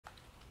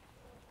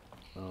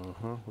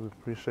We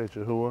appreciate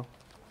Yahuwah.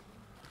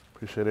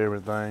 Appreciate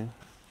everything.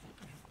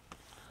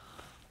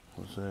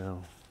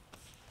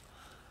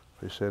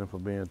 Appreciate him for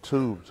being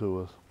tube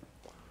to us,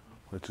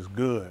 which is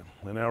good.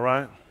 Isn't that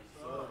right?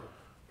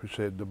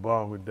 Appreciate the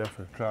bar. We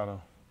definitely try to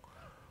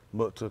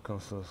look to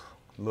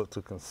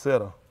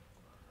consider.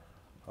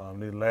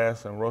 These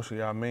last and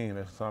YashaYahu,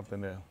 that's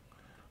something that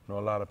a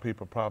lot of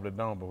people probably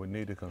don't, but we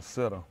need to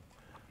consider.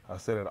 I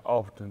said it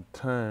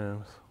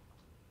oftentimes.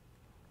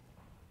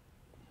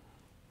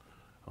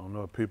 I don't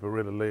know if people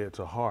really lay it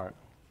to heart.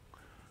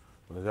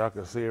 But as y'all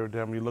can see, every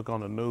time you look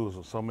on the news,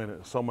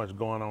 there's so much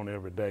going on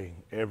every day,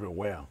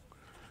 everywhere.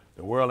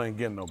 The world ain't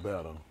getting no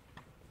better.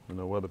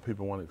 Whether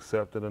people want to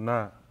accept it or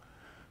not,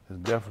 it's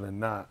definitely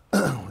not.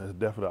 It's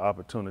definitely an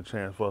opportunity,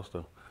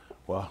 opportunity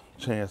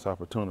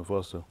for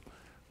us to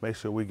make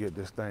sure we get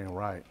this thing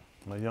right.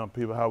 Now, young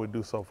people, how we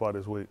do so far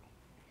this week?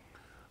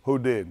 Who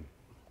didn't?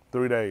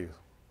 3 days.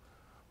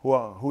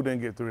 Who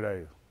didn't get 3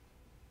 days?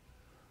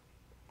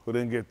 Who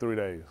didn't get 3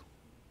 days?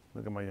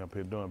 Look at my young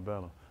people doing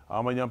better.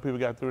 All my young people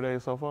got 3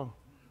 days so far?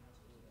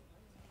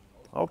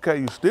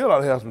 Okay, you still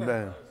ought to have some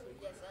damn.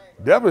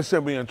 Definitely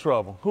should be in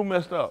trouble. Who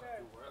messed up?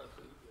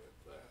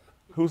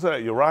 Who said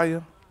that?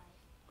 Uriah?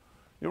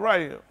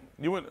 Uriah,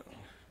 you went.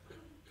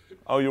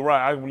 Oh, you're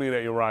right. I can believe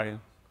that, Uriah.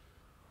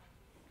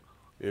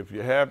 If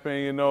you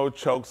happen,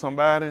 choke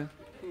somebody,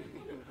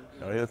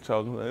 he'll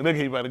choke. Look,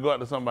 he about to go out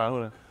to somebody.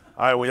 All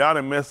right, well, y'all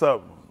didn't mess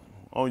up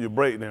on your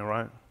break then,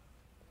 right?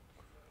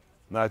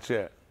 Not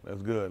yet.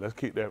 That's good. Let's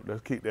keep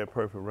that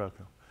perfect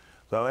record.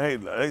 So,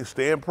 hey,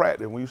 stay in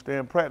practice. When you stay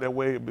in practice, that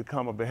way it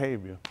become a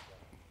behavior.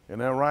 Isn't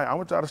that right? I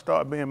want y'all to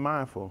start being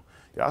mindful.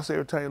 Y'all see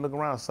every time you look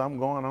around, something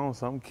going on,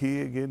 some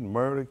kid getting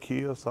murdered,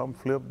 killed, something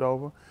flipped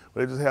over.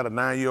 They just had a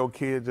 9-year-old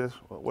kid just,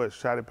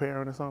 shot a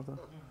parent or something?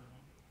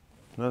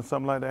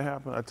 Something like that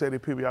happen? I tell these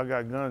people, y'all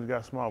got guns, you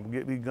got small,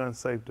 get these gun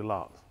safety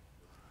laws.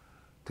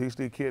 Teach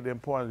these kids the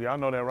importance. Y'all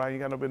know that, right? You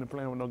got no business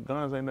playing with no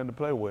guns, ain't nothing to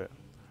play with.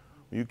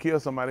 When you kill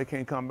somebody, they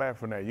can't come back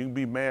from that. You can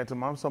be mad to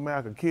them, I'm so mad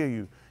I could kill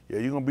you. Yeah,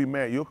 you're gonna be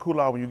mad. You'll cool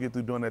off when you get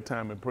through doing that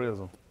time in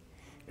prison.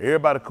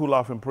 Everybody cool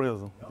off in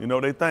prison.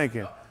 They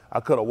thinking, I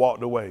could have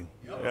walked away.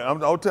 Yeah,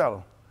 I'll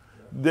tell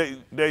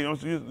them.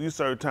 You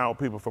serve time with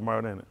people for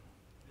murder, innit?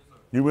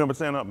 You remember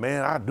saying,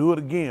 man, I'll do it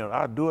again.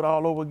 I'll do it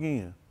all over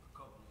again.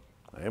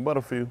 Ain't but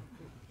a few.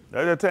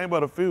 That just ain't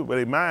but a few, but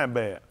they mind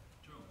bad.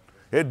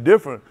 It's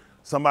different.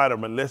 Somebody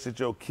molested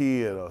your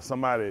kid or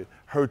somebody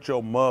hurt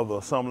your mother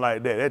or something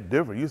like that. That's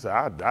different. You say,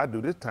 I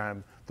do this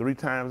time 3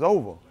 times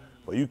over.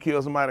 But you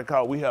kill somebody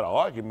called, we had an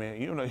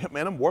argument.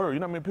 Man, them words. You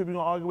know how many people you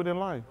gonna argue with in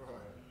life?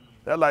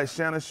 That's like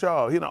Shannon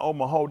Sharp. He done owe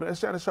my whole day.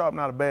 Shannon Sharp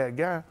not a bad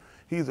guy.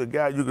 He's a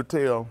guy you could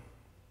tell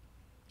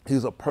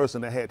he's a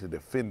person that had to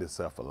defend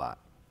himself a lot.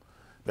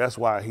 That's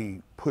why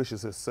he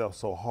pushes himself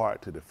so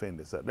hard to defend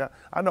himself. Now,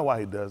 I know why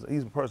he does it.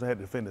 He's a person that had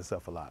to defend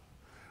himself a lot.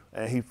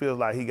 And he feels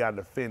like he got to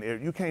defend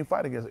it. You can't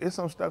fight against it. It's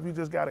some stuff you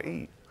just got to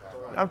eat.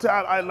 I'm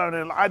telling you, I learned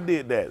it. I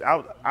did that.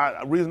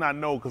 The reason I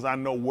know, because I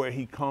know where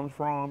he comes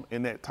from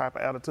in that type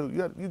of attitude.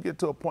 You get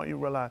to a point you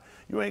realize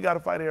you ain't got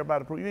to fight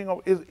everybody. Ain't no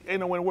way in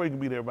the world you can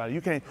beat everybody.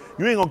 You ain't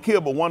going to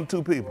kill but 1 or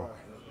 2 people.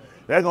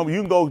 You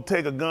can go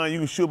take a gun, you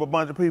can shoot up a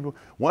bunch of people.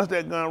 Once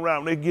that gun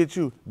round, they get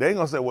you, they ain't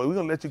going to say, well, we're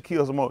going to let you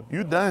kill some more.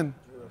 You done.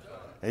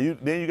 And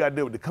then you got to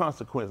deal with the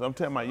consequence. I'm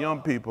telling my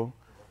young people,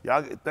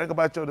 y'all think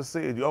about your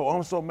decision. Oh,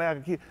 I'm so mad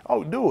at kids.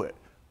 Oh, do it.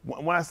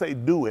 When I say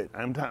do it,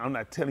 I'm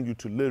not telling you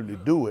to literally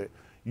do it.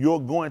 You're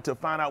going to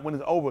find out when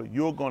it's over,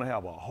 you're going to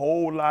have a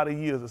whole lot of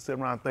years to sit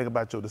around and think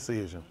about your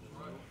decision.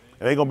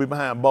 And they're going to be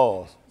behind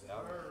bars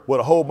with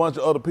a whole bunch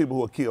of other people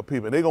who will kill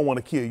people. And they're going to want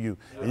to kill you.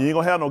 And you ain't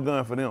going to have no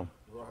gun for them.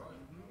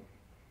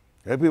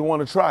 If people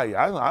want to try you,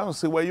 I don't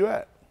see where you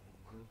at.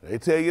 They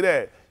tell you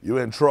that,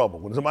 you're in trouble.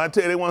 When somebody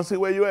tell you they want to see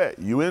where you at,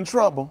 you in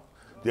trouble.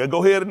 Just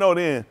go ahead and know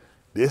then,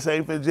 this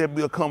ain't finna just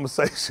be a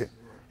conversation.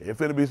 It's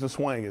finna be some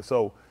swinging.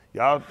 So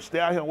y'all stay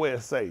out here where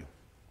it's safe.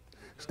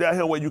 Stay out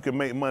here where you can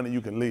make money,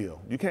 you can live.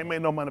 You can't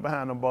make no money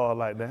behind them bars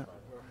like that.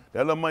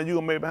 That little money you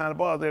can make behind the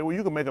bars, well,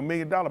 you can make $1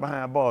 million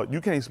behind bars.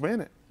 You can't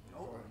spend it.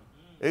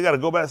 You got to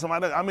go back to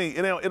somebody else. I mean,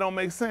 it don't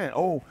make sense.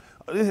 Oh,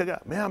 this guy,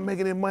 man, I'm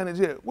making this money.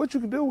 What you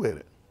can do with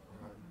it?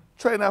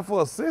 Trading out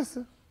for a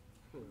sister?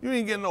 You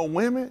ain't getting no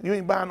women. You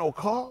ain't buying no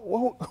car.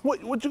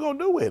 What you gonna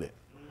do with it?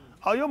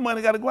 All your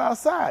money got to go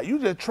outside. You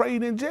just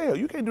trade in jail.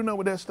 You can't do nothing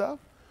with that stuff.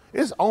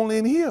 It's only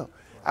in here.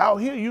 Out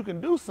here, you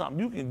can do something.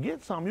 You can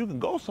get something. You can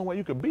go somewhere.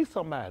 You can be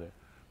somebody.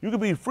 You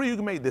can be free. You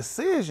can make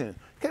decisions.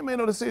 You can't make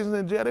no decisions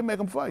in jail. They make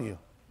them for you.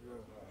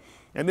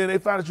 And then they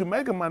find that you're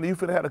making money. You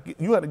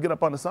had to get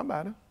up under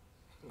somebody.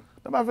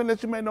 Nobody finna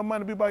let you make no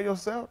money be by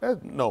yourself.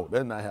 No,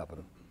 that's not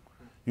happening.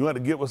 You have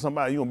to get with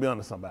somebody. You're gonna be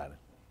under somebody.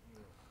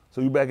 So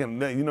you back in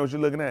there, you know what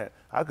you're looking at?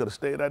 I could have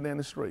stayed out there in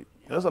the street.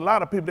 There's a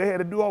lot of people they had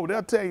to do over.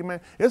 They'll tell you,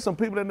 man, there's some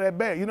people in that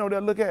bad. You know they'll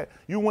look at,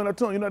 you went up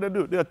to them, you know what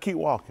they'll do? They'll keep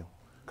walking.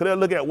 Because they'll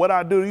look at what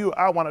I do to you,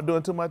 I want to do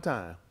until my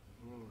time.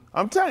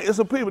 I'm telling you, it's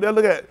some people they'll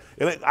look at,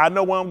 I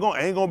know where I'm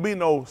going. Ain't gonna be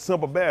no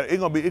simple bad. It's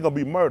gonna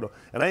be murder.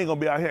 And I ain't gonna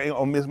be out here, ain't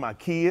gonna miss my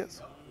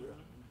kids.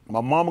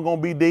 My mama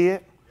gonna be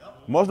dead.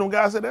 Most of them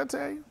guys said, they'll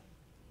tell you.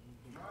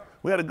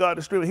 We had a guy at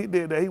the street, he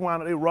did that. He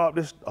wound up, they robbed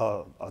this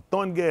a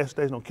Thornton gas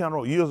station on County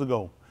Road years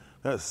ago.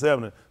 That's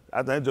 70. I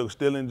think that joke's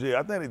still in jail.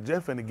 I think they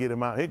just finna get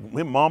him out. His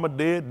mama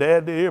dead,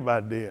 dad dead,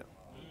 everybody dead.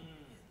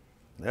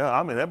 Yeah,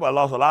 I mean, that boy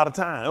lost a lot of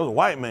time. It was a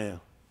white man.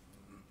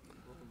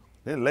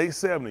 In late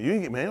 70s, you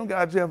ain't get, man, you don't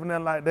got jail for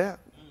nothing like that.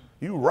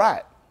 You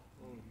right.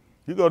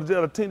 You go to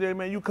jail a teenager,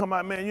 man, you come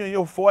out, man, you in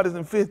your 40s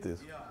and 50s.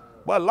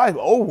 But life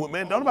over,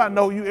 man. Don't nobody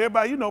know you.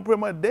 Everybody you know pretty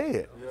much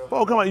dead.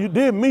 Folks come out, you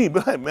did me,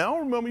 but like, man, I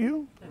don't remember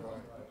you.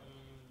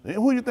 And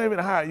who you think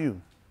gonna hire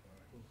you?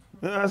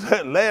 You know what I'm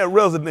saying? Last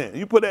resident.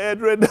 You put the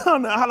address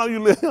down there, how long you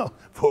live here?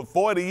 For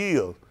 40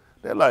 years.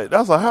 They're like,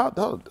 that's a house,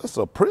 that's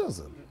a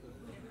prison.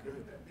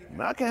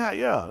 Man, I can't hire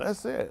y'all,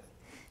 that's it.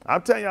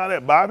 I'm telling y'all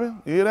that, Bobby,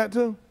 you hear that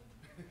too?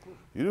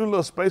 You do a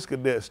little space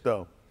cadet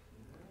stuff.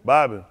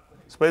 Bobby,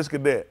 space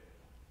cadet.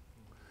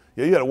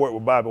 Yeah, you had to work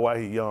with Bobby while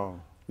he's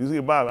young. You see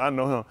Bobby, I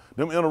know him.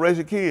 Them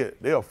interracial kids,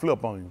 they'll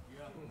flip on you.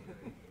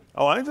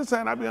 Oh, I ain't just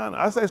saying I be honest.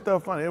 I say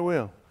stuff funny, they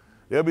will.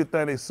 They'll be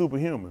thinking they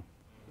superhuman.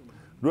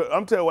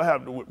 I'm telling you what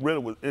happened really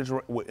with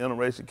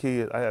interracial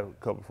kids. I have a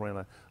couple of friends.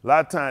 Like, a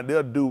lot of times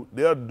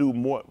they'll do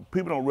more.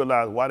 People don't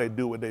realize why they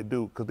do what they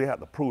do because they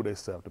have to prove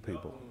themselves to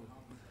people.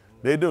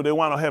 They do. They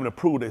wind up having to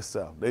prove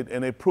themselves.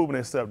 And they proving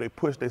themselves. They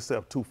push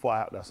themselves too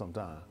far out there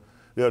sometimes.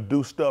 They'll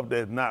do stuff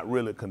that's not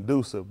really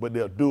conducive, but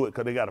they'll do it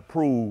because they got to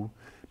prove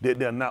that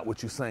they're not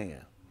what you're saying.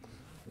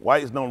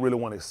 Whites don't really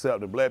want to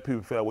accept it. Black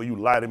people feel, well, you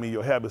lie to me,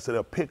 your habit, so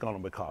they'll pick on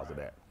them because of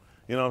that.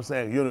 You know what I'm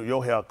saying?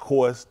 Your hair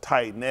coarse,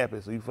 tight,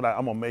 nappy, so you feel like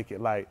I'm going to make it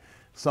like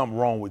something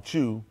wrong with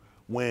you.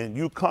 When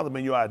you comfortable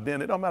in your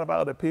identity, it don't matter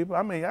about other people.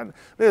 I mean, I can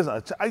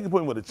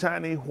put him with a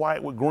Chinese,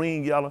 white, with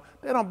green, yellow.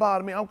 They don't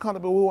bother me. I'm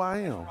comfortable with who I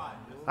am.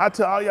 I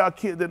tell all y'all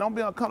kids that don't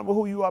be uncomfortable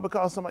with who you are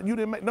because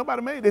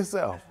nobody made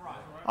themselves.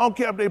 I don't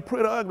care if they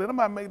pretty or ugly.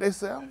 Nobody make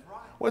themselves.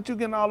 What you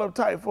getting all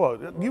uptight for?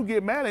 You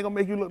get mad, ain't gonna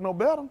make you look no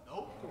better.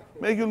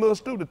 Make you a little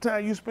stupid. The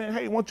time you spend,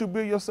 hey, won't you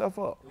build yourself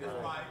up?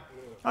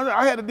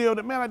 I had to deal with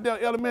it, man. I dealt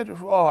with elementary.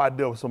 Oh, I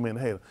dealt with so many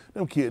haters.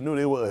 Them kids knew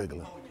they were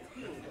ugly.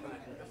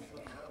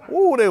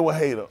 Ooh, they were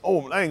haters.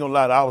 Oh, I ain't gonna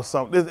lie, I was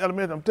something. This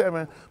elementary, I'm telling you,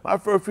 man, my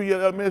first few years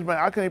of elementary, man,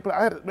 I couldn't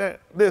play. Man,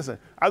 listen,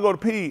 I go to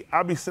PE,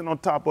 I be sitting on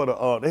top of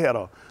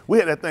the, we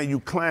had that thing you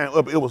climb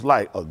up, it was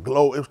like a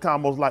glow, it was kind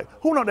of almost like,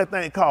 who know that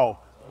thing called?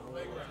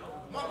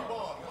 Monkey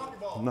ball.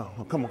 No,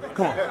 come on.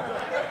 Come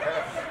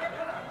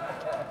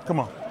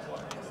on.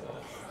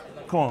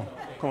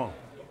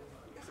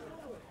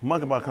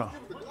 Monkey ball, come on.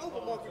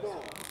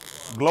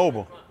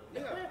 Global.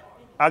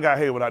 I got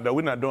Hayward out there.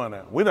 We're not doing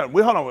that. Hold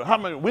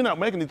on. We're not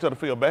making each other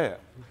feel bad.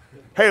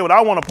 Hayward,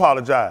 I want to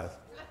apologize.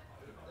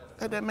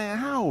 At that man's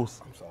house.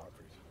 I'm sorry,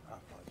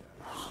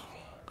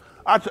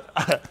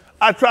 preacher.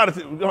 I tried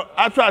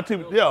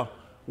to, yeah.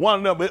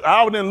 One of them,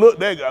 I didn't look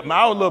that good.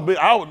 I was a little big.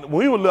 I was a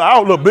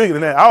little bigger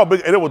than that. I was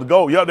big, and it was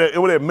gold. Yeah,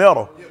 it was that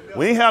metal.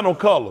 We ain't had no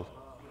colors.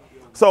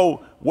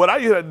 So what I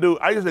used to do,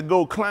 I used to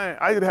go climb.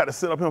 I used to have to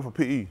sit up here for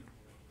PE.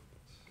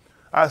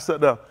 I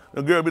sat there.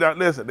 The girl be down,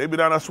 listen, they be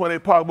down there swinging their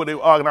pocketbook, they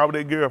were arguing out with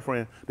their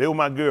girlfriend. They were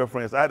my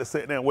girlfriends. So I had to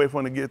sit there and wait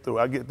for them to get through.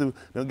 I get through,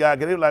 the guy,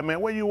 they were like,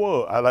 man, where you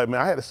were? I like, man,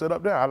 I had to sit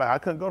up there. I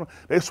couldn't go.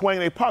 They swing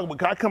their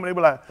pocketbook. I come and they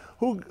be like,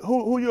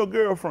 who your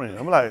girlfriend?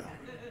 I'm like,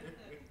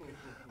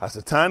 I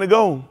said, time to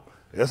go.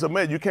 It's a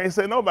man, you can't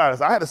say nobody.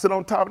 So I had to sit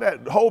on top of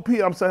that. The whole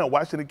PE, I'm sitting here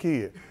watching the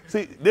kid.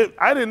 See,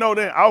 I didn't know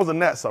then I was a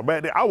nut, so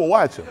back then I was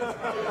watching.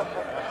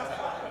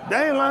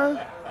 They ain't lying.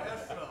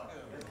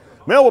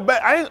 Man,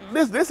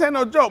 this ain't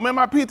no joke, man.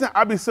 My PE time,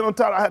 I be sitting on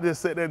top. I had to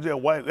just sit there and just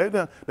white.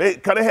 Cause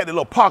they had the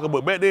little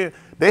pocketbook back then.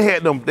 Back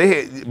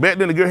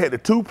then the girl had the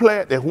two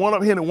plat. There's one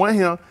up here and one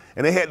here,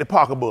 and they had the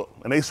pocketbook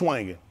and they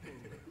swinging.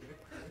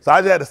 So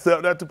I just had to sit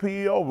up there to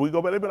PE over. We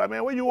go back. They be like,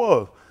 man, where you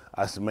was?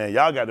 I said, man,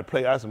 y'all got to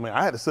play. I said, man,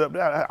 I had to sit up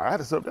there. I had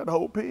to sit up there the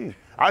whole PE.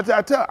 I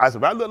said,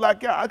 if I look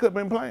like y'all, I could have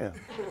been playing.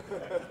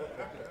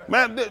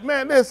 Man,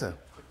 listen.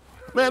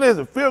 Man,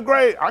 listen, fifth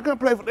grade, I couldn't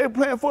play. They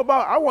playing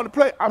football. I want to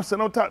play. I'm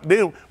sitting on top.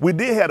 Then we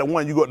did have the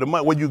one you go to the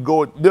month when you go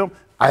with them.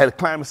 I had to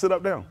climb and sit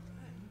up there.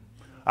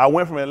 I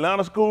went from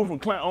Atlanta school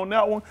on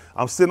that one.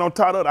 I'm sitting on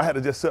top of it. I had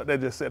to just sit there,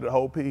 just sit the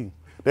whole PE.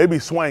 They be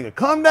swinging.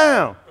 Come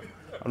down.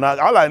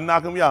 I like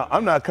Nachamyah.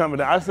 I'm not coming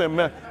down. I said,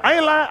 man, I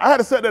ain't lying. I had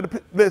to sit there.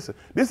 Listen,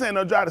 this ain't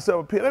no job to sit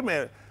up a pit.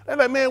 They're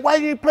like, man, why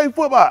you ain't play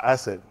football? I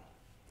said,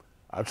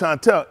 I'm trying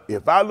to tell you,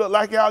 if I look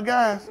like y'all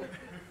guys,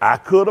 I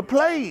could have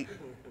played.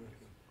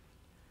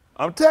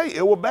 I'm telling you,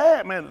 it was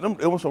bad, man.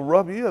 It was some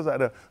rough years out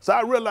there. So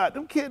I realized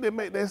them kids didn't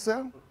make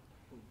themselves.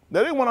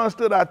 Now, they went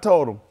understood. I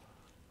told them,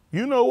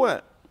 you know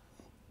what?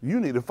 You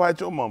need to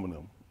fight your mama and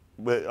them.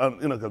 But,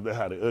 because that's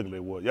how they ugly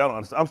was. Y'all don't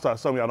understand. I'm sorry,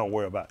 some of y'all don't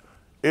worry about it.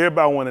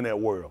 Everybody went in that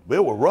world. But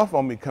it was rough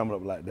on me coming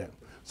up like that.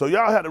 So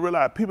y'all had to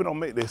realize people don't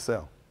make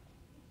themselves.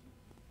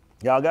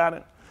 Y'all got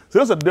it?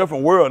 So it's a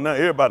different world now.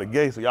 Everybody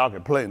gay, so y'all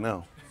can play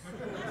now.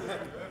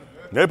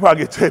 They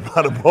probably get chased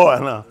by the boy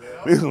now.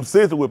 There's some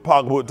sisters with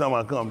pocketbook telling me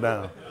I come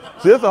down.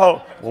 See, it's a whole,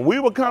 when we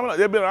were coming,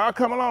 they been all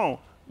coming along.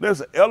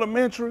 There's an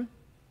elementary,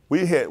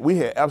 we had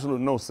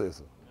absolutely no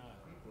sisters.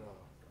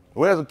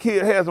 Well, as a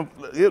kid,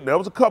 there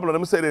was a couple of them, let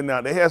me say that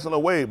now, they had some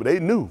little ways, but they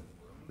knew.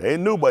 They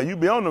knew, but you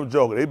be on them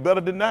jokers. They better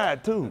deny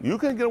it too. You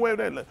can't get away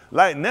with that.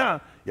 Like now,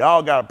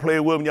 y'all got to play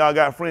with them, y'all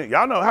got friends.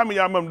 Y'all know how many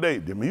y'all remember they?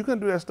 You couldn't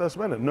do that stuff,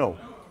 spelling. No.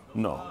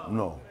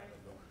 Now,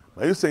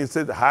 you saying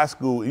since the high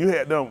school, you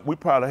had them, we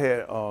probably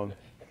had,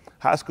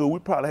 high school, we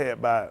probably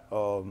had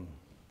probably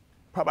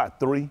about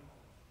 3. We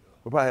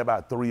probably had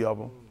about 3 of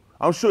them.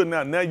 I'm sure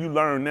now you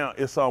learn now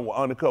it's somewhat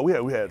undercover.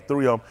 We had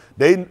 3 of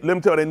them. Let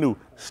me tell you, they knew,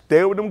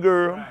 stay with them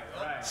girls,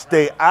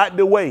 stay out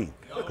the way.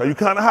 Because you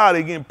kind of how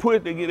they getting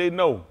pushed, they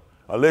know.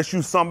 Unless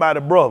you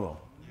somebody's brother.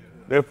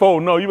 Their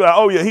folks know. You be like,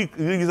 oh yeah, he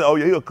say, oh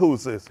yeah, he a cool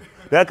sister.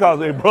 That cause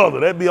their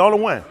brother. That be the only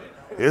one.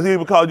 It's either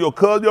because your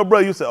cousin, your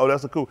brother, you say, oh,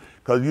 that's a cool.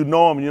 Because you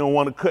know them and you don't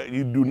want to cut,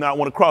 you do not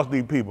want to cross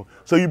these people.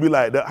 So you be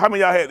like, how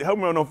many y'all had, how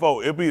many of them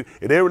folks, if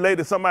they relate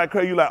to somebody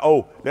crazy, you like,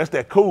 oh, that's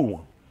that cool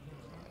one.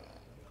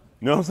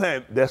 You know what I'm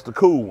saying? That's the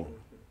cool one.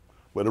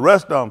 But the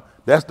rest of them,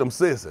 that's them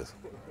sisters.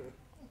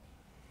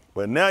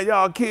 But now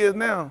y'all kids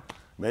now,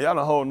 man, y'all in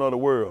a whole nother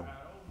world.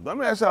 Let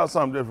me ask y'all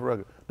something different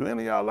record. Do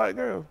any of y'all like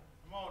girls?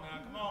 Come on now,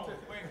 come on.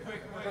 Wait.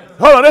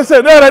 Hold on, they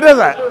said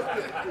that.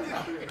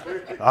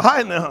 All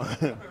right now.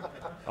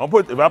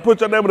 If I put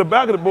your name on the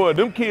back of the board,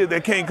 them kids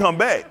that can't come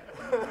back.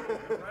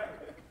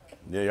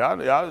 Yeah,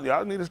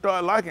 y'all need to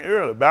start liking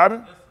early, baby.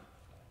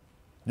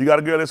 You got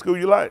a girl at school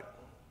you like?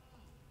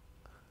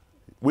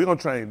 We're gonna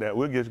train that.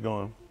 We'll get you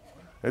going.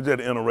 It's just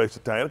the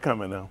interracial time. It'll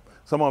come in now.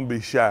 Some of them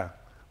be shy.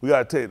 We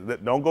gotta tell you,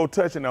 don't go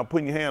touching now,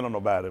 putting your hand on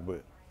nobody,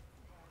 but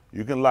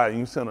you can like, you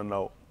can send a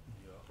note.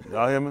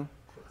 Y'all hear me?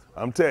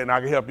 I'm telling you, I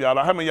can help y'all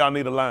out. How many of y'all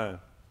need a line?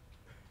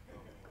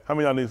 How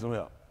many of y'all need some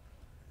help?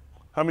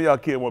 How many of y'all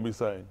kids want to be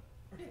saved?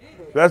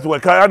 That's the way,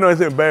 I know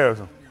it's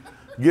embarrassing.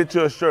 Get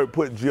your shirt,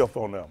 put Jiff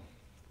on them.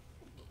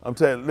 I'm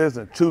telling you,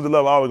 listen, choose the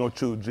love, I'm always gonna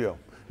choose Jiff.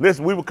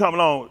 Listen, we were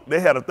coming on, they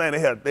had a thing,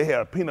 they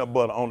had peanut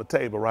butter on the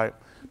table, right?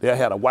 They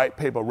had a white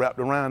paper wrapped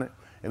around it,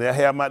 and they'll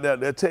have them out there,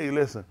 they'll tell you,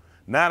 listen,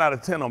 9 out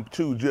of 10 of them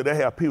choose Jiff. They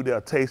have people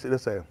that'll taste it, they'll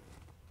say,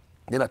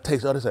 they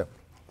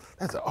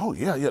say, oh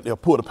yeah, they'll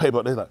pull the paper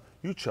up, they're like,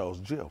 you chose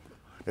Jiff.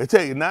 They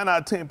tell you 9 out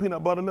of 10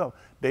 peanut butter enough,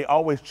 they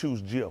always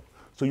choose Jiff.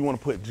 So you want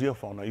to put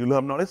Jiff on there. You let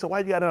them know. They say, why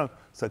you got it on? I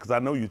said, because I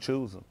know you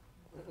choose them.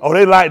 Oh,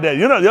 they like that.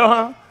 You know,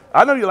 huh?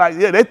 I know you like,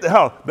 yeah,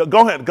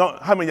 go ahead.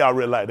 How many of y'all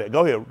really like that?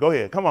 Go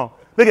ahead. Come on.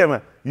 Look at me.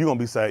 You're going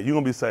to be saved. You're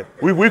going to be saved.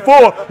 We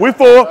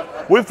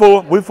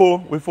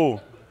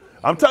full.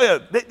 I'm telling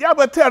you, y'all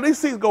better tell these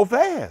seats go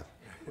fast.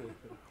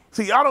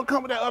 See, y'all don't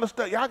come with that other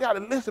stuff. Y'all got to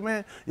listen,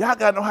 man. Y'all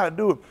got to know how to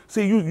do it.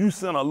 See, you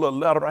send a little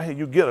letter right here.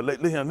 You get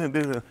it.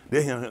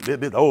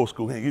 This old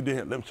school. You did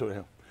him. Let me show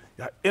him.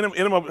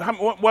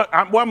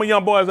 Why my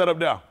young boys at up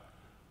there?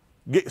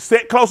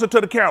 Sit closer to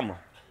the camera.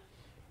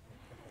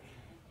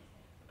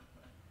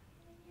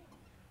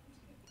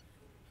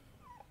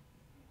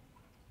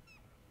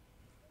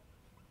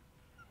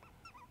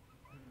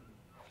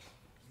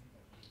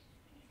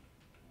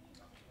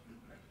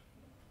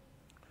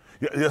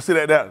 You see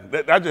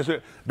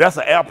that's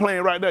an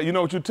airplane right there. You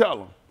know what you tell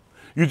them?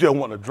 You just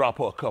want to drop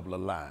her a couple of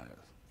lines.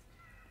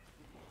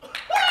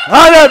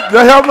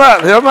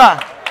 Help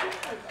out.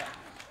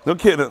 No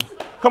kidding.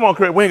 Come on,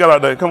 Chris. We ain't got all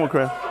day. Come on,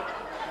 Chris.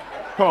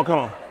 Come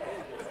on.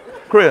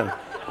 Chris.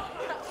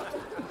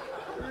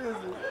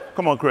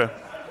 Come on, Chris.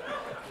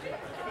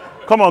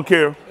 Come on,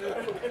 Karen.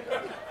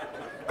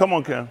 Come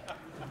on, Karen.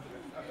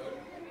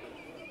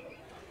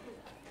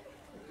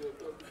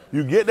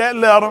 You get that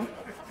letter.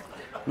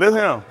 Listen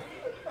here.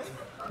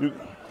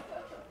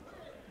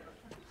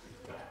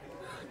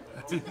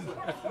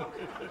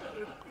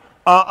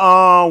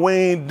 We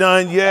ain't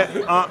done yet.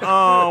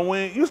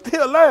 You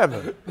still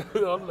laughing.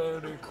 I'm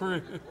laughing at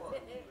Chris.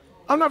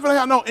 I'm not feeling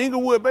like no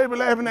Inglewood baby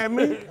laughing at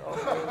me.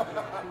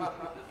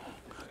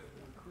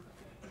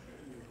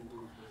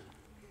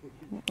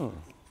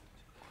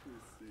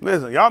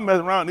 Listen, y'all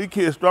messing around, these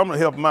kids, I'm gonna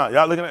help them out.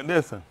 Y'all looking at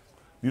this.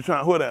 You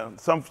trying to who that?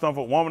 Some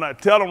for woman. I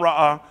tell them,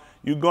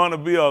 you're gonna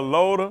be a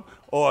loader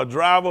or a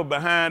driver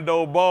behind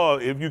those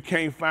bars if you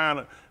can't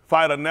fight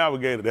a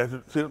navigator. That's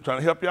trying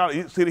to help y'all.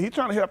 See, he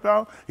trying to help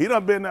y'all. He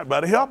done been that,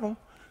 better help him.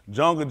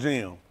 Jungle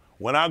Jim.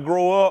 When I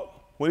grow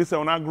up, what he said,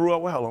 when I grew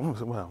up, well, let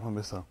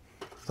me see.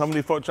 Some of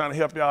these folks trying to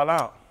help y'all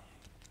out.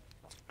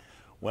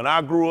 When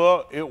I grew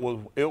up, it was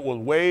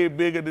way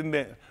bigger than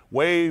that,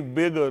 way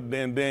bigger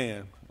than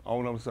then. I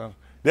don't know what I'm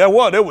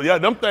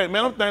saying. Them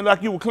things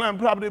like you were climbing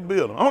property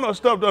building. I don't know,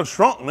 stuff done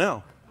shrunk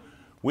now.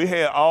 We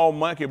had all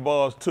monkey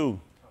bars too.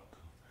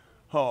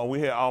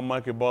 We had all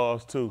monkey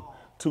bars too.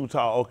 Too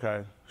tall,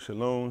 okay.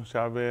 Shalom,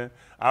 Chavez.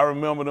 I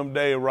remember them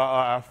days,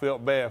 I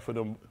felt bad for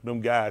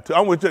them guys too.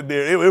 I went to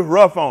there, it was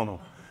rough on them.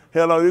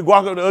 Hello, you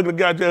walk up to the ugly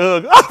guy, just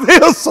hug. I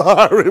feel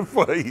sorry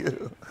for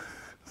you.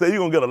 Say you're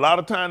gonna get a lot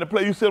of time to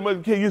play. You sit them with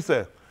the kid, you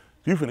say,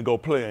 you finna go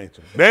play, ain't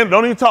you? They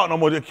don't even talk no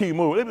more, just keep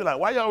moving. They be like,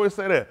 why you always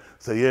say that?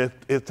 Say, yeah,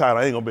 it's tight,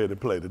 I ain't gonna be able to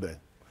play today.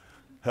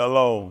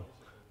 Hello,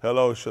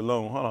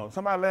 shalom. Hold on,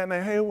 somebody last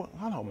name Haywood?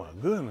 Hold on, my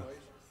goodness.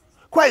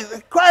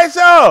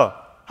 Quayshaw,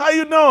 how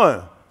you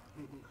doing?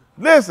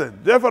 Listen,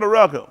 just for the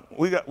record,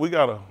 we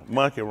got a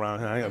monkey around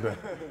here.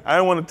 I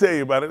didn't want to tell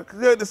you about it.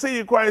 Good to see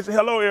you, Quaisha.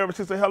 Hello, everybody.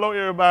 She said, hello,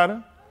 everybody.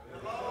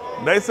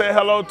 Hello. They said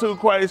hello too,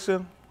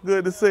 Quaisha.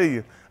 Good to see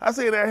you. I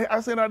see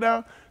that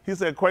down. He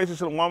said, Quaisha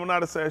should woman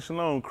out say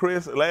shalom.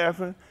 Chris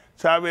laughing.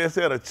 Chavez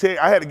said a check.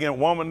 I had to get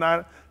woman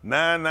night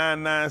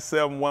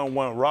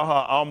 999711.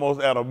 Raha almost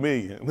at $1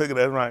 million. Look at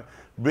that, right?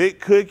 Big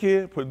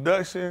Cookie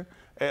production.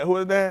 Who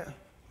is that?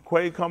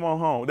 Quay, come on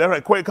home. That's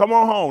right. Quay, come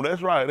on home.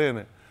 That's right, isn't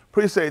it?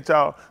 Appreciate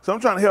y'all. So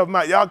I'm trying to help them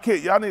out. Y'all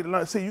kids, y'all need to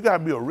learn. See, you got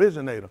to be an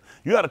originator.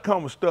 You got to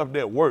come with stuff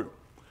that work.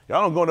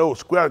 Y'all don't go to those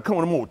square, come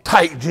with them old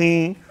tight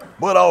jeans,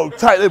 but all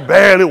tight, they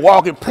barely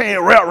walking, pants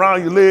wrapped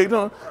around your legs.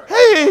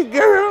 Hey,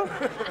 girl,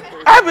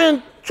 I've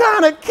been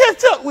trying to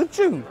catch up with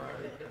you.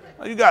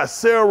 You got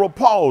cerebral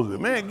palsy.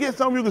 Man, get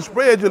something you can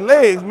spread your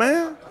legs,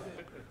 man.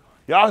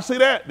 Y'all see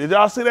that? Did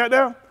y'all see that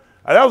there?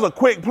 That was a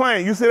quick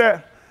plane. You see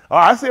that? Oh,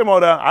 I see him over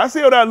there. I see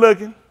him there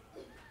looking.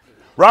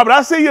 Robert,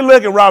 I see you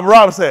looking, Robert.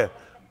 Robert said,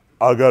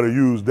 I got to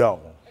use that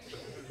one.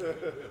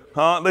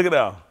 Huh? Look at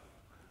that.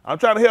 I'm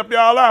trying to help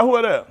y'all out. Who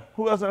are that?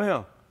 Who else in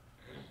here?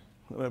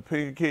 That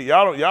pig kid.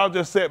 Y'all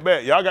just sat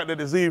back. Y'all got the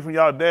disease from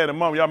y'all dad and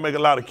mom. Y'all make a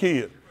lot of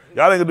kids.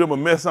 Y'all ain't gonna do but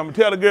mess something.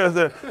 Tell the girls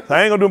that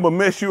I ain't gonna do but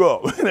mess you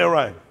up. Isn't that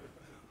right?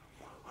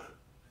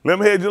 Let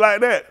me hear you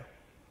like that.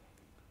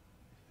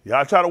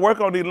 Y'all try to work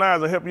on these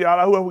lines and help y'all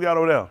out. Who else we got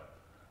over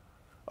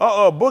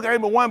there? Book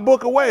ain't but one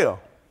book away.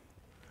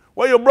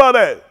 Where your brother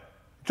at?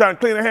 Trying to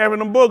clean the hair in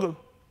them boogers?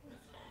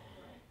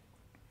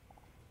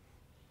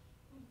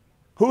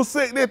 Who's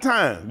sick this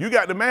time? You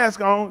got the mask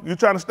on. You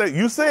trying to stay.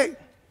 You sick?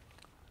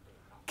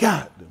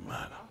 God the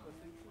matter.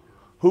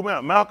 Who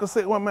Malcolm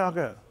sick? What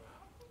Malcolm at?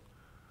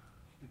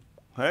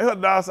 Hey, her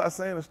daughter started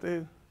saying it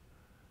still.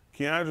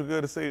 Keandra,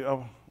 good to see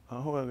you.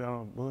 Who else got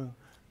on?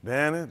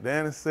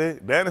 Danny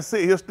sick. Danny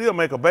sick. He'll still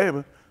make a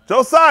baby.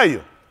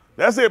 Josiah.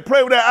 That's it.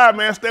 Pray with that eye,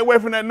 man. Stay away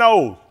from that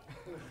nose.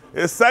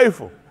 It's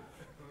safer.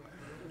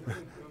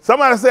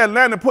 Somebody said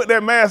Landon put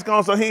that mask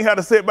on so he ain't had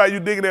to sit by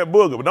you digging that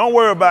booger. But don't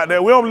worry about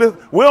that. We don't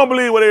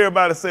believe what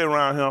everybody say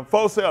around here.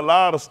 Folks say a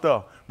lot of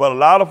stuff. But a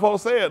lot of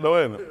folks say it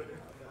though, isn't it?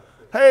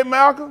 Hey,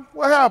 Malcolm,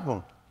 what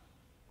happened?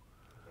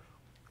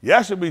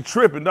 Y'all should be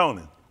tripping, don't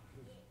it?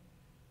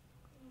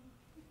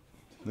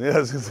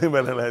 Yes, you see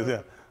about that last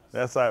year.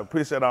 That's right.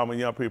 Appreciate all my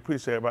young people.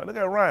 Appreciate everybody. Look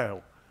at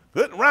Ryan.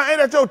 Good.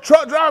 Ryan, ain't that your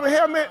truck driver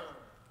helmet?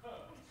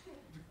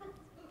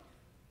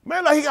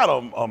 Man, like he got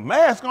a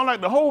mask on, like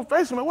the whole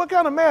face. Man, what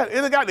kind of mask?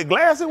 Is it got the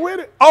glasses with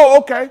it? Oh,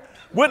 okay.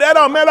 With that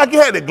on, man, like he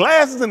had the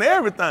glasses and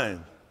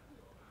everything.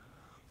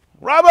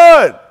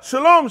 Robert,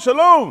 shalom,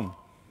 shalom.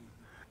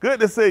 Good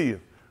to see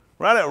you.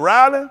 Right at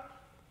Riley.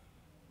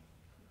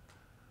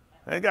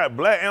 They got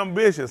black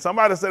ambition.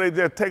 Somebody said they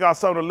just take out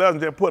some of the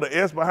letters and just put an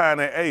S behind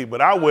that A,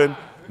 but I wouldn't.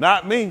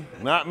 Not me.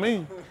 Not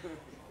me.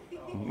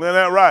 Isn't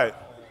that right?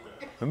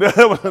 But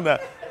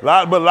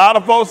a lot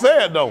of folks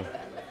say it, though.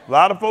 A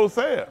lot of folks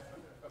say it.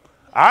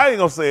 I ain't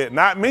gonna say it,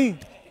 not me.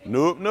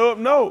 Nope, nope,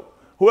 nope.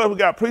 Whoever we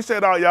got,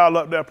 appreciate all y'all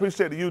up there.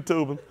 Appreciate the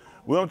YouTubers.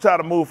 We're gonna try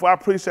to move. I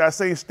appreciate. I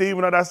seen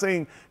Steven up there. I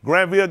seen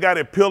Granville got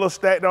a pillow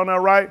stacked on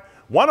there, right?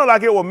 One of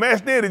like it was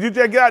mashed in. Did you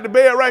just get out the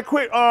bed right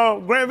quick,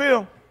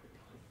 Granville?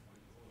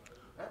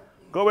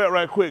 Go back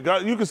right quick.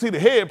 You can see the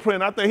head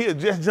print. I think he had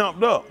just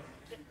jumped up.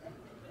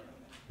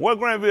 Where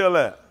Granville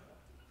at?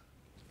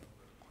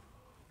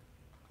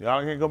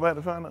 Y'all can't go back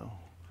to find out.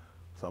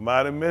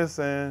 Somebody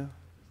missing.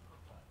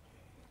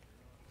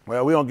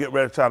 Well, we don't get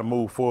ready to try to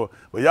move forward.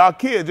 But y'all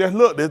kids, just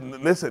look,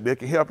 listen, they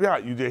can help you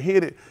out. You just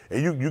hit it,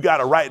 and you got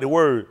to write the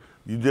word.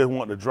 You just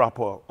want to drop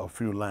a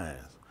few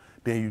lines.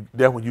 Then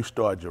that's when you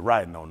start your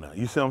writing on that.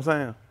 You see what I'm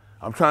saying?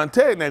 I'm trying to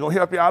tell you, they're going to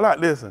help y'all out.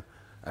 Listen,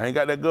 I ain't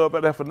got that girl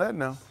back there for nothing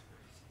now.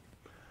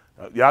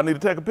 Y'all need to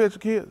take a picture,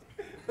 kids.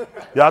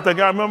 Y'all think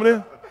y'all remember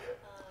this?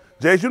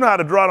 Jace, you know how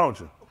to draw, don't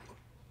you?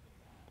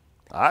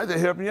 I just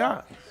helping you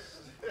out.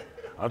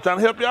 I'm trying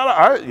to help y'all out.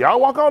 All right, y'all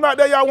walk on out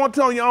there. Y'all want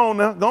to on your own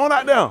now. Go on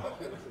out there.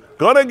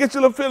 Go there and get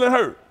your little feeling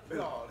hurt.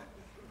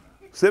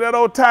 See that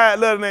old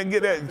tired letter there and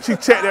get that. She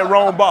checked that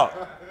wrong box.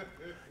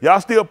 Y'all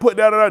still put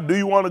that on there. Do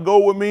you want to go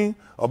with me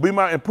or be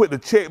my and put the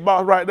check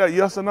box right there?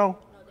 Yes or no? No,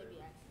 they be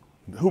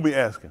asking. Who be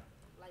asking?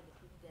 Like the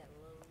people that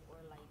love or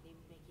like they be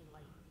making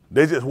like.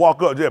 They just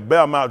walk up, just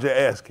bell mouth, just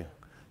asking.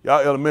 Y'all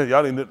elementary,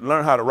 y'all need to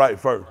learn how to write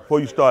first before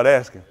you start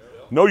asking.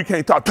 No, you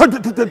can't talk. And you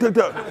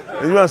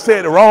done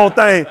said the wrong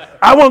thing.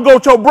 I want to go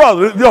with your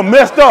brother. You're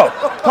messed up.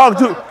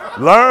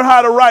 Learn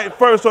how to write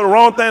first so the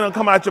wrong thing don't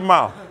come out your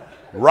mouth.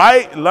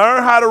 Write,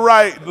 learn how to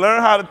write,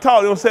 learn how to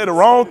talk. You don't say the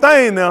wrong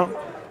thing now.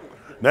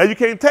 Now you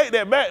can't take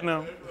that back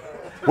now.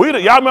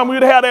 Y'all remember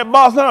we'd have that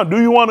boss now?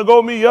 Do you want to go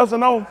with me, yes or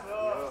no?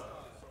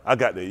 I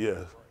got that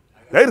yes.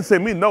 They just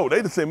said me no.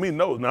 They just said me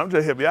no. Now I'm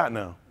just helping you out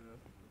now.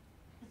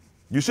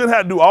 You shouldn't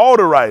have to do all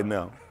the writing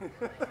now.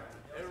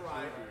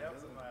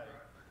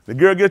 The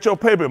girl get your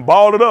paper and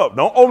ball it up.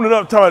 Don't open it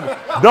up.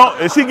 Don't.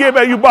 And she get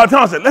back, you ball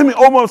it. Say, let me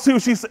open up and see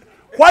what she said.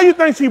 Why you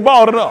think she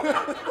balled it up?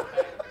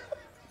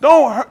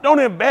 Don't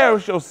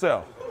embarrass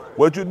yourself.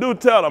 What you do,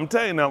 tell them. I'm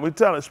telling you now. We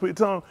tell them, speak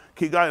to them,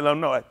 keep going, let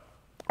them know.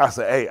 I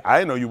say, hey, I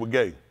didn't know you were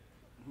gay.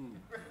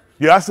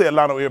 Yeah, I said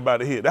line up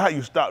everybody here. That's how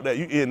you stop that.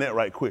 You end that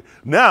right quick.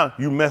 Now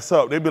you mess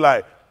up. They be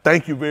like,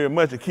 thank you very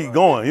much, and keep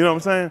going. You know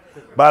what I'm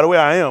saying? By the way,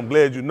 I am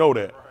glad you know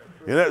that.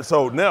 And that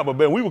so now, but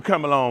when we were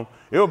coming along,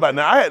 everybody,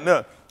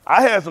 now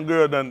I had some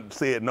girls done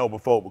said no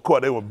before, but of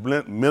course they were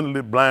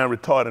mentally blind,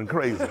 retarded, and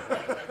crazy.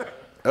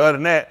 Other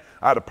than that,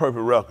 I had a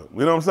perfect record. You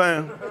know what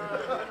I'm saying?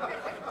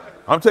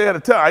 I'm telling you how to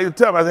tell. I used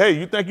to tell them, I said, hey,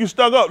 you think you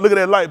stuck up? Look at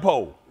that light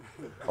pole.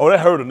 Oh,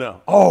 that hurt her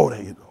now. Oh,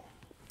 there you go.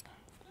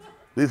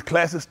 This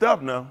classic stuff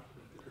now.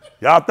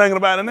 Y'all thinking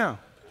about it now?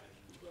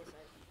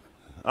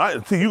 All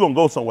right, see, you gonna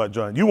go somewhere,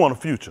 John. You want a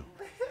future.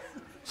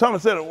 Someone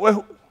said,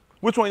 well,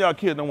 which one of y'all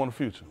kids don't want a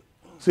future?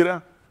 See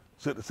that?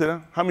 Sit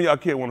down. How many of y'all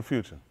kids want a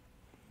future?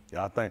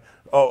 Y'all think?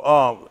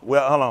 Oh,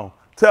 well, hold on.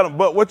 Tell them,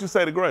 but what you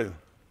say to Grace?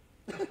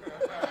 He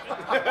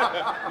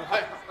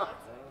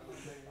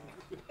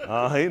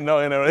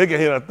know, he can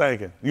hear them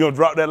thinking. You gonna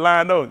drop that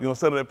line though? You gonna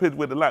set up that picture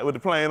with the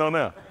plane on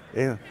there?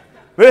 Yeah.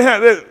 They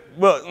have this,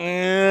 but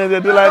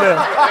just do like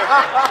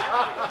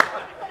that.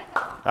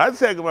 I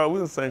check them out. We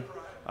gonna say,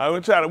 all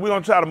right, we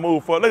gonna try to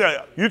move forward. Look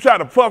at you try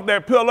to puff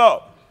that pill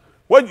up.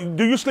 What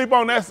do you sleep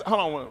on that?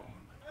 Hold on.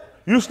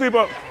 You sleep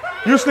on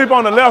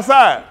the left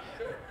side.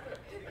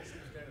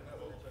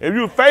 If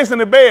you facing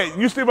the bed,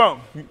 you sleep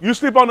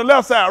on the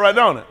left side, right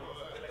on it.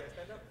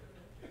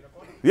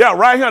 Yeah,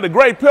 right here, the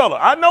great pillar.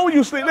 I know where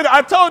you sleep. Look,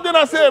 I told you,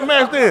 I said,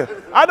 man, then.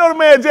 I know the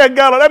man just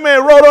got on. That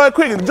man rolled on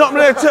quick and jumped in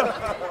that chair.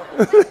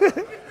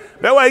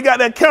 That's why he got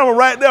that camera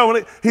right there.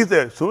 When he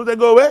said, as soon as they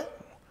go away,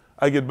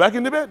 I get back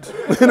in the bed.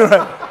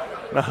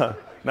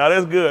 Now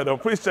that's good. I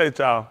appreciate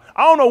y'all.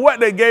 I don't know what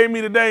they gave me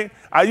today.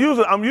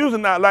 I'm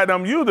using that like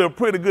I'm usually a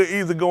pretty good,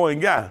 easygoing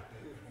guy.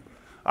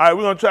 All right,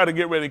 we're going to try to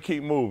get ready to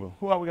keep moving.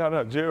 Who else we got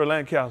up? Jerry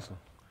Lancaster.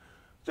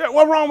 Jerry,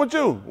 what's wrong with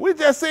you? We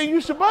just seen you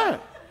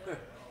Shabbat.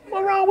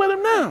 What's wrong with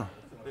him now?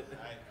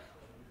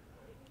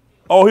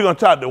 Oh, he going to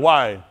talk to the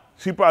wife.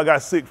 She probably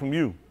got sick from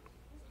you.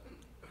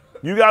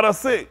 You got her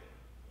sick.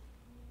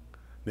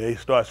 Then he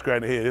starts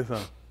scratching her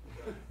head.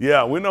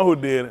 Yeah, we know who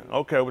did it.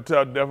 Okay, we'll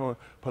tell definitely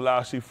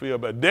how she feel.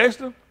 But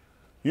Dexter,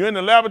 you in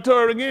the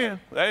laboratory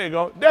again? There you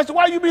go. Dexter,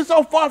 why you be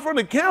so far from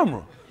the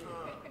camera?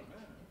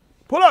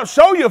 Pull up,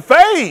 show your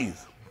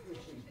face.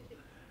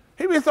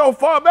 He be so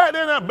far back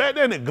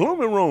there in the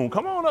gloomy room.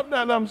 Come on up there,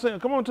 I'm saying.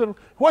 Come on to the,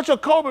 what's your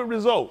COVID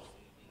results?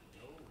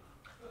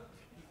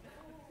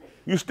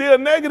 You still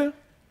negative?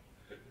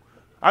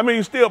 I mean,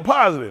 you still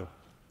positive?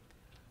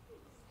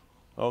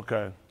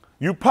 Okay.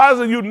 You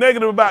positive, you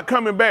negative about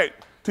coming back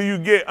till you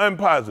get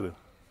unpositive.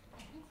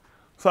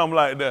 Something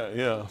like that,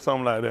 yeah,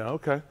 something like that.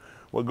 Okay.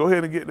 Well, go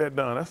ahead and get that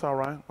done. That's all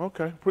right.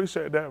 Okay,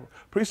 appreciate that.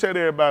 Appreciate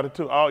everybody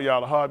too. All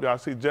y'all, the hard y'all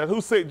see. Justin,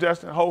 who's sick,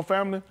 Justin? Whole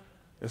family,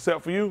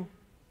 except for you.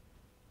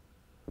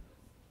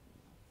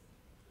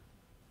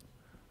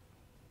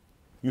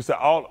 You said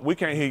all. We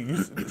can't hear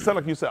you. You sound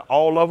like you said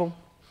all of them.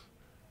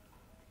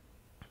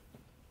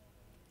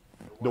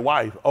 The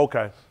wife.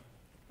 Okay.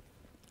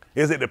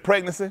 Is it the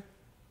pregnancy?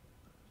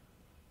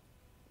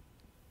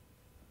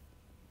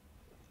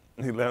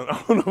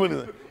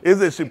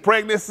 Is it she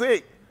pregnant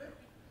sick?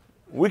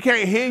 We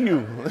can't hear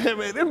you.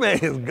 This man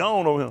is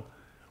gone over here.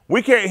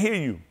 We can't hear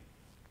you.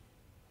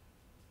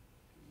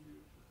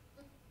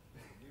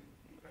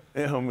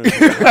 The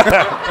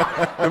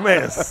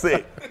man's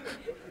sick.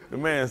 The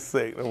man's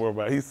sick. Don't worry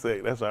about it. He's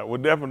sick. That's right. We're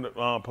definitely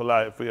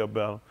polite, feel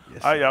better.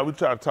 Yes, all right, y'all. We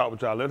try to talk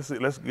with y'all.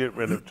 Let's get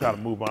ready to try to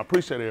move on. I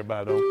appreciate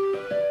everybody,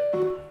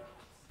 though.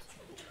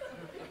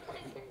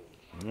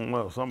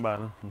 Well,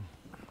 somebody.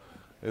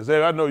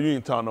 I know you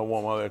ain't talking no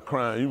woman all that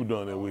crying you were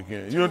doing that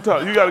weekend. You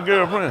got a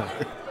girlfriend.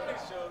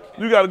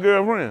 You got a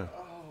girlfriend.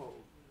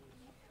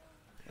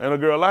 And a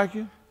girl like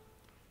you?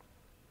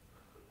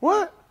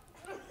 What?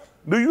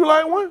 Do you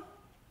like one?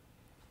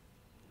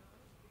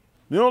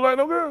 You don't like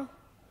no girl?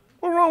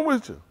 What's wrong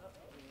with you?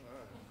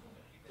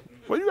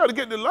 Well, you got to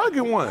get the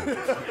liking one.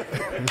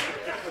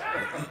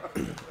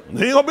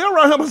 He ain't gonna be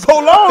around here for so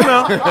long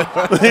now.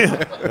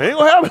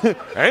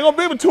 ain't gonna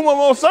be for 2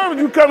 more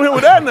services. You come here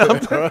with that now.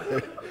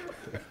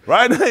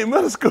 Right now in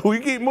middle school, we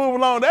keep moving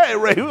along that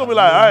rate. We're gonna be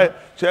like, all right,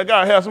 check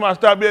out, have somebody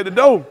stop me at the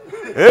door.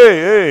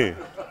 Hey.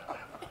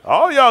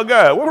 All y'all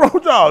guys, what's wrong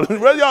with y'all?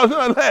 Y'all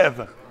not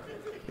laughing.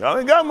 Y'all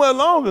ain't got much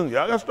longer.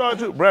 Y'all got to start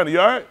too. Brandon, you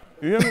all right?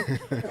 You hear me?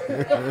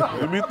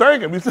 You be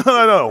thinking, be something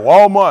like that.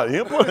 Walmart.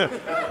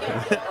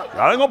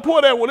 Y'all ain't gonna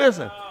pull that one.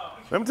 Listen,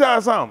 let me tell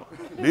you something.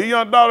 These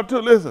young daughter too,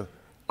 listen,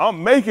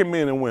 I'm making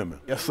men and women.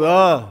 Yes,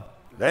 sir.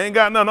 They ain't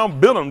got nothing, I'm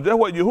building them. Just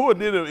what Yahuwah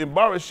did in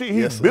Baruch Sheet,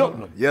 he built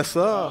them. Yes,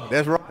 sir.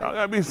 That's right. Y'all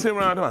gotta be sitting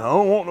around talking, I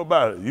don't want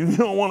nobody. You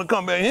don't want to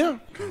come back here?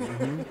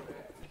 Ain't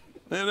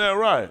that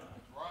right?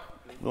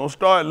 Gonna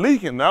start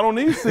leaking, not on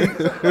these seats.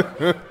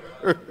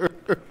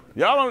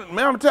 Y'all don't,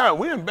 man, I'm telling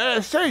you, we in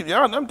bad shape.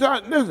 Y'all, I'm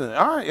telling you, listen,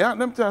 all right, y'all,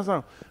 let me tell you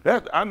something.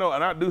 That, I know,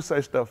 and I do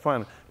say stuff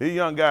funny. These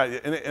young guys,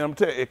 and I'm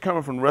telling you, it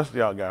coming from the rest of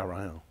y'all guys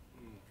right here.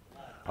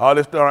 All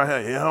this stuff right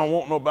here, yeah, I don't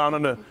want nobody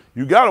on there.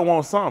 You gotta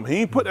want something. He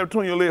ain't put that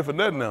between your legs for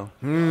nothing now.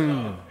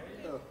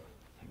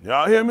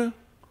 Y'all hear me?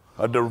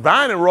 A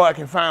divining rod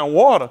can find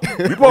water.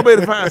 You supposed to be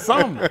able to find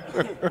something.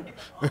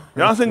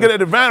 Y'all shouldn't get that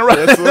divining rod.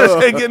 Yes,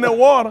 sir. Can't get in that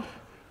water.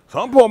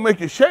 Some people make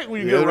you shake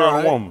when you get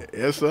around a woman.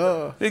 Yes,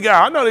 sir. You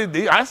got, I know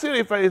they, I see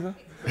they facing.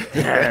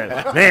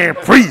 Man,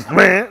 preach,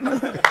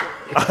 man.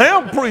 I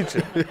am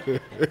preaching.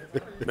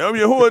 Them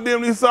Yahuwah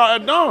them, he saw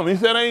at dawn. He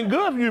said, it ain't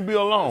good for you to be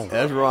alone.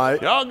 That's right.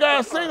 Y'all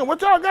guys singing.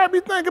 What y'all got to be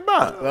thinking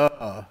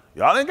about?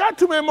 Y'all ain't got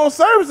too many more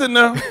services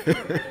now. They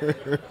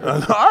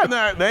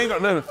ain't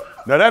gonna,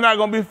 now, that's not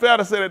going to be fair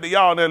to say that to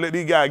y'all and let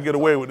these guys get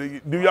away with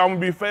it. Do y'all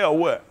want to be fair or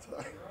what?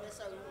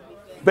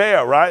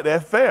 Fair, right?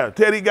 That's fair.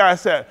 Tell these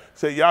guys, say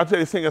y'all tell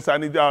these singers, I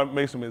need y'all to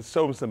make some,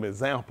 show me some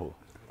examples.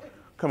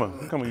 Come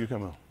on, you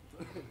come on.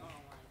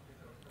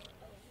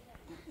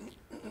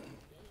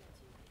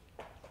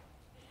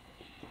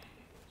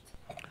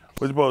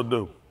 What you supposed to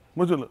do?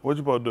 What you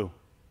supposed to do?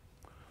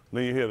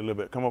 Lean your head a little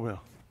bit. Come over here.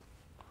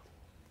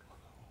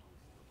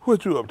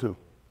 What you up to?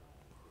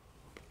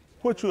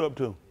 What you up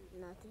to?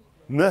 Nothing.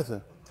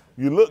 Nothing.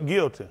 You look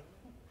guilty.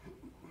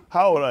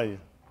 How old are you?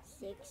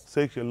 6.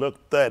 6. You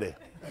look 30.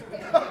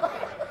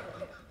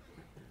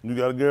 You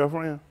got a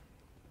girlfriend?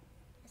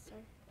 Yes, sir.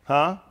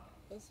 Huh?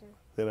 Yes, sir.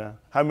 Sit down.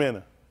 How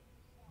many?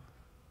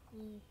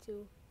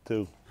 2.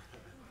 2.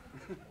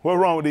 What's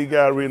wrong with these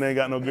guys reading they ain't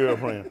got no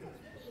girlfriend?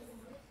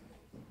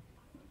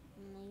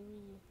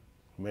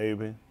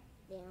 Maybe.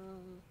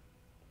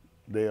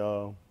 They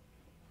don't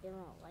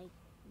like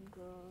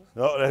girls.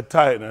 Oh, they're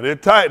tight now. They're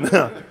tight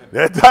now.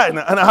 They're tight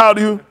now. And how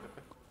do you?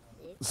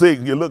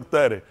 6. You look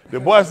 30. The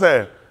boy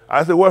said,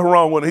 I said, what's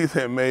wrong with it? He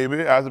said,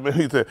 maybe. I said,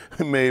 he said,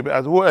 maybe. I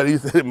said, what? He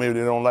said, maybe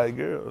they don't like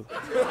girls.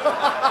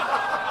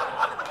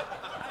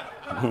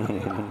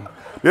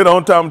 They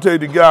don't tell him to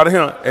get out of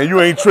here, and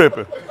you ain't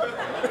tripping.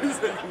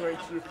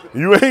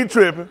 You ain't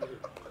tripping.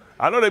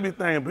 I know they be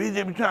thinking,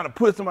 BJ be trying to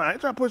push somebody. I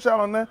ain't trying to push y'all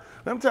on that.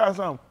 Let me tell you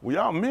something. Well,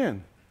 y'all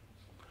men.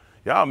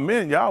 Y'all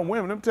men, y'all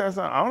women. Let me tell you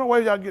something. I don't know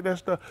where y'all get that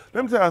stuff.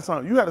 Let me tell you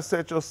something. You have to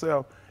set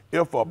yourself,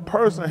 if a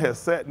person has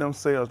set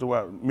themselves to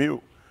what,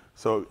 mute.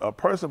 So a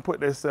person put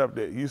themselves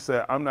that you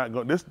said, I'm not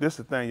going, this is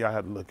the thing y'all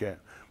have to look at.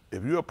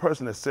 If you're a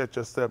person that set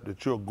yourself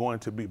that you're going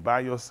to be by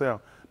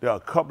yourself, there are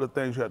a couple of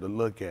things you have to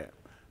look at.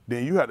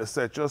 Then you have to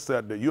set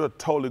yourself that you're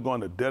totally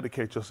going to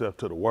dedicate yourself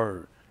to the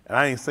word. And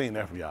I ain't seen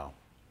that from y'all.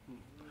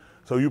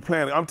 So you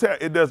plan, I'm telling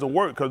you, it doesn't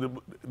work because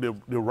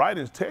the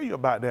writings tell you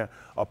about that.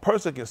 A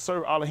person can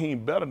serve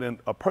Elohim better than,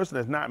 a person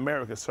that's not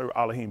married can serve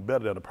Elohim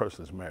better than a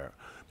person that's married.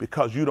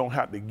 Because you don't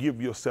have to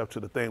give yourself to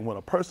the thing. When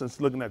a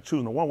person's looking at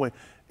choosing one way,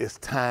 it's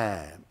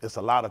time. It's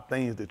a lot of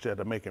things that you have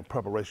to make in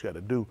preparation you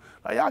have to do.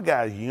 Like y'all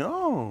guys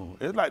young.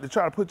 It's like to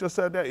try to put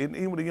yourself there, and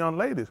even with the young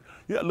ladies.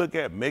 You have to look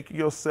at making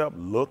yourself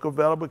look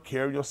available,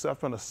 carry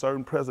yourself in a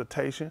certain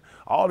presentation.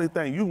 All these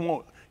things you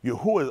want,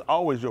 Yahuwah is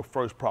always your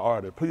first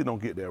priority. Please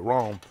don't get that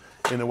wrong.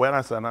 In the way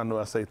I say, and I know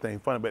I say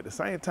things funny, but at the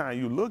same time,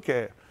 you look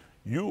at,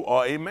 you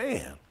are a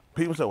man.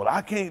 People say, well,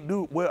 I can't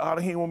do what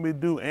Elohim want me to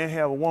do and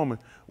have a woman.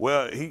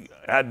 Well,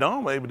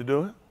 Adam was able to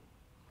do it.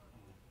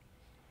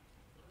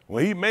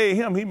 When he made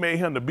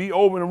him to be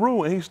over in the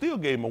room, and he still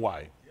gave him a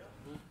wife.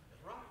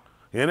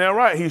 Isn't that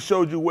right? He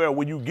showed you where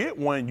when you get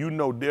one, you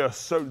know there are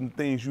certain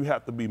things you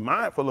have to be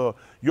mindful of.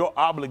 Your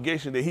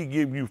obligation that he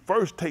give you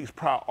first takes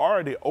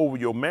priority over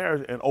your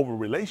marriage and over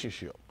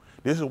relationship.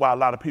 This is why a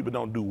lot of people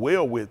don't do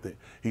well with it.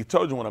 He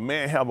told you when a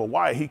man have a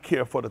wife, he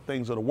care for the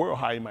things of the world,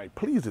 how he might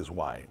please his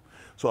wife.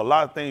 So a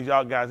lot of things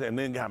y'all guys, and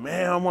then got,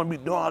 man, I don't want to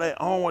be doing all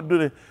that. I don't want to do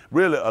that.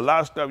 Really, a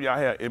lot of stuff y'all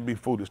have, it be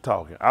foolish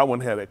talking. I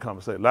wouldn't have that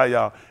conversation. A lot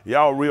of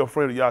y'all real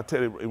friendly, y'all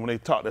tell you when they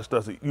talk that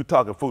stuff, you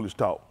talking foolish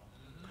talk.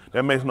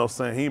 That makes no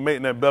sense. He ain't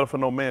making that better for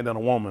no man than a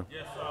woman.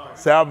 Yes,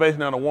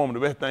 salvation and a woman, the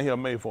best thing he'll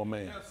made for a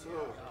man. Yes,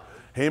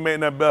 he ain't making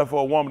that better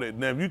for a woman.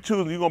 Now, if you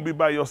choose, you're going to be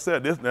by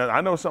yourself. Now, I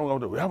know something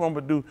going to do. What I'm going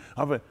to do,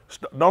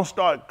 don't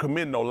start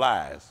committing no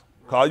lies.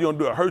 Because all you're going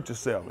to do is hurt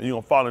yourself, and you're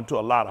going to fall into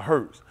a lot of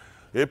hurts.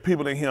 There's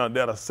people in here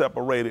that are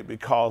separated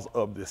because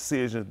of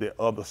decisions that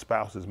other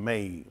spouses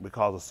made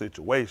because of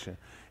situation.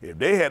 If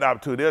they had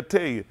opportunity, they'll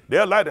tell you.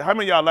 They'll like to, how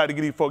many of y'all like to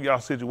get these folk y'all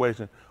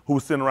situation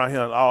who's sitting around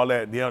here and all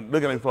that?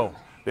 Look at them folks.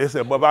 They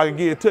said, but if I can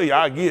give it to you,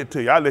 I'll give it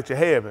to you. I'll let you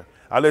have it.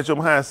 I'll let your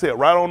behind sit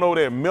right on over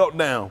there and melt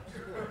down.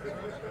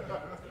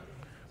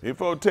 If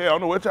folks tell you, I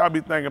don't know what y'all be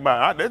thinking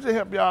about. That just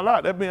help y'all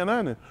out. That being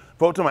honest.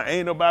 Folks tell me,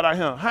 ain't nobody out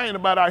here. How ain't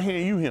nobody out here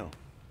and you him?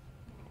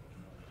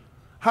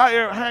 How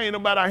ain't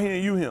nobody out here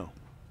and you him?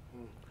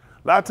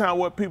 A lot of times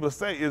what people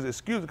say is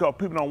excuses because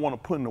people don't want to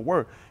put in the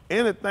work.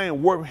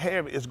 Anything worth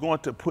having is going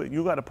to put,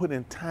 you got to put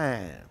in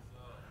time.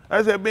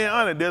 I said, being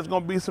honest, there's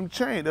going to be some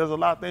change. There's a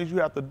lot of things you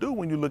have to do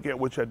when you look at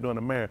what you're doing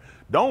in marriage.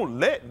 Don't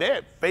let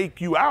that fake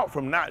you out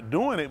from not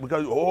doing it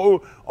because, oh,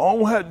 I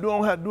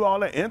don't have to do all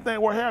that. Anything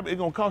worth having, it's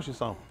going to cost you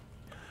something.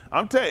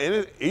 I'm telling you,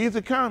 it's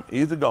easy come,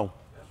 easy go.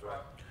 That's right.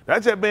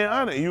 That's just being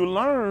honest. You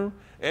learn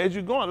as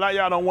you're going. Like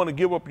y'all don't want to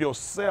give up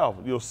yourself,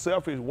 your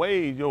selfish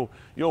ways, your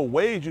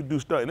ways you do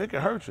stuff, and it can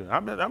hurt you.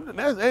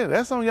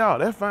 That's on y'all.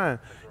 That's fine.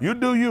 You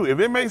do you. If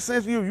it makes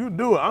sense to you, you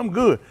do it. I'm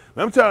good.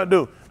 Let me tell you,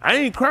 dude, I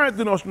ain't crying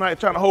through no night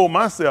trying to hold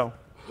myself.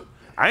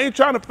 I ain't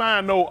trying to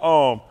find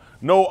no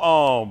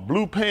no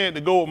blue pant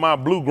to go with my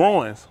blue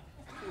groins.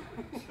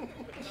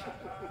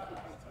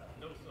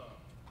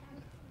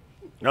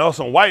 No,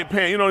 some white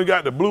pants. You know, you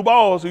got the blue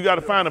balls, so you got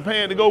to find a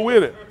pant to go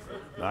with it.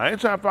 No, I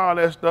ain't trying to find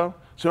all that stuff.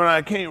 So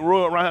I can't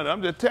rub around it.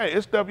 I'm just telling you,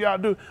 it's stuff y'all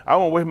do. I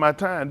won't waste my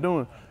time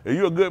doing. If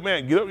you're a good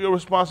man, get up your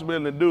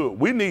responsibility and do it.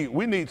 We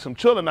need some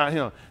children out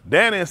here.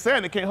 Danny and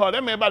Sandy can't hold.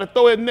 That man about to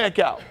throw his neck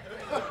out.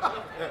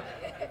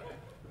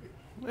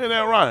 Ain't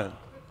that right?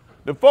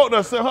 The folk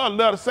that sent her a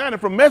letter, Sandy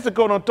from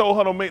Mexico done told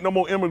her don't make no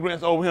more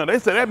immigrants over here. They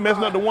said that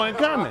messing up the one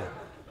coming.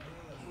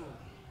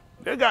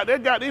 They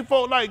got these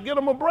folk like, get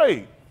them a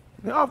break.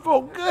 Y'all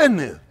folk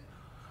goodness.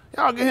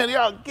 Y'all get here,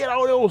 y'all get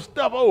all those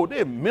stuff,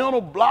 this mental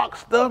block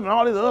stuff and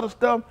all this other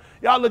stuff.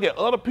 Y'all look at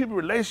other people's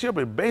relationship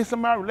and base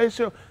my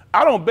relationship.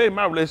 I don't base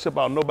my relationship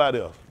on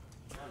nobody else.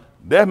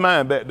 That's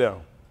mine back there.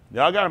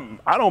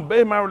 I don't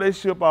base my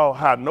relationship on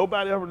how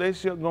nobody else's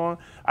relationship going.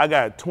 I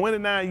got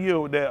 29 years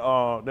with that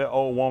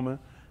old woman.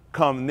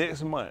 Come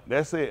next month.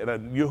 That's it.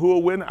 You who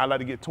are winning, I'd like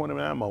to get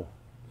 29 more.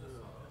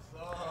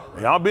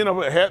 Y'all been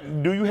over,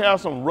 do you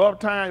have some rough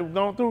times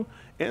going through?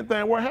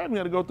 Anything worth having, you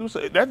had to go through.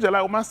 So that's just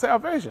like with my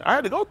salvation. I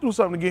had to go through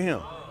something to get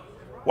him.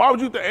 Why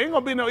would you think? Ain't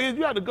gonna be no issue.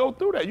 You have to go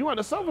through that. You have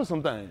to suffer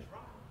some things.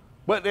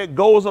 But that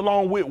goes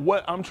along with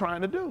what I'm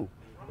trying to do.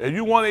 If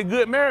you want a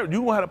good marriage,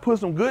 you're gonna have to put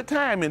some good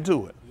time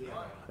into it.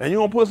 And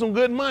you're gonna put some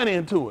good money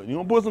into it. You're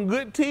gonna put some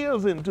good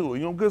tears into it.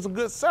 You're gonna put some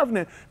good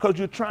suffering because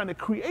you're trying to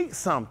create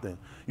something.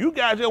 You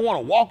guys just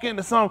wanna walk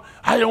into something,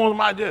 I just want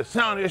somebody just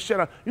sound this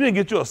shit out. You didn't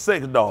get you a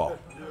sex dog.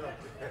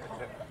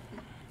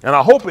 And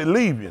I hope it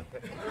leave you.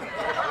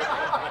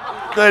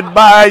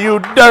 Goodbye, you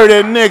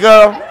dirty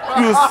nigga.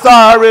 You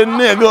sorry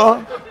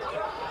nigga.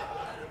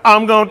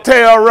 I'm gonna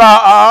tell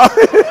Ra.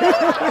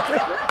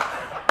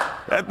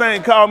 That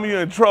thing called me, you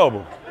in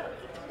trouble.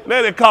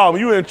 Let it call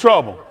me, you in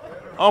trouble.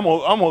 I'm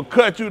gonna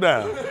cut you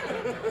down.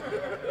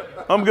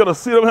 I'm gonna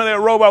sit up in that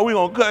robot, we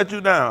gonna cut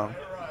you down.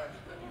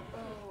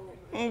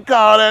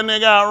 Call that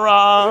nigga out,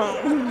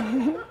 Ra.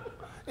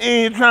 He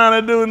ain't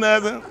trying to do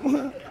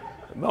nothing.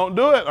 Don't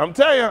do it, I'm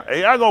telling you.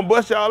 Hey, I gonna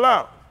bust y'all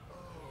out.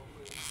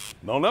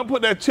 Don't ever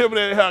put that chip in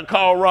there and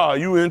call Raw,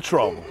 you in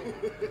trouble.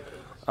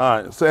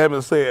 All right, so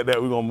having said that,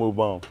 we're gonna move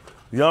on.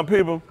 Young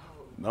people,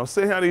 don't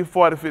sit here these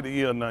 40, 50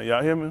 years now,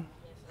 y'all hear me?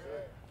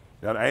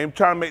 I ain't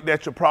trying to make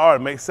that your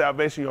priority, make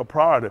salvation your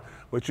priority,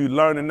 but you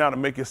learning now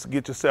to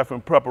get yourself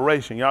in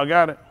preparation. Y'all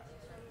got it?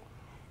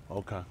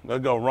 Okay,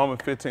 let's go,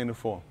 Romans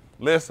 15:4.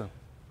 Listen.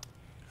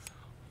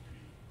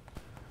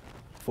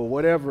 For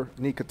whatever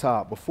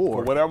Nikatab before.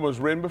 For whatever was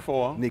written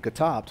before.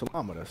 Nikatab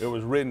Talamadus. It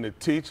was written to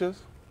teach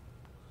us,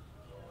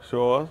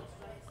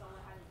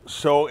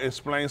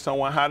 explain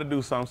someone how to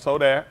do something so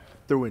that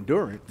through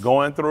endurance,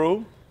 going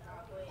through,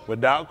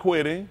 without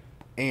quitting,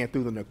 and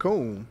through the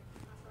Nakum,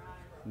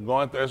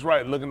 that's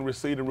right, looking to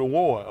receive the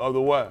reward of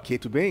the what?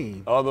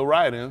 Ketubim, of the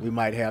writings. We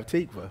might have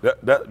Tikva.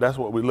 That's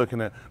what we're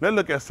looking at. Let's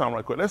look at something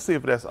right quick. Let's see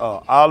if that's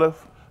Alaph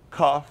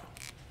Kaph.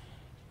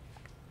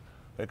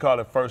 They call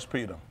it 1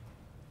 Peter.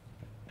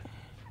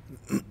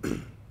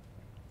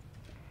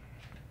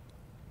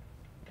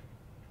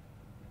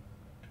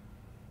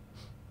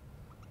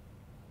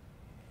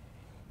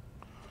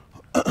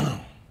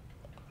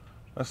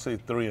 Let's see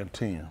 3 and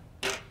 10.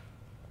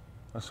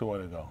 Let's see where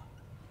they go.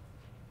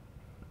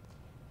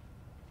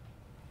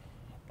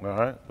 All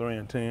right, 3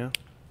 and 10.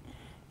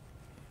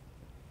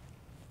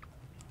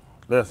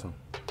 Listen.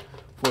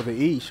 For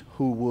the Ish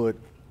who would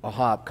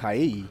Ahab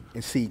Kai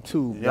and see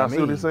two. Y'all see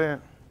what he's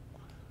saying?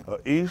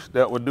 Ish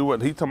that would do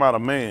what? He talking about a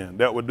man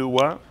that would do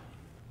what?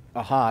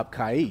 Ahab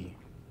Kai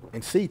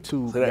and see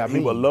two. So that he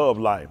would love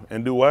life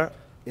and do what?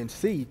 And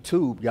see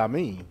two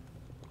Yamin.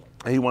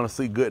 And he want to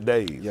see good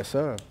days. Yes,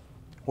 sir.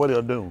 What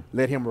he'll do?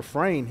 Let him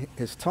refrain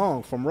his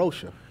tongue from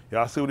Rosha.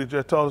 Y'all see what he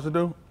just told us to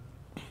do?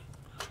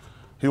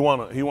 He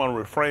wanna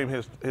refrain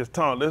his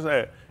tongue.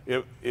 Listen,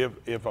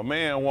 if a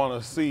man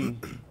wanna see,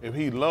 if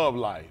he love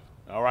life,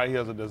 all right, he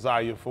has a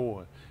desire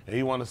for it, and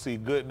he wanna see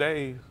good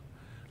days,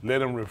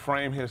 let him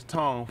refrain his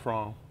tongue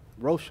from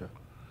Rosha.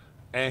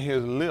 And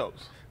his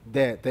lips.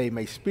 That they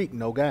may speak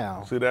no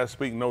guile. See that,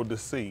 speak no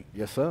deceit.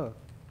 Yes, sir.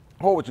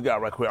 Hold what you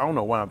got right quick. I don't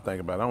know why I'm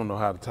thinking about it. I don't know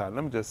how to tie it.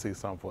 Let me just see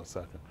something for a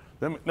second.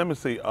 Let me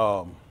see.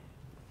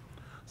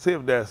 See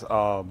if that's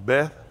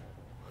Byth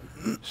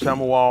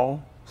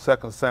Shamu'AL,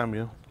 2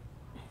 Samuel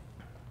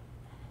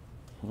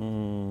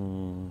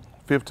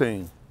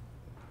 15.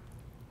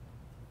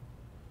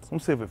 Let me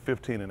see if it's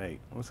 15 and 8.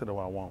 Let me see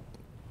what I want.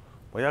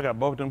 Well, y'all got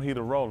both of them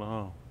heaters rolling,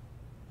 huh?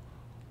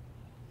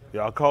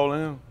 Y'all cold in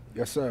here?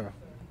 Yes, sir.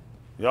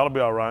 Y'all'll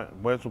be all right.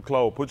 Wear some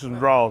clothes. Put you some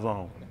drawers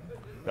on.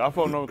 Y'all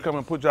folks know come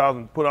and put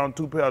on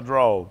 2 pair of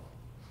drawers.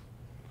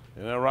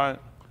 Isn't that right?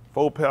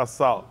 4 pair of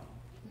socks.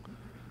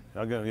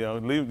 Y'all get, you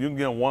can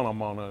get one of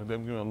them on there. Let me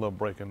give me a little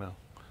break in there.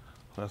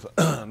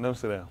 Let me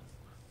sit down.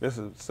 This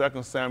is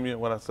 2 Samuel,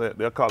 what I said.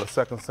 They'll call it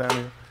 2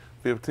 Samuel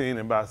 15 and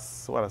about,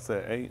 what I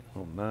said, 8?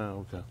 Oh, 9,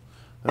 okay.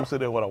 Let me sit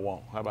there what I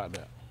want. How about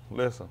that?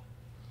 Listen.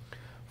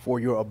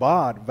 For your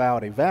Abad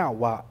vowed a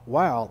vow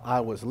while I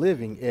was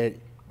living at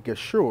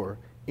Geshur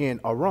in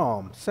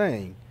Aram,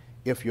 saying,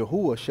 if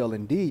Yahuwah shall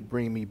indeed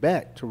bring me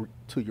back to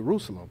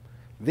Jerusalem,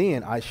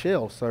 then I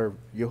shall serve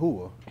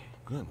Yahuwah.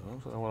 Good.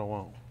 That's what I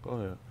want. Go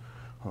ahead.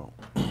 Oh.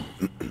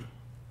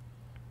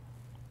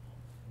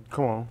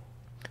 Come on.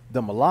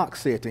 The Malak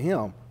said to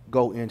him,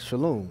 go in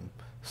Shalom.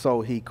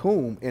 So he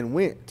cum and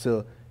went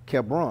to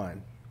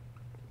Hebron.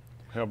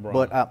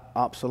 But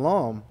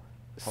Absalom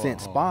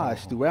sent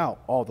spies throughout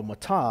all the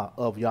Matah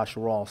of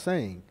YashaYahu,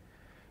 saying,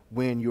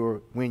 when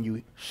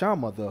you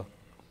shama the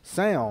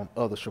sound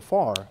of the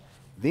shofar,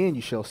 then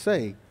you shall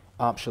say,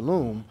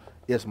 Absalom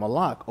is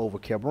Malak over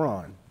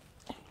Hebron.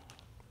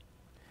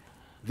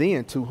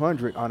 Then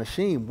 200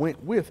 Anashim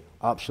went with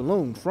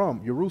Absalom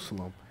from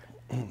Jerusalem,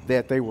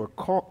 that they were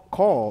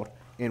called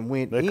and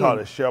went in. They call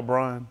it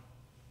Hebron?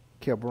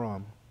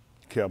 Hebron.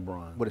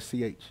 Hebron. With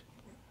a CH.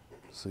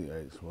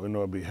 CH. Well, we know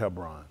it'd be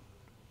Hebron.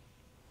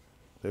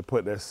 They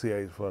put that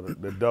CH for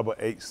the double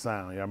H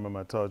sound. Y'all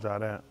remember I told y'all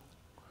that?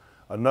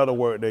 Another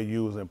word they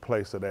use in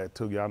place of that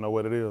too. Y'all know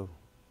what it is?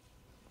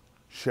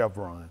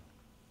 Chevron.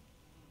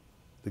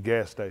 The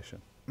gas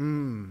station.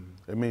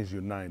 It means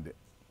united.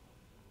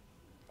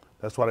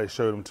 That's why they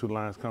showed them two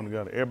lines come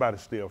together. Everybody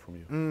steal from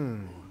you.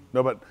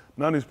 No, but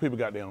none of these people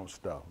got their own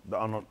stuff.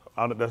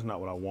 That's not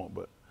what I want,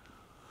 but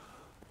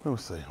let me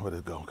see where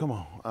it go. Come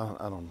on.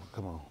 I don't know.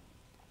 Come on.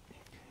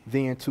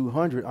 Then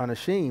 200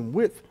 Anashim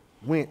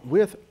went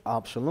with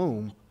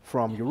Absalom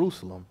from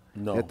Jerusalem,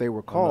 that they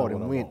were called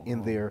and went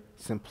in their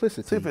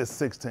simplicity. See if it's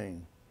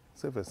 16.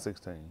 See if it's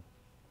 16.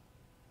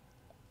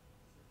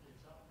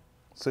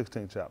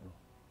 16 chapter.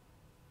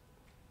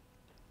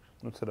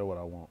 Let me tell you what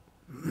I want.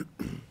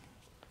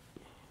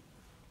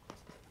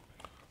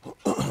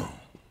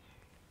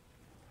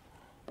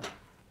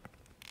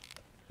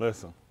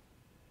 Listen.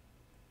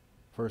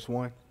 Verse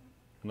 1?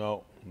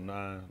 No,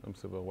 9. Let me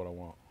see what I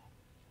want.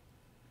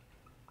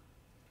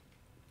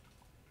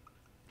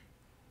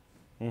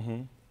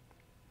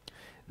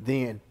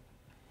 Then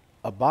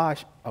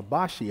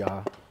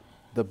Abishai,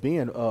 the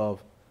ben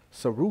of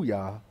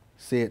Zeruiah,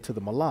 said to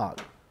the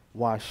Malak,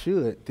 why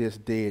should this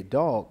dead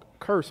dog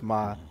curse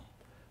my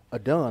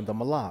Adon the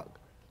Malak?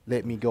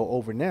 Let me go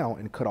over now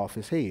and cut off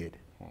his head.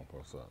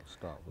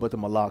 Stop. But the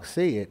Malak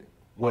said,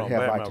 what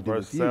have I to do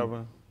with you?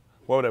 7.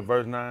 What was that,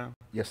 verse 9?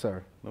 Yes,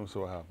 sir. Let me see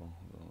what happened.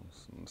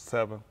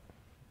 7.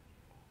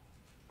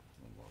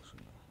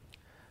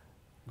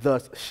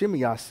 Thus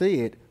Shimei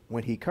said,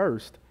 when he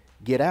cursed,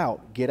 get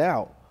out,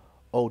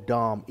 O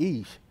Dom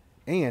Ish,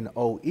 and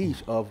O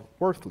Ish of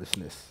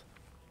worthlessness.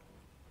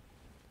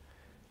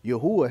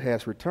 Yahuwah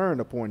has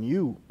returned upon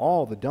you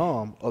all the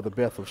Dom of the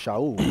Byth of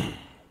Shaul,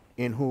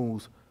 in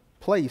whose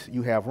place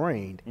you have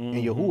reigned, and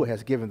Yahuwah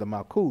has given the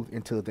Malkuth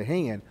into the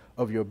hand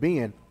of your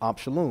ben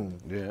Absalom.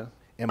 Yeah.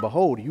 And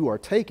behold, you are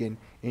taken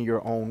in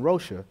your own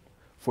Rosha,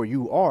 for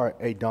you are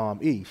a Dom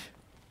Ish.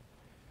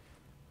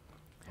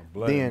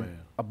 Then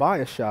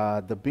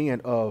Abishai, the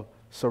ben of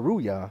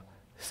Zeruiah,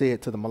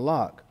 said to the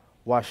Malak,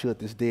 why should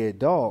this dead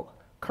dog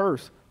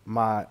curse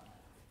my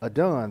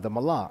Adon the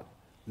Malak?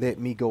 Let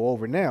me go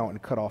over now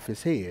and cut off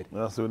his head.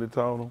 That's what he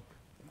told him.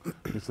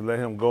 He said, let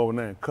him go over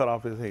there and cut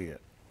off his head.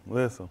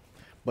 Listen.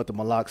 But the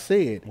Malak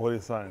said, what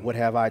is saying? What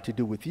have I to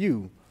do with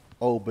you,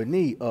 O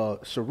Bani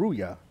of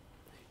Zeruiah?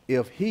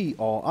 If he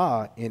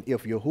all and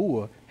if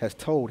Yahuwah has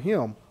told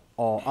him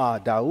all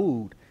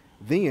Daoud,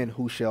 then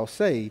who shall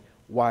say,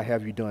 why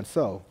have you done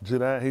so? He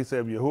said,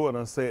 if Yahuwah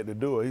done said to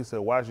do it, he said,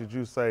 why should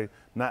you say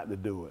not to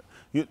do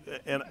it?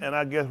 And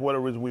I guess what the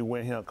reason we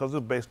went here, because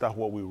it's based off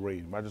what we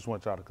read. I just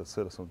want y'all to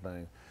consider some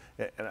things.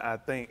 And I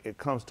think it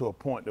comes to a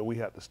point that we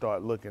have to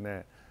start looking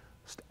at.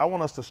 I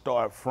want us to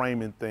start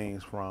framing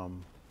things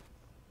from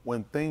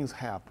when things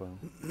happen.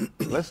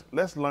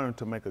 let's learn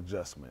to make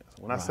adjustments.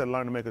 When I said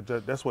learn to make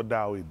adjustments, that's what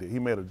Dawid did. He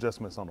made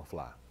adjustments on the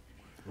fly.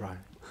 Right.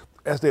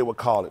 As they would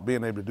call it,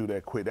 being able to do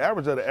that quick. The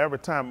average of the every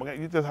time,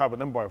 you just hop in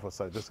them boy for a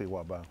second, just see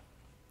what about.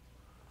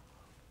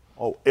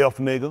 Oh, F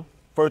nigga.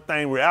 First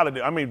thing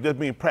reality, I mean just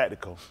being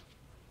practical.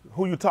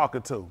 Who you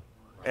talking to?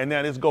 And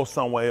then let's go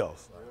somewhere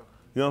else.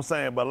 You know what I'm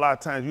saying? But a lot of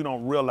times you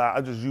don't realize,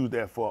 I just use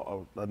that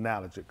for an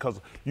analogy.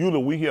 Because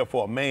usually we here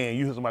for a man,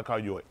 you hear somebody call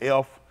you an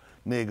F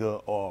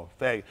nigga or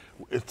fag.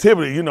 It's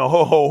typically, you know,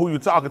 who you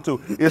talking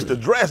to. It's to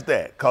address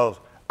that, because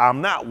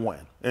I'm not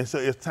one. And so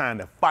it's time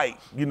to fight,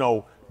 you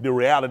know, the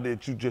reality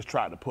that you just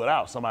tried to put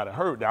out. Somebody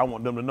heard that. I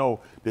want them to know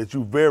that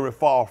you very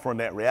far from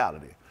that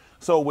reality.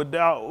 So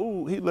without,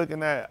 he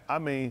looking at, I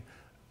mean,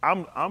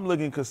 I'm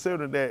looking,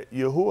 considering that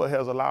Yahuwah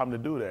has allowed him to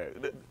do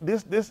that.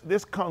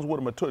 This comes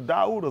with a mature.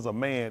 Daoud is a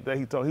man that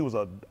he was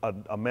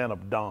a man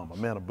of dam, a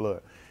man of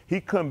blood.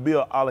 He couldn't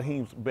build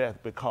Elohim's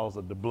Beth because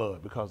of the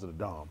blood, because of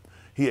the dam.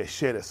 He had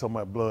shedded so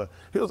much blood.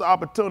 He was an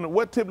opportunity.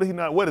 What typically he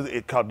not? What is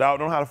it called? Daoud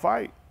don't know how to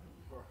fight.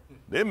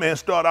 That man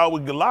started out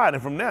with Goliath,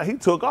 and from there he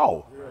took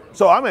off.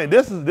 So I mean,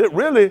 this is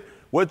really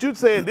what you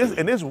said.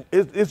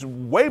 It's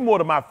way more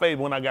to my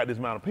favor when I got this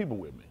amount of people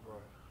with me.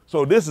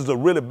 So this is a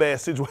really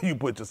bad situation you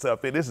put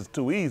yourself in. This is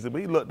too easy.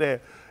 But he looked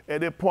at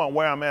that point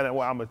where I'm at and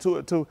where I'm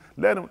mature to.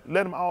 Let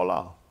him all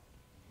off.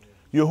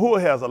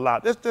 Yahuwah has a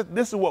lot.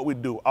 This is what we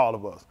do, all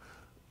of us.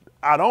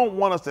 I don't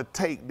want us to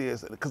take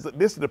this, because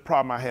this is the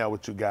problem I have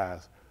with you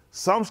guys.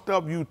 Some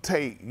stuff you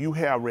take, you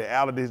have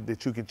realities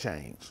that you can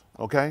change,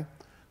 okay?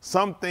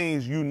 Some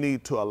things you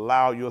need to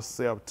allow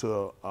yourself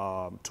to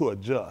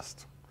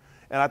adjust.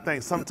 And I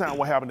think sometimes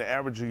what happens to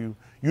average you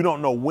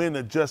don't know when to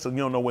adjust and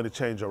you don't know when to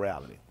change your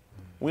reality.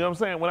 You know what I'm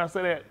saying? When I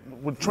say that,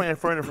 with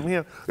transferring it from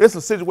here, there's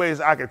some situations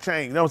I can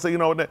change. You know what I'm saying? You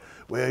know what?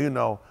 Well, you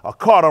know, a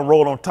car done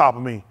rolled on top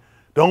of me.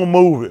 Don't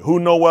move it. Who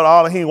know what?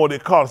 All he ain't want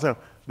that car. So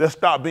let's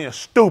stop being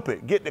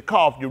stupid. Get the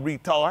car off, you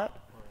retard.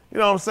 You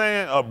know what I'm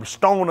saying? A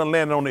stone done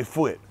landed on their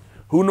foot.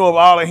 Who know if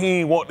all he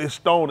ain't want this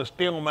stone to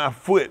stay on my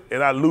foot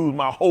and I lose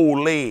my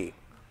whole leg?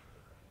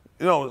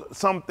 You know,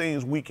 some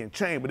things we can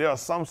change, but there are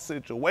some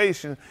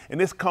situations, and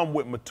this comes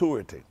with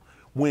maturity,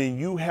 when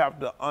you have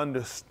to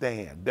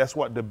understand. That's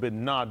what the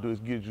Binah does,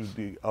 gives you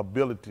the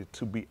ability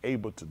to be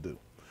able to do.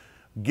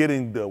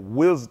 Getting the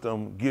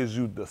wisdom gives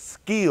you the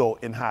skill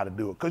in how to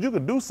do it. Because you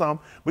can do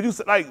something, but you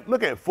like,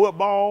 look at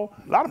football.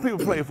 A lot of people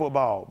play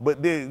football,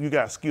 but then you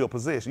got skill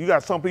possession. You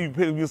got some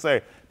people you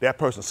say, that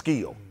person's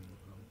skilled.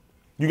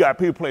 You got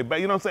people play back,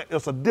 you know what I'm saying?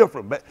 It's a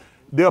different, but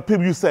there are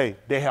people you say,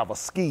 they have a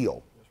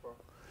skill.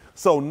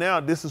 So now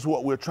this is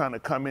what we're trying to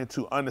come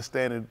into,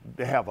 understanding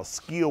to have a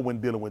skill when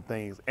dealing with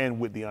things and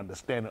with the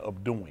understanding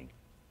of doing.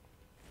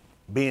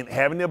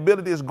 Having the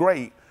ability is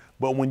great,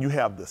 but when you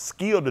have the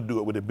skill to do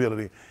it with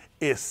ability,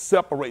 it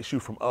separates you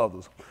from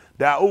others.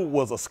 Daud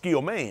was a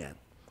skilled man,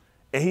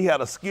 and he had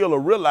a skill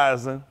of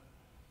realizing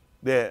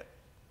that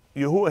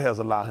Yahuwah has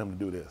allowed him to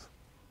do this.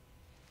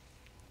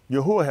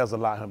 Yahuwah has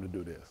allowed him to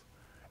do this.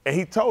 And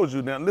he told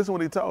you, now listen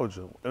what he told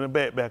you. And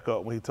then back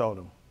up when he told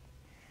him.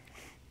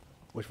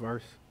 Which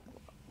verse?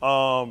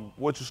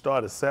 What you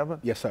started, 7?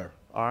 Yes, sir.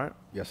 All right.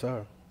 Yes,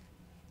 sir.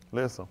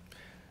 Listen.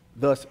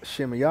 Thus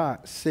Shemaiah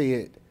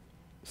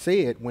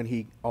said when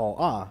he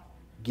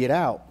get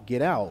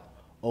out,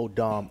 O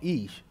Dom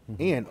Ish,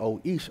 and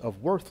O Ish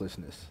of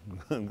worthlessness.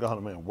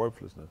 God, man,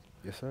 worthlessness.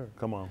 Yes, sir.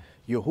 Come on.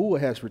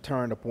 Yahuwah has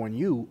returned upon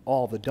you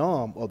all the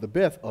Dom of the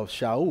Byth of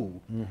Shaul,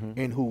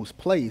 in whose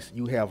place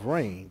you have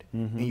reigned.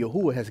 And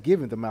Yahuwah has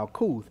given the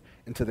Malkuth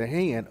into the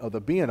hand of the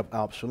being of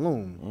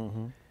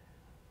Absalom,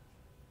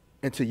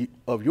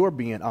 of your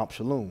being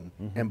Absalom.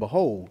 And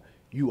behold,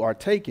 you are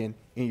taken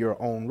in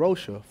your own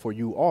Rosha, for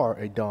you are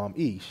a Dom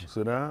Ish.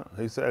 See that?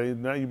 He said,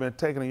 now you've been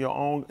taken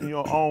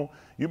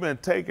you've been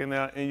taken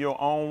now in your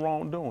own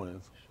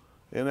wrongdoings.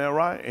 Isn't that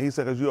right? And he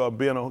said, because you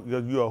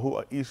are who,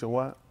 a Ish and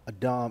what? A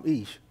Dom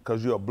Ish.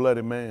 Because you're a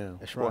bloody man.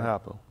 That's right. What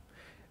happened?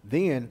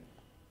 Then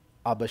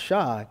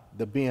Abishai,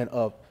 the being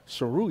of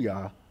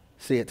Zeruiah,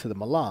 said to the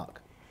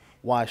Malak,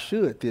 why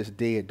should this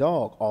dead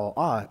dog all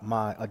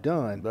my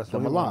Adon, That's the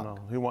what Malak?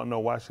 He want to know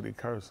why should he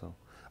curse him.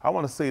 I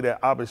want to see that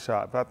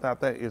Abishai. If I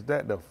think, is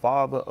that the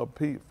father of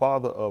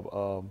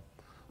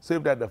see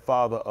if that's the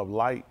father of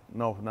light?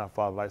 No, not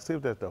father of light. See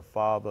if that's the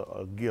father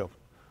of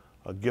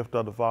a gift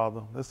of the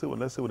father. Let's see what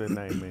their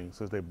name means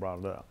since they brought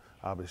it up.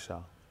 Abishai.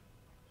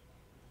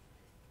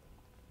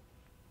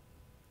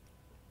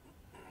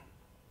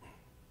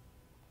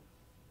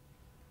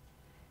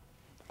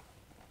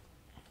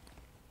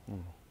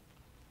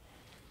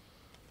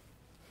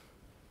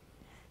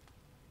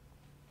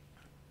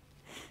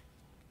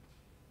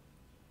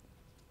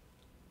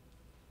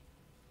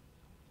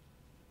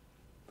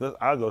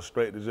 I'll go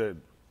straight to just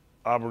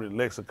Aubrey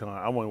lexicon.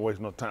 I won't waste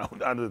no time.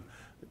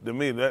 To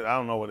me, I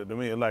don't know what to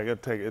me. Like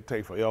it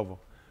take forever,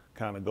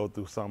 kind of go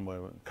through some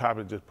of it.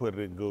 Copy, just put it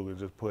in Google.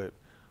 Just put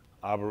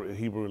Aubrey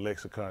Hebrew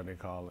lexicon. They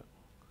call it.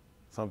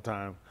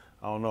 Sometimes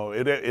I don't know.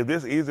 If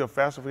this easier,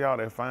 faster for y'all,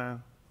 that's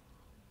fine.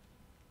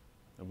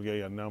 If we get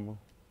your number.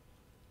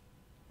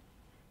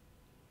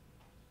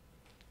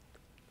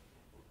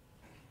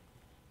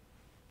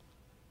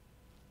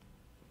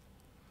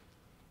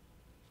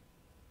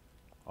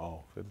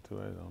 Oh, 52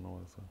 days, I don't know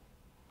what it says.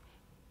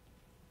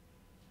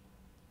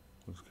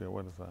 Just care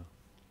what it says.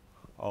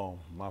 Oh,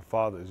 my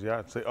father is,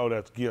 y'all say, oh,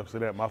 that's gift. See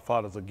that? My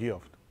father's a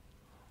gift.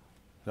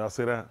 Y'all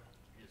see that?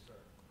 Yes, sir.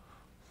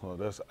 So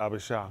that's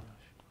Abishai.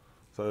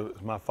 So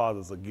my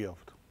father's a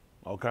gift.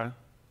 Okay?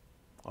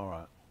 All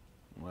right.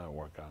 That'll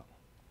work out.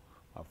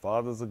 My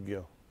father's a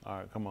gift. All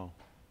right, come on.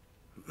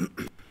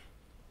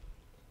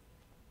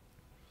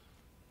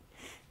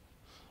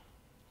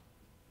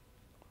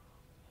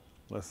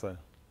 Let's say.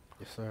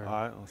 Yes, sir. All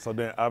right, so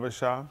then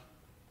Abishai.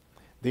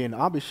 Then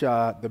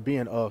Abishai, the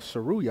being of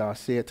Zeruiah,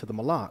 said to the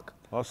Malak.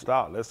 Oh,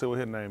 stop. Let's see what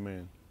his name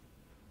is.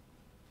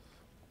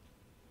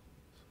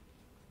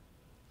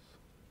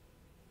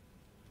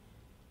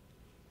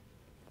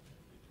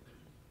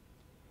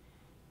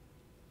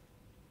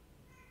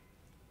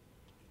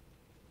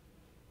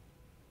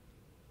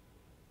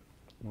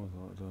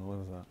 What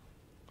is that?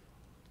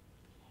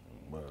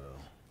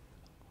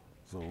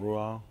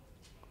 Zeruiah.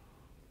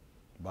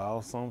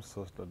 Bow some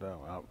sister down.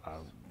 I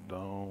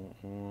don't.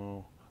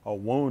 Oh,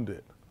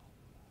 wounded.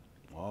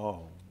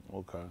 Oh,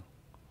 okay.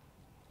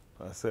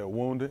 I said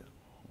wounded.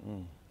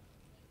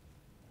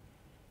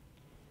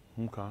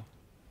 Okay.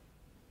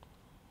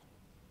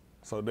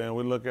 So then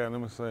we look at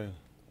him and say,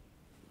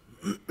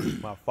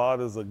 my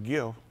father's a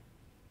gift.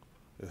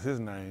 is his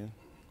name,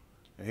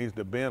 and he's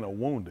the Ben of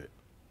wounded.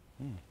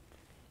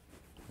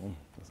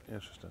 That's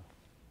interesting.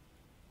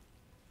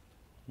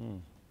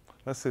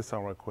 Let's see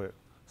something real quick.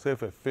 Say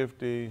if at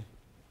 50,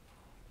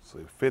 see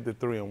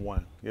 53 and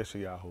 1,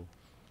 YashaYahu.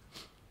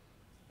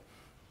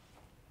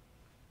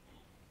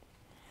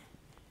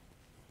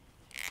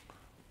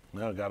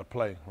 Now I gotta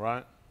play,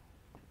 right?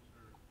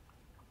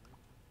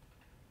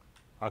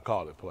 I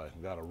call it play,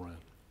 gotta run.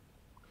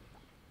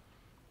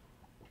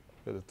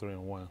 53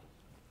 and 1.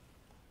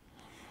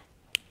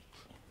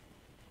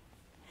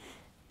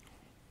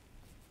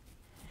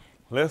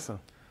 Listen.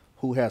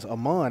 Who has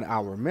among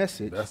our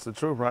message. That's the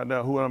truth right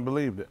now. Who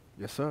unbelieved it?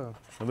 Yes, sir.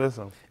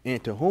 Listen.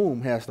 And to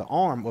whom has the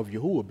arm of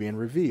Yahuwah been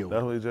revealed.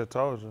 That's what he just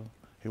told you.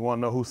 He want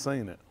to know who's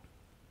seen it.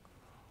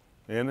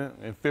 Isn't it?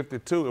 In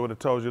 52, it would have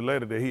told you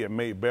later that he had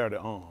made bare the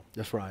arm.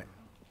 That's right.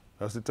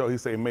 That's what he told. He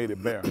said he made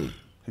it bare.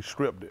 He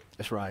stripped it.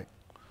 That's right.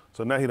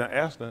 So now he done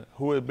asked them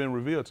who had been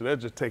revealed to. That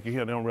just take you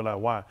here. They don't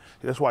realize why.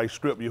 That's why he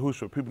stripped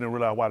Yahushua. People didn't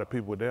realize why the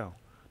people were down.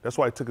 That's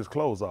why he took his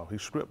clothes off. He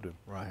stripped him.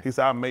 Right. He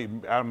said, I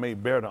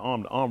made bare the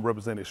arm. The arm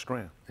represented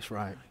strength. That's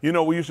right. You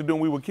know what we used to do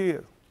when we were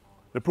kids?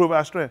 To prove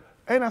our strength.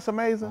 Ain't that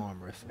amazing?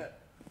 Arm wrestling.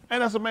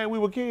 Ain't that amazing we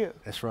were kids?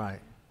 That's right.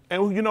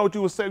 And you know what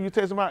you would say when you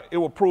test them out? It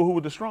would prove who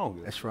was the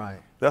strongest. That's right.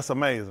 That's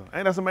amazing.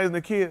 Ain't that amazing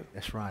the kids?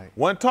 That's right.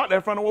 One taught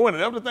that from the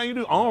women. That's the thing you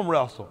do, arm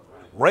wrestle.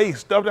 Race,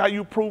 stuff that how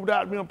you proved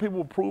out, you know, people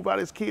will prove out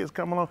his kids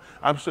coming along.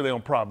 I'm sure they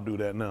don't probably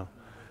do that now.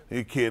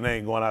 These kids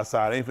ain't going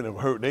outside, they ain't finna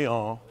hurt their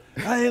arm.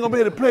 I ain't gonna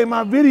be able to play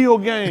my video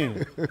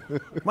game.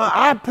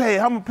 My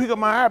iPad, I'm gonna pick up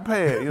my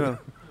iPad, you know.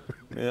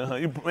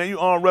 Yeah, you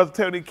arm wrestle,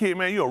 tell these kids,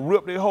 man, you'll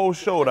rip their whole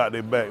shoulder out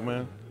their back,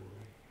 man.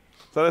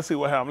 So let's see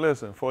what happened.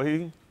 Listen, for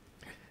he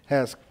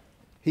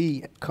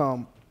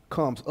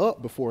comes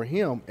up before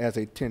him as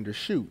a tender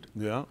shoot.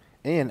 Yeah.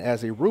 And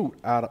as a root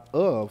out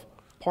of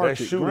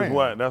parched that shoot ground. is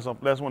what?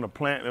 That's when the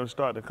plant will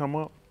start to come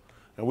up.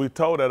 And we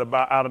told that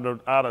about out of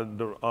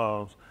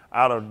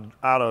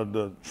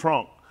the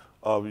trunk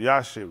of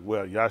Yashib,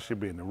 well, Yashib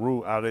being the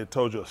root, out there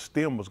told you a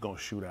stem was gonna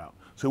shoot out.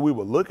 So we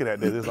were looking at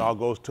that. This all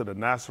goes to the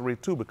nursery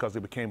too because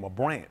it became a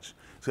branch.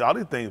 See, all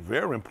these things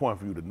very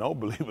important for you to know,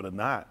 believe it or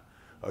not.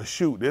 A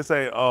shoot. This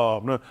ain't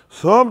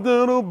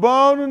something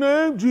about the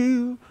name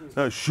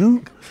Jesus.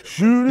 Shoot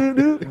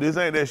it. This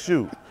ain't that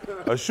shoot.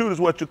 A shoot is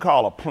what you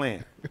call a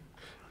plant.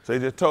 So he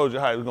just told you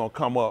how he was gonna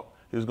come up.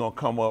 He was gonna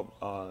come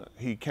up.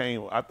 He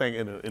came, I think,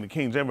 in the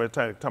King James, they're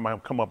talking about him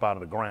come up out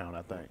of the ground.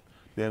 I think,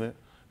 didn't it?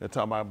 They're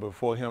talking about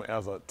before him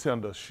as a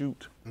tender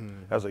shoot,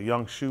 as a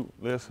young shoot.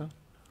 Listen.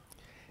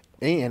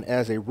 And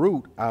as a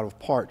root out of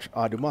parched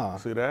adumah.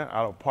 See that?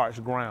 Out of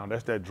parched ground.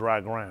 That's that dry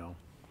ground.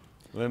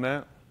 Isn't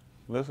that?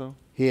 Listen.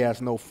 He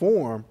has no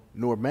form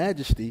nor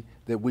majesty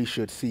that we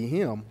should see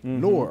him,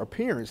 nor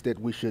appearance that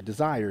we should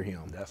desire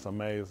him. That's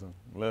amazing.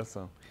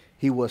 Listen.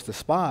 He was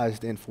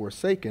despised and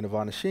forsaken of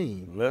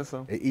Anashim.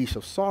 Listen. A ish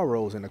of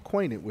sorrows and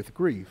acquainted with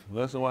grief.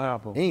 Listen what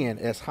happened. And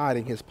as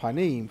hiding his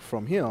panim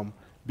from him,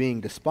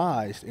 being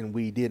despised, and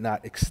we did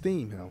not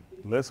esteem him.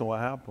 Listen what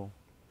happened.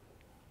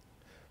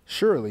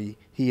 Surely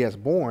he has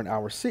borne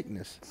our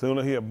sickness.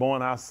 Sooner he had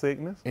borne our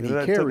sickness. And he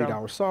carried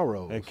our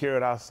sorrows. And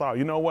carried our sorrow.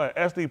 You know what?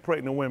 Ask these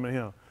pregnant women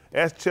here.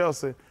 Ask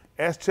Chelsea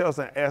and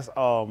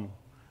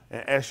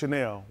ask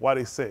Chanel why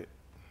they sick.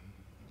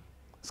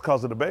 It's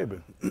because of the baby.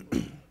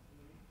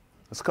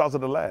 It's because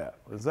of the lab.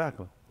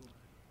 Exactly.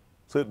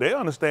 So they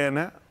understand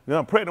that. You know,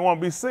 a pregnant woman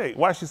be sick.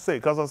 Why she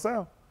sick? Because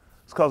herself.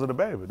 It's because of the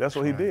baby. That's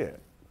what he did.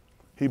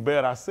 He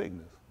bared our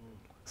sickness.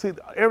 See,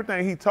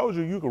 everything he told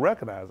you, you can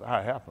recognize how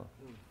it happened.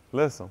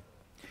 Listen.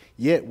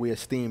 Yet we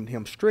esteemed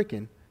him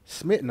stricken,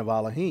 smitten of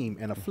Elohim,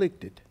 and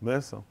afflicted.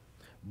 Listen.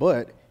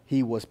 But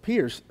he was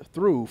pierced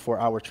through for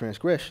our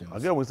transgressions. I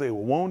guess we say he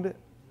was wounded.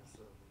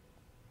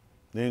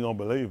 You ain't gonna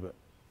believe it.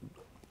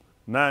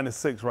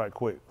 96 right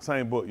quick.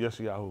 Same book,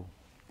 YashaYahu.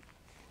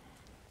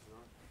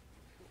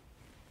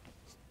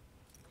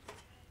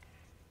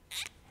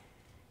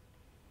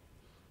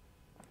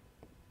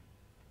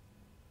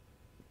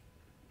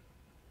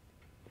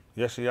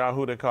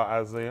 YashaYahu, they call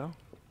Isaiah.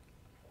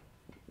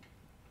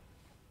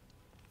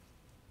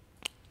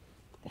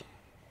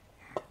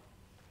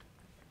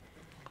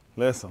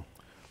 Listen.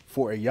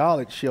 For a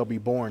Yalid shall be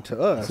born to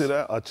us. See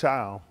that? A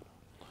child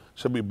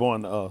shall be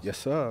born to us. Yes,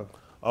 sir.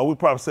 We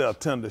probably say a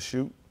tender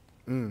shoot.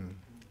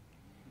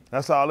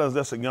 That's all it is.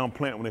 That's a young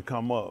plant when it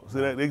come up. See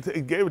that?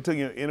 He gave it to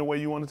you any way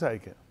you want to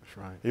take it. That's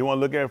right. You want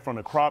to look at it from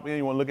the crop end,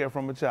 you want to look at it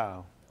from a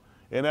child.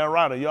 And that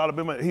right,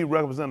 y'all he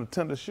represents a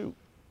tender shoot.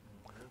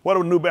 What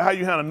a new baby, how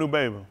you handle a new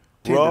baby?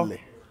 Tenderly.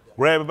 Rough,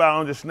 grab it by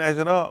and just snatch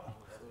it up,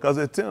 because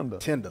it's tender.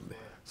 Tenderly.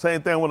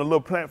 Same thing when a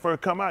little plant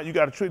first come out, you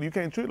got to treat it. You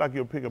can't treat it like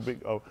you'll pick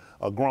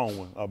a grown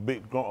one,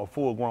 a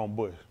full-grown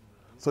bush.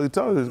 So he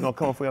told you it's going to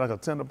come for you like a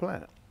tender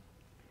plant.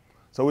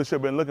 So we should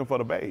have been looking for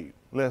the babe.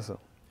 Listen.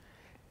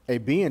 A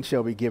being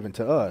shall be given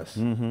to us,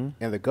 and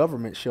the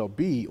government shall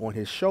be on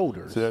his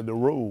shoulders. Said the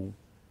rule.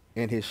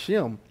 And his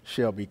Shem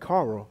shall be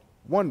Kara,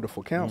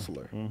 wonderful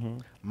counselor,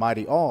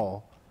 mighty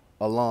all,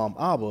 Alam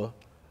Abba,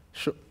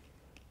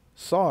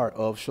 Sar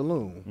of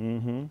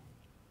Shalom.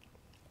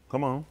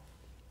 Come on.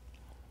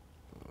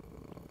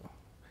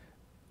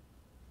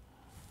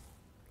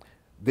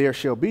 There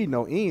shall be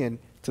no end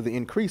to the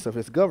increase of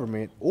his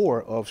government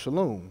or of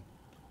Shalom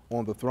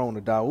on the throne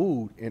of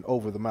Daoud and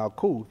over the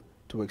Malkuth,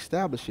 to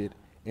establish it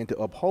and to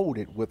uphold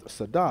it with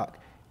Sadak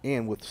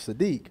and with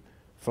Sadiq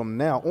from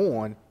now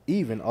on,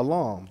 even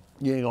Alam.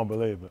 You ain't gonna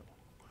believe it.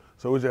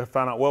 So we just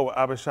found out what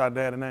Abishai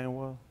dad's name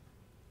was?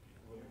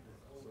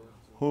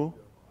 Who?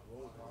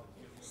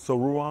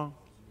 Zeruiah?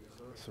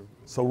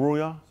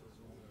 Zeruiah?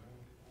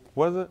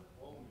 Was it?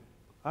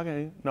 I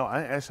can't. No,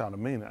 I ain't asked y'all the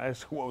meaning. I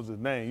asked you what was his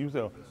name. You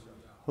said,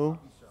 who?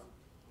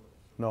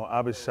 No,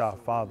 Abishai,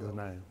 father's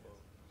name.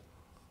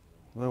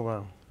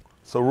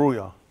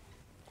 Zeruiah.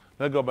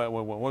 Let's go back.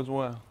 What's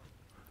one?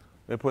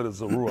 They put it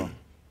Zeruiah.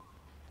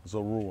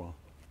 Zeruiah.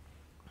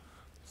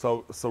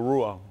 So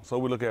Zeruiah. So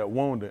we look at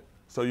wounded.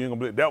 So you ain't gonna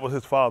believe that was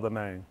his father's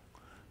name.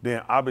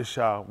 Then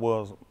Abishai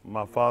was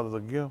my father's a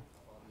gift.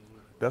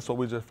 That's what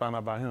we just found out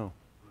about him.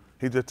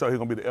 He just told he's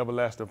gonna be the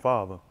everlasting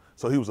father.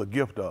 So he was a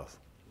gift to us.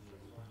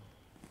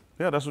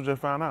 Yeah, that's what we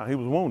just found out. He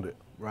was wounded.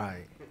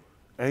 Right.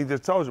 And he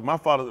just told you, my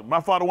father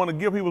wanted to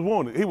give, he was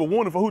wounded. He was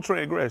wounded for who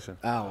transgression?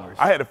 Ours.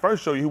 I had to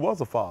first show you he was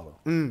a father.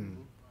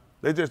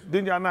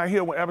 Didn't y'all not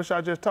hear when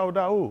Abishai just told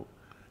Daoud?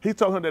 He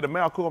told him that the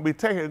Malkuth gonna be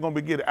taken, it's gonna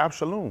be given to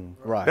Absalom.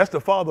 Right. That's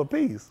the father of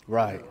peace.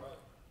 Right.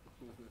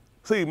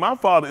 See, my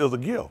father is a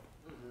gift.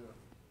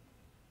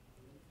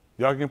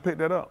 Y'all can pick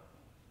that up.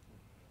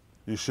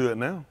 You should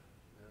now.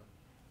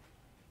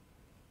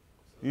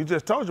 You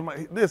just told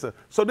you, listen,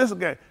 so this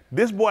again,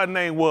 this boy's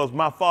name was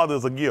my father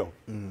is a gift.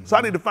 So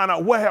I need to find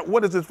out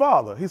what is his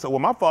father? He said, well,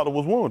 my father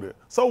was wounded.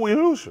 So was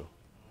Yahushua.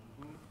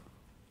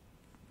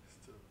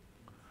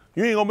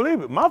 You ain't gonna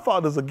believe it. My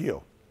father's a gift.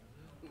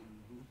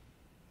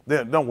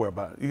 Then don't worry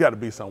about it. You gotta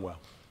be somewhere.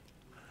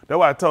 That's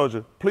why I told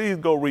you, please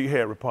go read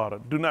Harry Potter.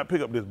 Do not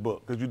pick up this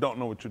book because you don't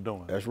know what you're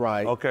doing. That's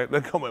right. Okay,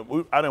 let's come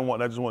in. I didn't want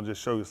that. I just want to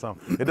just show you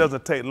something. It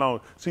doesn't take long.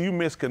 See, you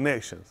miss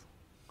connections.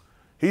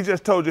 He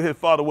just told you his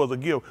father was a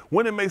gift.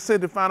 When it makes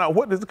sense to find out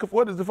what does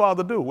the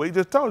father do? Well, he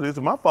just told you. He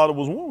said, my father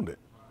was wounded.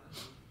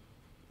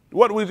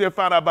 What did we just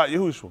find out about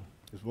Yahushua?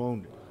 He's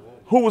wounded.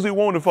 Who was he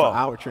wounded for? For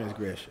our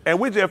transgression. And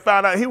we just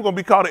found out he was going to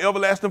be called the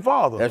everlasting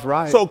father. That's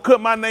right. So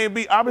could my name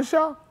be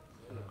Abishai?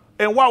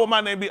 And why would my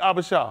name be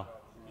Abishai?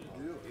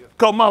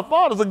 Because my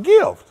father's a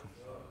gift.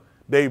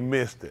 They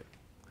missed it.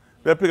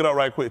 Let's pick it up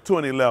right quick.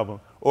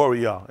 2011,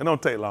 Auryah. It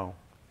don't take long.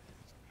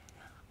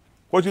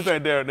 What you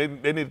think,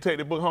 Darren? They need to take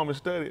the book home and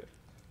study it?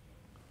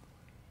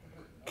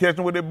 Catch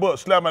them with their book,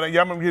 slap it.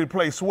 Y'all remember you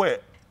play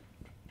Sweat?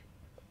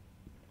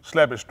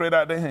 Slap it straight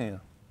out their hand.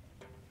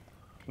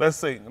 Let's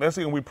see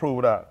when we prove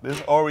it out. This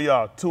is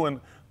Auryah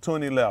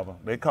 2011.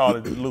 They call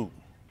it Luke.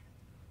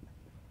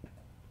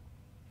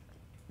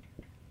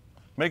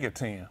 Make it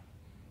 10.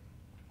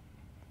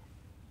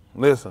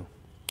 Listen.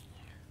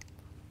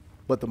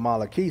 But the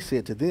Malakym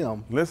said to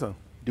them, Listen.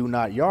 do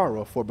not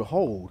Yara, for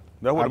behold.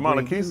 That's what the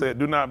Malakym said.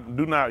 Do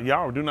not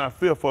Yara, do not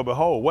fear, for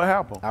behold. What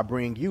happened? I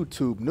bring you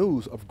tube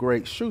news of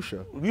great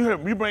Shusha.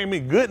 You bring me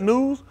good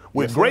news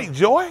with Yes, great sir.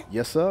 joy?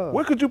 Yes, sir.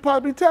 What could you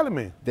possibly be telling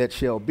me? That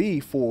shall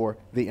be for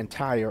the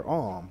entire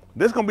arm.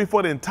 This gonna be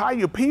for the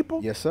entire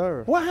people? Yes,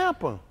 sir. What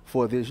happened?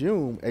 For this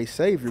yom, a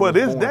Savior For was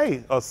this born,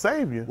 day, a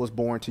Savior. was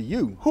born to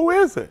you, Who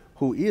is it?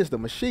 who is the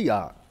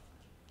Mashiach,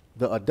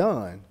 the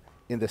Adon,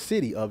 in the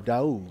city of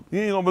Daoud. You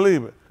ain't gonna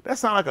believe it. That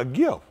sounds like a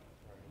gift.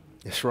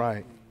 That's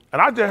right.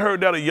 And I just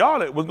heard that a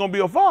Yarlet was gonna be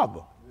a father.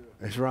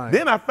 That's right.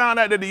 Then I found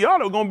out that the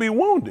Yarlet was gonna be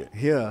wounded.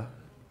 Yeah.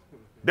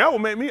 That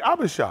would make me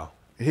Abishai.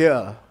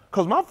 Yeah.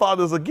 Because my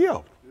father's a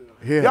gift.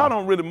 Yeah. Y'all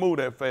don't really move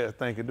that fast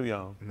thinking, do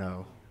y'all?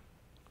 No.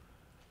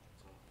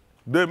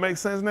 Does it make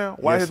sense now?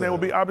 Why Yes, his name sir.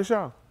 would be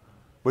Abishai?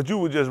 But you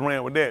would just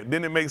ran with that.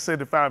 Didn't it make sense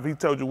to find if he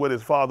told you what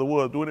his father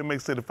was? Wouldn't it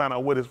make sense to find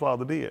out what his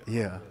father did?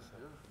 Yeah.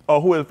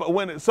 Or who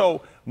his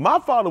so my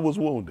father was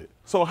wounded.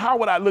 So how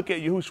would I look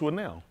at Yahushua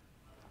now?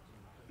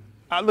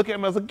 I look at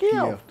him as a gift.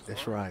 Yeah.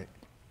 That's right.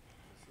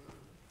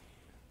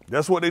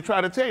 That's what they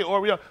try to tell you.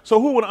 Auryah. So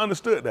who would have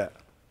understood that?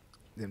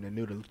 Them that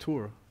knew the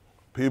Torah.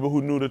 People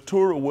who knew the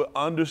Torah would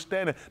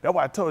understand it. That's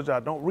why I told y'all,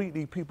 don't read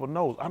these people's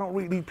notes. I don't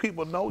read these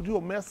people's notes.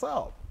 You'll mess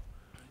up.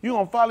 You're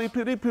going to follow these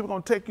people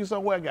going to take you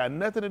somewhere that got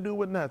nothing to do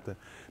with nothing.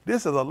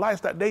 This is a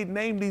lifestyle. They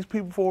named these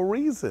people for a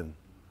reason.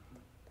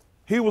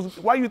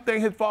 Why you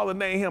think his father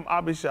named him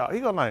Abishai? He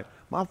going like,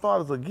 my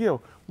father's a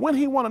gift. When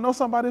he want to know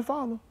somebody's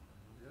father?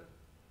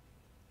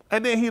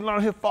 And then he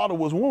learned his father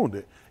was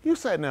wounded. You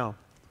said, now,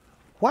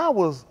 why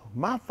was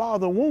my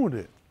father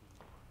wounded?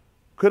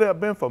 Could it have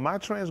been for my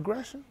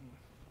transgression?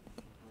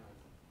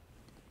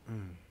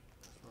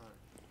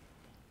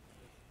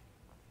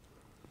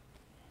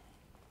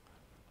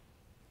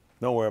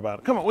 Don't worry about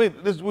it. Come on,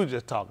 we're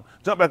just talking.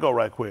 Jump back up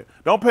right quick.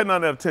 Don't pay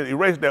none of that attention.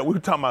 Erase that. We were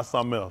talking about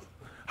something else.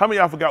 How many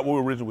of y'all forgot what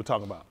we originally were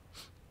talking about?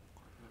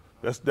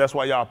 That's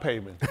why y'all pay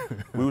me.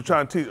 We were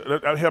trying to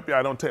teach. I'll help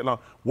y'all. Don't take long.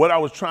 What I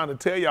was trying to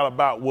tell y'all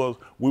about was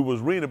we was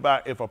reading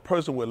about if a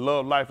person would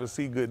love life and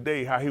see good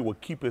day, how he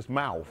would keep his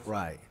mouth.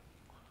 Right.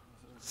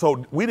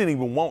 So we didn't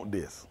even want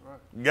this.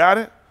 Got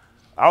it?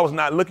 I was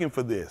not looking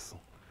for this.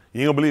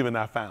 You ain't gonna believe it, and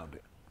I found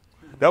it.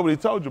 That's what he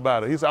told you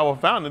about it. He said, I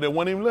found it, they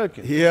weren't even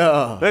looking.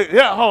 Yeah.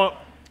 Yeah, hold on.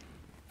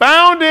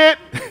 Found it.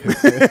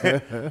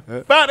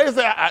 Found it. They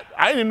said,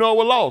 I didn't even know it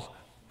was lost.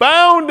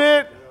 Found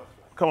it.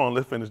 Come on,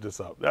 let's finish this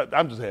up.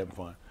 I'm just having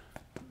fun.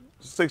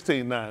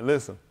 16:9,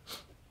 listen.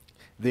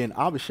 Then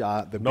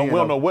Abishai, the We man don't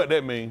of know what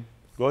that means.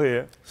 Go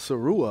ahead.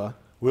 Zeruiah,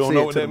 We don't said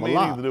know what to that the means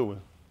Malak, either, do we?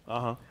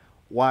 Uh-huh.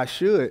 why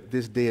should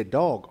this dead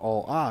dog,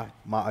 all I,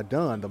 my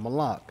Adon, the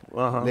Malak,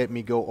 let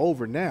me go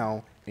over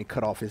now and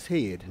cut off his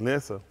head?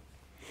 Listen.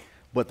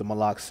 But the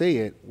Malak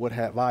said, what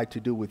have I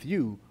to do with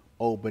you,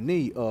 O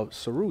Bani of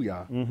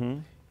Zeruiah?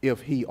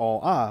 If he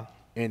all I,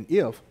 and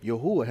if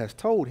Yahuwah has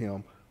told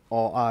him,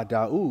 all I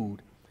Daoud,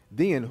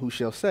 then who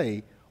shall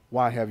say,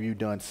 why have you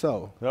done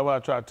so? That's what I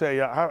try to tell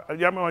y'all. Y'all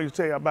remember I used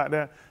to tell y'all about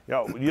that?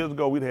 Y'all, years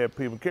ago, we'd have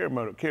people,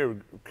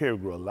 Kerry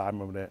grew a lot, I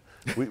remember that.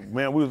 We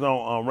was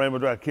on Rainbow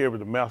Drive, Kerry was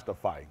the master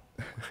fight.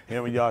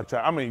 Him and y'all,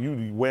 I mean,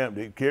 you whammed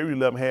it. Kerry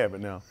let him have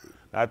it now.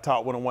 I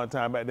talked with him one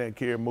time back then,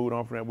 Kerry moved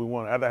on from that. We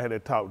won. After I had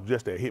that talk,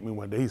 just that hit me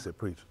one day, he said,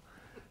 preacher.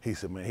 He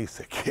said, man,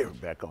 Kerry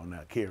back on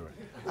now, Kerry.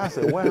 I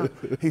said, well,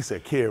 he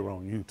said, Kerry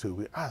on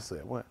YouTube. I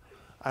said, what?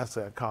 I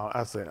said,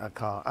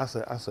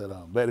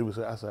 Betty was,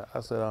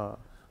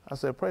 I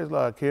said, praise the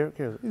Lord, Kerry.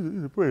 Kerry said,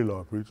 he's a praise the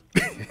Lord, preacher.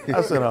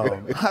 I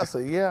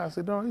said, yeah. I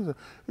said, no, he said,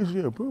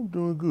 yeah, I'm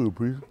doing good,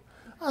 preacher.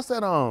 I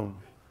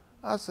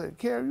said,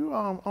 Kerry, you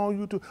on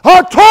YouTube?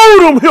 I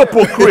told him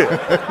hypocrite.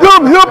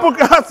 Them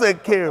hypocrite. I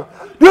said, Kerry,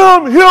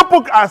 them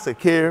hypocrite. I said,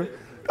 Kerry,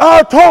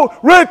 I told,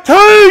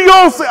 retain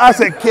yourself. I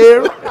said,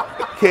 Kerry,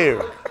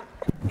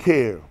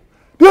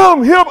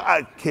 them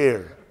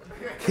hypocrite.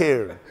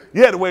 Kerry.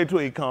 You had to wait till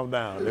he calmed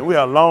down. Then we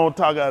had a long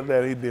talk out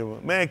there. He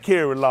did. Man,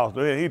 Kerry lost.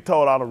 He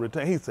told all the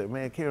retain. He said,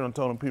 man, Kerry done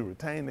told them people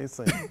retain their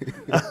sin.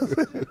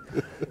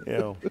 You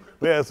know,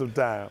 we had some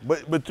time.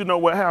 But you know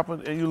what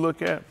happened? And you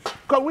look at,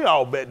 because we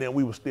all back then,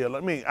 we were still, I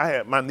mean, I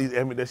had my niece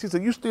ask me that. She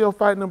said, you still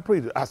fighting them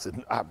preachers? I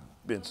said, I've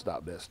been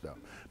stopped that stuff.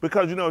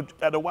 Because, you know,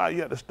 after a while, you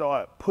have to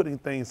start putting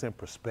things in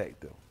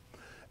perspective.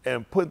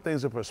 And putting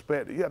things in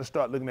perspective, you have to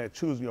start looking at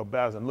choosing your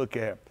battles and look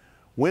at,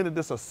 when is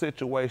this a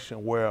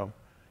situation where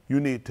you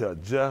need to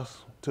adjust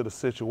to the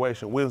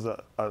situation? When's an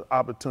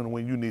opportunity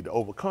when you need to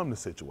overcome the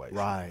situation?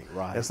 Right.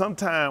 And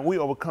sometimes we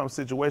overcome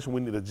situations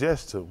we need to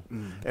adjust to.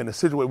 And the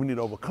situation we need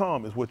to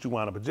overcome is what you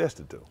wind up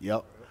adjusted to.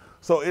 Yep.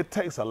 So it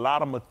takes a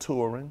lot of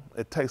maturing.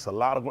 It takes a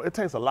lot of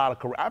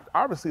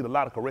I received a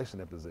lot of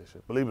correction in that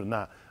position, believe it or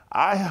not.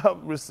 I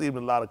have received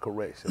a lot of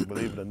correction,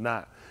 believe it or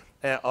not.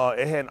 And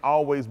it hadn't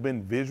always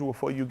been visual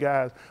for you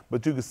guys,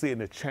 but you can see it in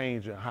the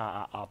change in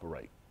how I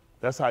operate.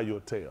 That's how you'll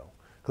tell.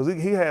 Because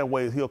he had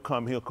ways, he'll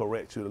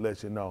correct you to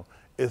let you know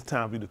it's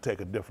time for you to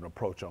take a different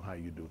approach on how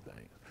you do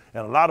things.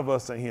 And a lot of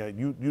us in here,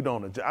 you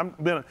don't adjust.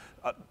 I've been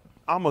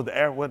almost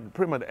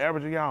pretty much the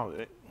average of y'all.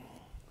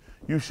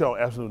 You show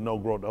absolutely no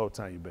growth the whole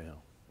time you've been.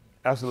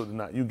 Absolutely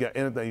not. You got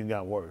anything, you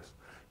got worse.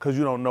 Because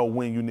you don't know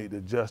when you need to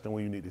adjust and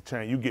when you need to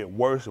change. You get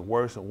worse and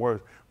worse and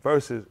worse.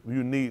 Versus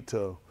you need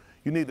to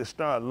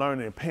start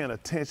learning and paying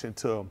attention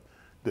to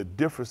the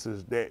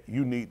differences that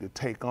you need to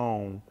take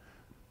on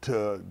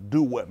to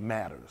do what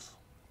matters.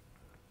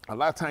 A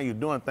lot of times you're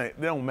doing things,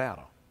 they don't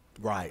matter.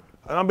 Right.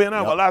 And I'm being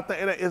honest, a lot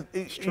of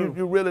things,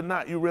 you're really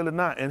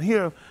not. And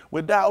here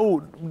with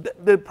Daoud,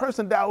 the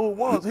person Daoud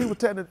was, he was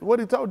telling, what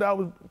he told Daoud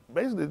was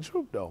basically the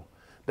truth though.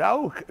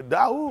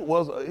 Daoud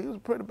was a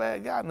pretty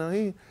bad guy. Now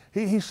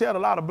he shed a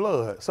lot of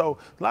blood. So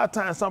a lot of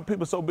times some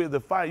people so busy to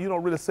fight, you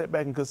don't really sit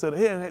back and consider.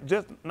 He had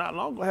just not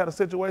long ago had a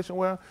situation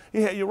where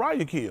he had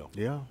Auryah killed.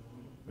 Yeah,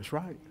 that's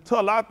right. So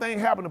a lot of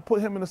things happened to put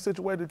him in a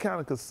situation to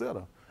kind of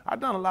consider. I've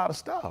done a lot of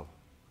stuff.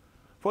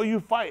 Before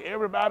you fight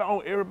everybody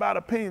on everybody's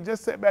opinion,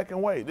 just sit back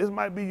and wait. This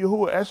might be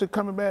Yahuwah actually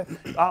coming back.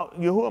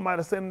 Yahuwah might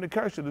have sent him to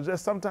curse you.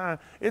 Just sometimes,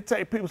 it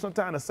takes people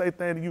sometimes to say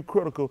things to you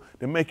critical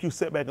to make you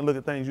sit back and look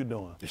at things you're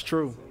doing. It's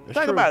true.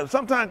 Think about it.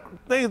 Sometimes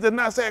things that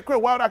not said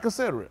critical, why would I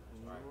consider it?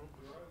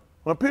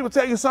 When people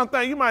tell you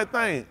something, you might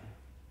think,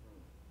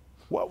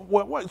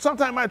 what?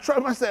 Sometimes you might try,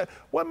 might say,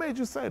 what made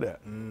you say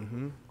that?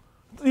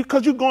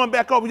 Because you're going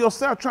back over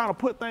yourself trying to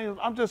put things,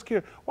 I'm just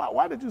curious,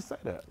 why did you say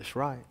that? That's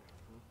right.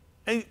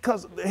 And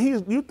because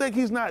you think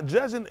he's not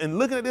judging and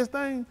looking at this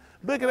thing?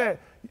 Look at that.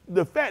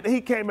 The fact that he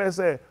came and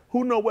said,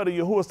 who know whether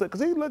Yahuwah said,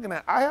 because he's looking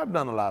at, I have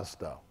done a lot of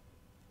stuff.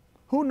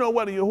 Who know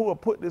whether Yahuwah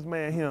put this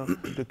man here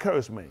to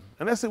curse me?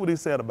 And let's see what he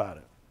said about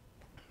it.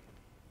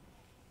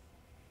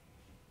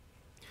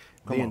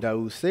 Then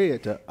Daoud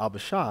said to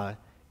Abishai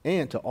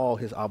and to all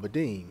his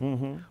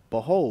Abadim,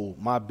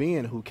 behold, my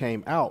being who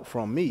came out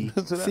from me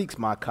seeks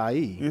my Kai.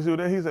 You see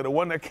what he said? The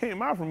one that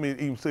came out from me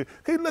even seeks.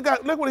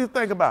 Look what he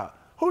think about.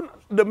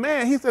 The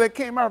man, he said, that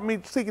came out from me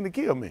seeking to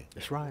kill me.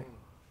 That's right.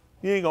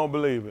 You ain't going to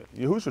believe it.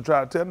 Yahushua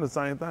tried to tell him the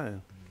same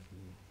thing.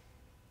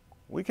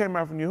 We came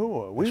out from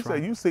Yahuwah. We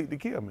said, you seek to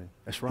kill me.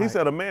 That's right. He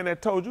said, a man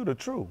that told you the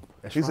truth.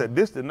 He said,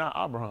 this did not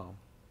Abraham.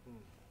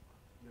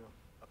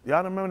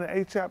 Y'all remember the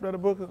 8th chapter of the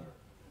book?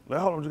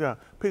 Hold on, you got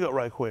pick up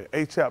right quick.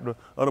 8th chapter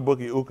of the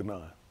book of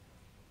Yahuchanan.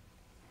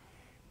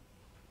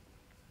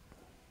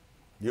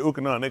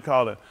 Yahuchanan, they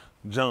call it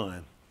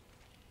John.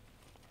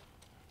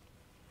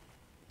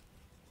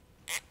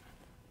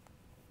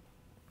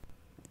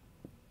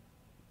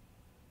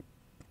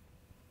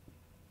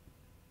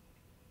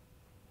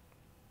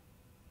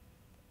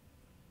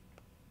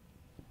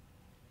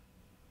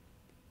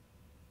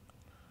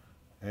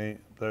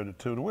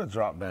 8:32. We'll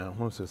drop down. Let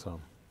me see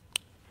something.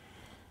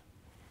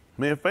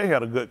 Me and Faye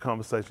had a good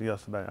conversation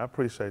yesterday. I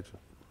appreciate you.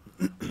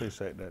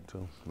 Appreciate that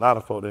too. A lot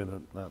of folk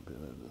didn't. Not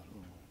people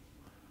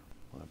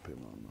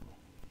don't know.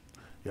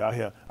 Y'all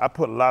here. I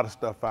put a lot of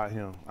stuff out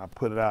here. I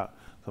put it out.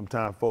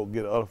 Sometimes folk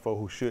get it. Other folk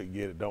who should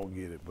get it don't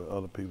get it, but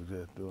other people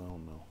just do. I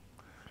don't know.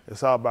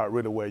 It's all about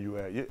really where you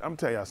at. I'm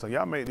telling y'all something.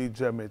 Y'all make these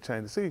judgment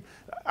changes. See,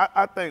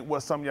 I think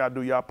what some of y'all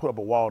do, y'all put up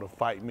a wall to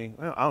fight me.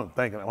 I don't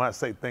think, when I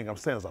say think, I'm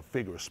saying it's a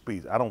figure of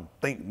speech. I don't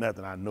think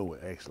nothing. I know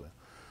it, actually.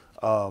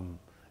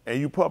 And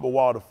you put up a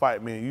wall to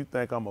fight me and you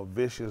think I'm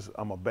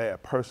a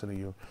bad person to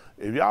you.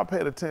 If y'all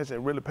paid attention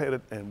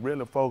and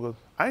really focused,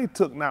 I ain't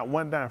took not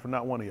one dime from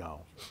not one of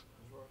y'all.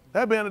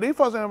 That being, these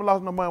folks ain't ever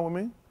lost no money with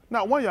me.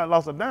 Not one of y'all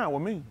lost a dime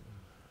with me.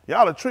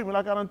 Y'all will treat me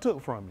like I done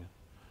took from you.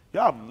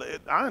 Y'all,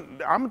 I'm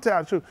gonna tell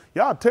you the truth.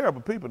 Y'all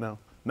terrible people now.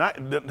 Not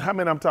how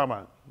many I'm talking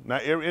about.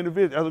 Not every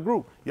individual as a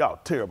group. Y'all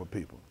terrible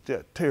people.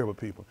 Just terrible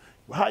people.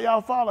 How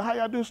y'all follow? How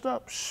y'all do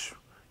stuff? Shh.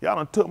 Y'all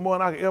done took more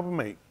than I could ever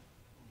make.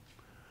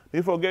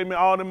 These folks gave me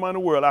all the money in the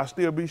world. I'd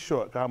still be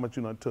short. How much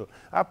you done took?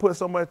 I put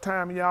so much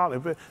time in y'all.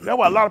 That's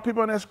why a lot of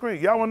people on that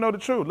screen. Y'all wanna know the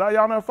truth. A lot of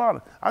y'all not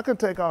following. I couldn't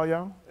take all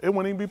y'all. It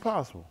wouldn't even be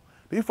possible.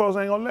 These folks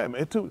ain't gonna let me.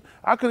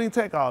 I couldn't even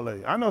take all of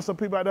you. I know some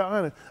people out there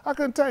honest. I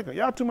couldn't take them.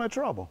 Y'all too much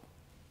trouble.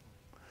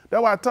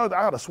 That's why I told you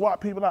I had to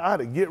swap people out. I had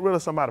to get rid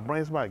of somebody,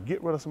 bring somebody,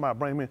 get rid of somebody,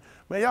 bring me in.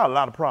 Man, y'all a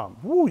lot of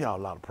problems. Woo, y'all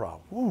a lot of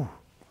problems. Woo.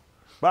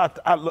 But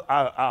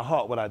I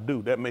heart what I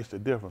do. That makes the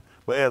difference.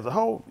 But as a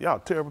whole, y'all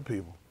terrible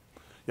people.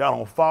 Y'all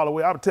don't follow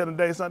where. I was telling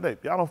Dave Sunday,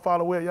 y'all don't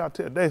follow where y'all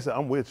tell. Dave said,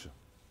 I'm with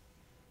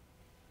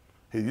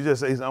you. You just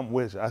say, I'm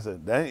with you. I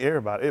said, that ain't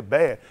everybody. It's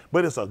bad.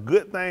 But it's a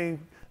good thing.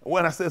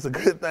 When I say it's a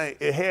good thing,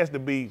 it has to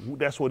be,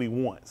 that's what he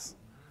wants.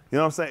 You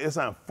know what I'm saying? It's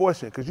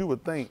unfortunate because you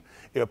would think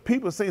if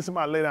people see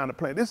somebody lay down the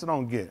plan, this I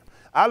don't get.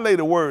 I lay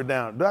the word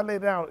down. Do I lay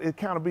down? It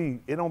kind of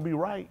be, it don't be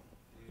right.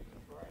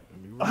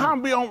 How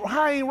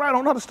I ain't right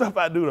on other stuff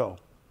I do though?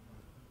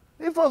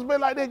 These folks be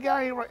like, that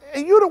guy ain't right.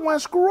 And you the one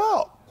screw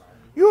up.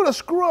 You the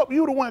screw up.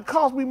 You the one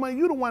cost me money.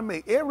 You the one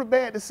make every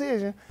bad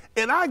decision.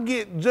 And I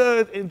get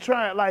judged and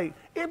tried like,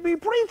 it be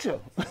preacher.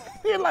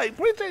 It's like,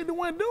 preacher ain't the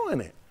one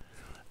doing it.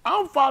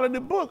 I'm following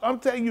the book. I'm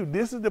telling you,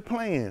 this is the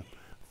plan.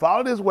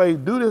 Follow this way,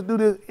 do this, do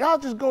this. Y'all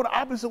just go the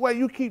opposite way.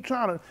 You keep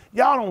trying to,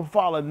 y'all don't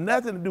follow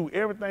nothing to do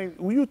everything.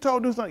 When you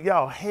told to do something,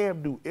 y'all have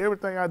to do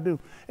everything I do.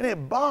 And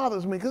it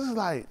bothers me because it's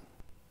like,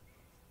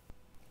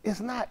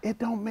 it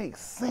don't make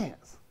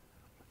sense.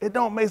 It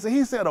don't make sense.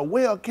 He said a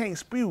well can't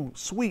spew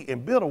sweet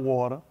and bitter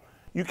water.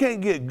 You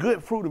can't get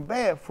good fruit and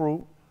bad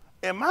fruit.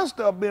 And my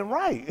stuff been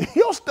right.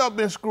 Your stuff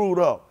been screwed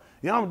up.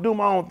 Y'all do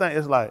my own thing.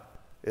 It's like,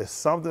 it's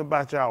something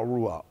about y'all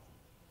ruach.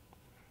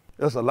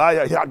 There's a lot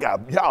of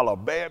y'all are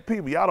bad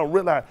people. Y'all don't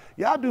realize,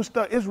 y'all do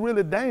stuff, it's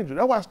really dangerous.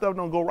 That's why stuff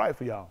don't go right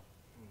for y'all.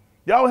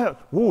 Y'all have,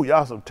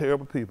 y'all some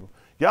terrible people.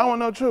 Y'all want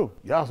to know the truth?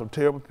 Y'all some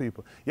terrible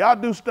people. Y'all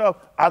do stuff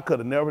I could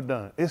have never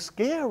done. It's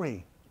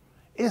scary.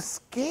 It's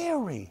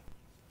scary.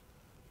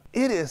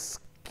 It is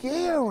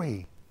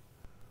scary.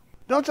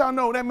 Don't y'all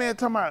know that man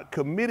talking about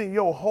committing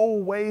your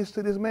whole ways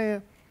to this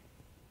man?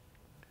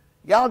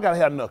 Y'all got to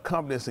have enough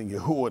confidence in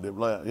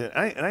Yahuwah.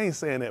 I ain't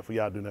saying that for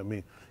y'all do nothing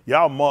mean.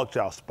 Y'all mark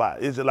y'all spot.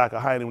 It's just like a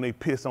hyena when they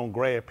piss on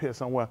grass, piss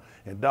somewhere,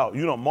 and dog,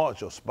 you don't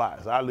mark your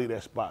spots. I leave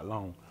that spot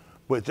alone.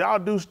 But y'all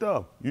do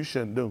stuff you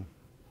shouldn't do.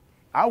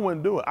 I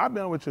wouldn't do it. I've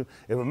been with you.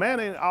 If a man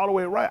ain't all the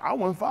way right, I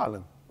wouldn't follow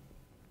him.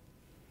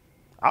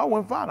 I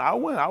wouldn't follow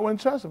him. I wouldn't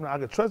trust him. I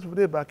could trust him for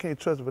this, but I can't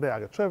trust him for that. I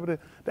could trust him for this.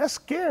 That's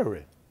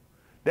scary.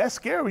 That's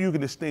scary you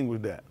can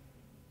distinguish that.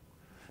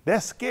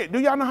 That's scary. Do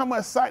y'all know how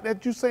much sight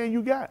that you saying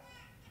you got?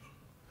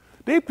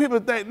 These people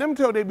think, let me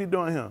tell you what they be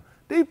doing here.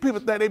 These people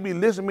think they be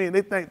listening to me and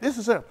they think, this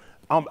is him.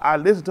 I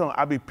listen to them,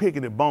 I be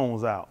picking the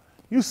bones out.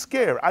 You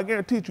scared. I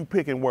guarantee you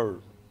picking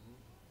words.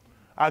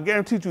 I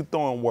guarantee you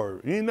throwing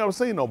words. You ain't never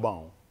seen no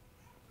bone.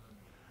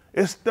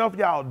 It's stuff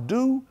y'all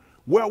do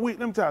where let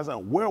me tell you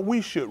something, where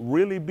we should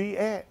really be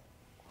at.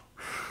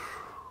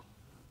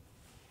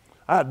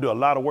 I have to do a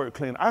lot of work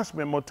cleaning. I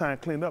spend more time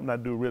cleaning up than I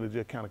do really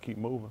just kind of keep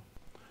moving.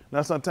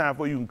 Now sometimes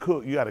before you can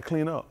cook, you got to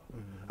clean up.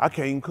 I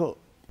can't even cook.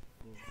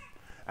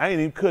 I ain't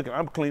even cooking,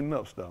 I'm cleaning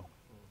up stuff.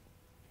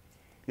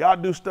 Y'all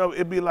do stuff,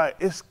 it be like,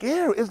 it's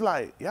scary. It's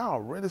like, y'all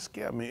really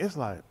scare me. It's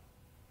like,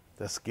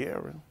 that's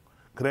scary.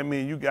 Because that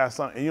means you got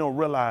something, and you don't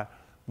realize,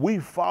 we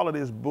follow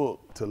this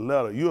book to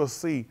letter. You'll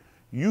see,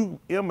 you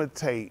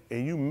imitate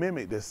and you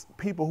mimic this,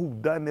 people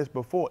who've done this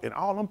before, and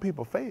all them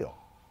people fail.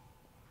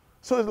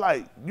 So it's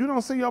like, you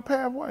don't see your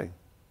pathway.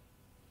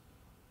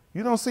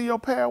 You don't see your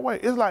pathway.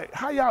 It's like,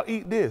 how y'all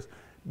eat this?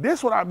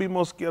 This what I'd be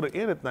most scared of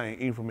anything,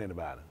 eating from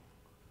anybody.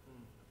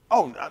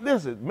 Oh,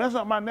 listen, mess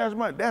up my national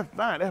money, that's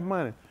fine, that's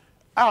money.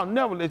 I'll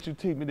never let you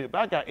teach me this. If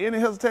I got any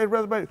hesitation,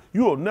 reservation,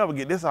 you will never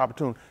get this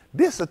opportunity.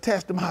 This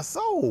attached to my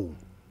soul.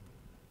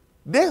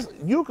 This,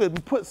 you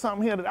could put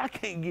something here that I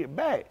can't get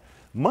back.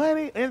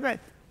 Money, anything,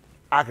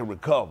 I can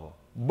recover.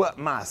 But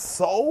my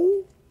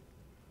soul,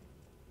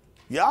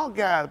 y'all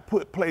guys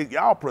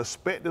y'all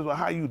perspectives on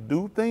how you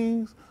do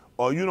things,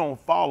 or you don't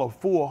follow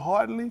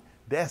full-heartedly,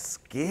 That's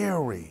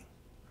scary.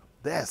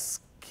 That's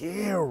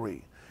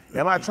scary.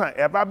 Am I trying,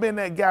 have I been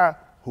that guy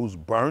who's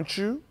burnt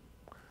you?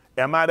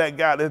 Am I that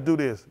guy, let's do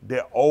this,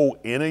 that owe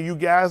any of you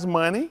guys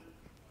money?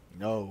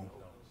 No.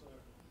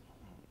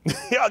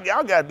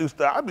 y'all got to do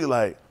stuff. I'd be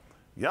like,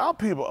 y'all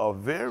people are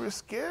very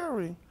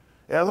scary.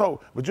 But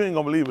you ain't going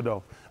to believe it,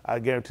 though. I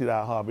guarantee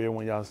that I have every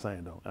one of y'all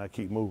saying, though, and I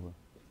keep moving.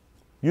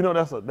 You know,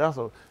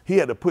 he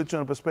had to put you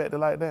in perspective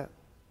like that.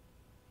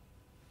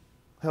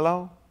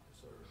 Hello?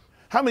 Yes,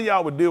 how many of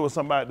y'all would deal with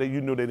somebody that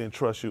you knew they didn't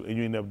trust you and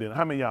you ain't never did?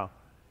 How many of y'all?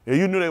 If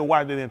you knew they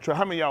wife they didn't trust,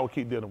 how many of y'all would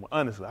keep dealing with?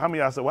 Honestly, how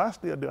many of y'all say, well, I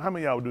still do? How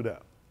many of y'all would do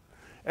that?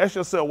 Ask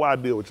yourself why I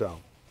deal with y'all.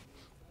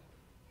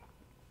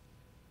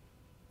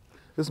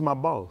 This is my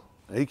boss,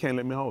 and he can't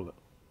let me hold it.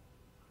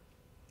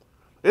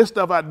 It's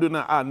stuff I do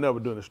now I never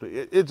do in the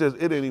street. It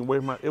ain't even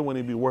worth it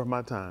wouldn't even be worth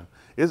my time.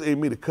 It's in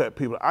me to cut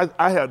people.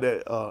 I have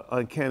that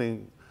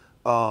uncanny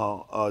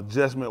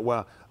adjustment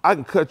where I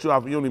can cut you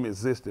off and you don't even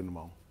exist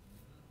anymore.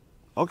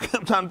 Okay,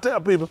 I'm trying to tell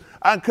people,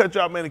 I can cut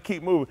you off, man, and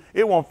keep moving.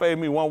 It won't fade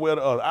me one way or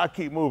the other. I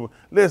keep moving.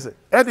 Listen,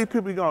 at these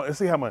people go and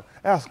see how much.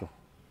 Ask them.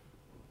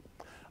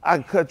 I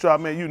can cut you off,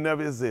 man, you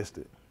never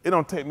existed. It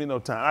don't take me no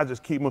time. I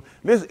just keep moving.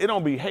 Listen, it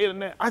don't be hating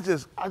that. I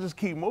just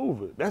keep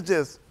moving. That's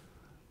just,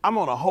 I'm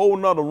on a whole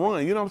nother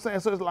run. You know what I'm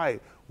saying? So it's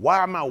like,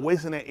 why am I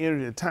wasting that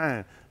energy and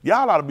time?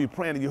 Y'all ought to be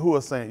praying to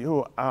Yahuwah saying,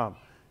 Yahuwah,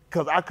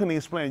 because I couldn't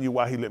explain to you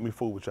why he let me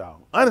fool with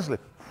y'all. Honestly,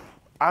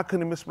 I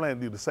couldn't even explain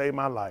to you to save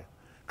my life.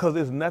 Because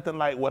there's nothing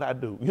like what I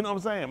do. You know what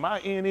I'm saying? My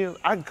end is,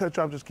 I can cut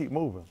you off, just keep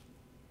moving.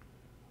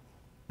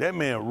 That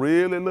man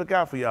really look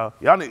out for y'all.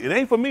 It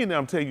ain't for me now,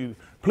 I'm telling you.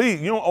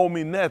 Please, you don't owe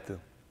me nothing.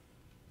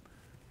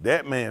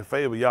 That man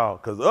favor y'all.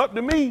 Because up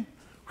to me,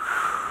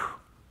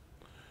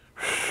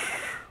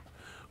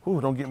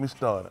 whew, don't get me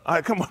started. All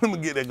right, come on, let me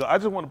get that going. I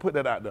just want to put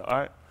that out there, all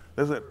right?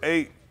 That's at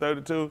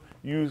 8:32.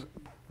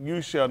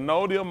 You shall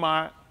know the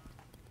Amat.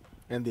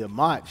 And the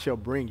Amat shall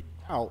bring you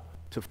out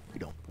to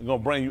freedom. It's going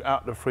to bring you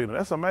out to freedom.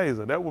 That's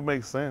amazing. That would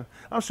make sense.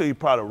 I'm sure you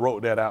probably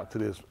wrote that out to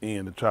this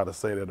end to try to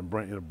say that it'll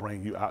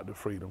bring you out to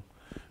freedom.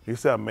 He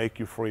said, I'll make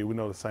you free. We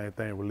know the same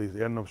thing, release.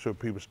 And I'm sure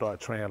people start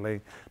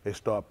translating. They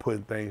start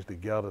putting things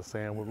together,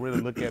 saying, we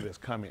really look at it as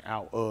coming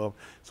out of,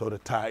 so to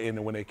tie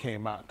in when they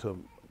came out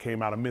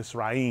of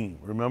Mizraim.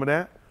 Remember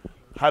that?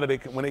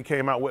 When they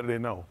came out, what did they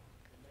know?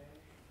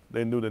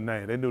 They knew the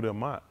name. They knew the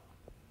Amat.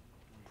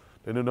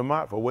 They knew the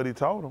Amat for what he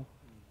told them.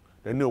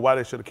 They knew why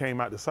they should have came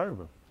out to serve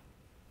him.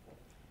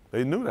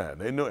 They knew that.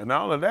 They knew, and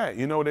all of that,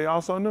 you know what they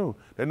also knew?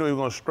 They knew he was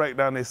going to strike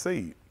down their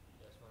seed.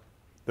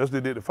 That's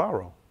what they did to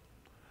Pharaoh.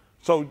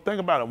 So think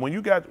about it.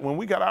 When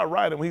we got our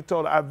right, and he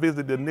told her, I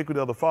visited the iniquity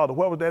of the father,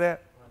 where was that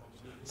at?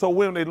 So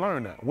when did they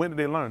learn that? When did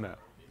they learn that?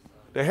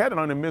 They had to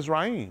learn in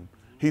Mizraim.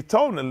 He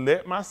told them to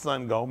let my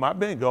son go, my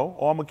Ben go,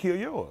 or I'm going to kill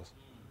yours.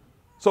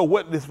 So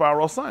what did this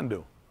Pharaoh's son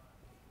do?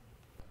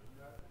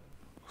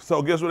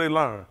 So guess what they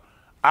learned?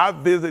 I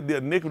visited the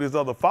iniquities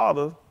of the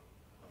fathers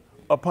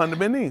upon the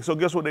Benin. So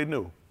guess what they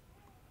knew?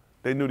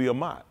 They knew the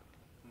Amat.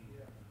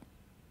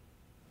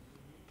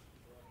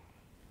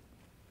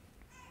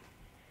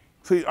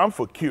 See, I'm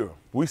for cure.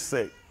 We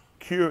say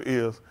cure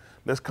is,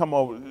 let's come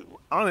over.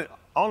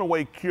 Only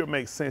way cure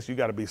makes sense, you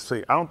got to be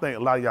sick. I don't think a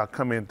lot of y'all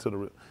come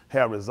into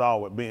have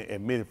resolve with being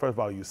admitted. First of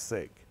all, you're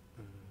sick.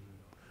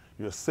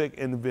 You're a sick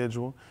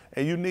individual,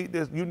 and you need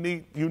this. You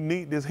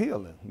need this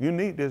healing. You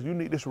need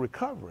this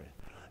recovery,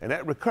 and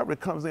that recovery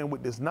comes in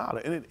with this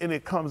knowledge, and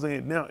it comes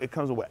in now. It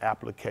comes in with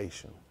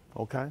application.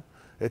 Okay.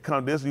 You're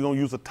going to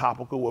use a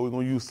topical, where we're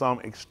going to use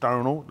some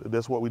external.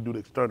 That's what we do, the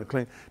external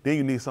clean. Then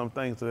you need some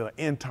things that are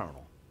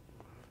internal.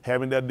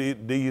 Having that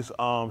these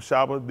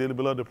Shabbat, dearly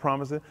beloved, the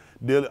promises,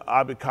 dearly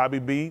Abishai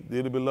be,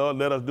 dearly beloved,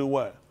 let us do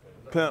what?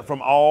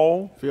 From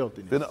all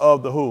filthiness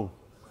of the who?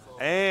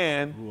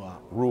 And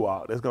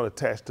Ruach. That's going to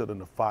attach to the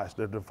Nefesh.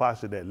 The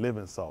Nefesh is that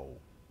living soul.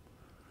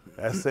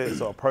 That's it.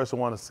 So a person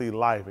want to see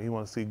life and he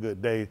want to see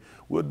good days.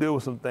 We'll deal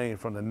with some things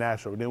from the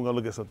natural. Then we're going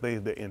to look at some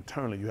things that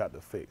internally you have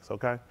to fix,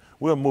 okay?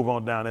 We'll move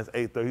on down. That's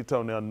 8:30. He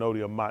told them they'll know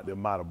the Amat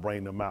will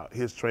bring them out.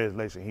 His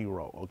translation he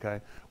wrote,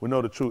 okay? We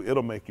know the truth.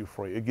 It'll make you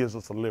free. It gives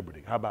us a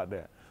liberty. How about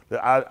that?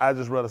 I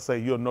just rather say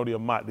you'll know the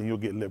Amat than you'll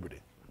get liberty.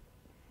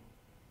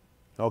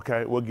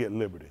 Okay? We'll get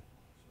liberty.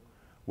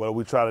 Well,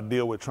 we try to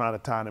deal with trying to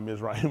tie them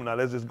Israel. Now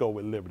let's just go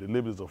with liberty.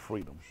 Liberty is a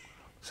freedom.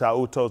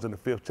 YashaYahu told us in the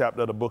 5th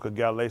chapter of the book of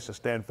Galatians,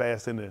 stand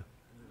fast in the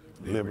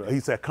liberty.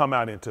 He said, come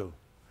out into.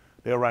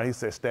 They're right. He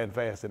said, stand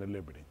fast in the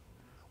liberty.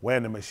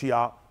 When the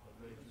Mashiach,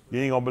 you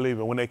ain't gonna believe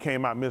it. When they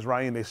came out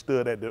Mizraim, they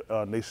stood at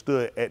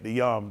the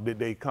Yom. Did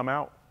they come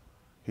out?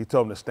 He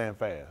told them to stand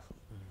fast.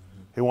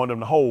 He wanted them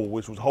to hold,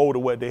 which was hold to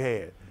what they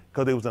had,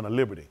 because they was in a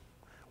liberty,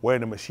 where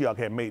the Mashiach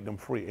had made them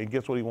free. And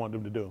guess what he wanted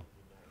them to do?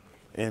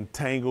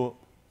 Entangle.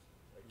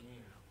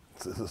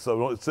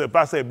 So if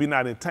I say be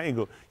not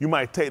entangled, you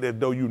might take that as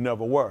though you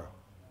never were.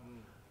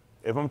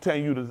 If I'm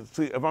telling you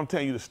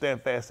to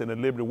stand fast in the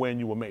liberty when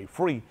you were made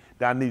free,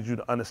 then I need you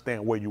to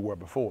understand where you were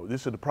before.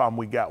 This is the problem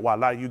we got. Why a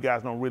lot of you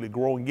guys don't really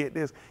grow and get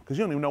this, because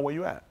you don't even know where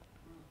you're at.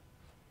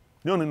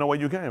 You don't even know where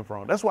you came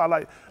from. That's why,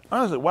 like,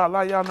 honestly, why a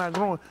lot of y'all not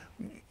growing.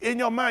 In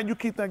your mind, you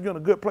keep thinking you're in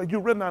a good place.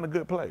 You're really not in a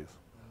good place.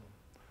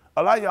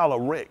 A lot of y'all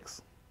are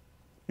wrecks.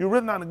 You're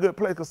really not in a good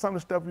place because some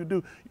of the stuff you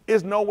do,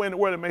 it's nowhere in the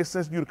world that makes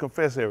sense for you to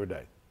confess every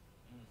day.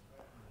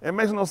 It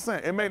makes no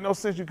sense. It makes no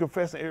sense you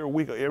confessing every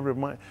week or every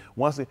month.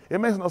 It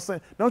makes no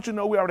sense. Don't you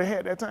know we already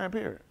had that time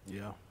period?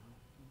 Yeah.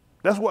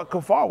 That's what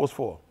kafar was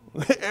for,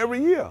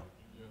 every year.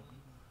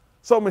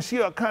 So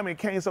Mashiach coming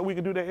came so we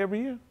can do that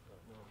every year.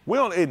 We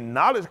don't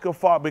acknowledge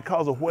kafar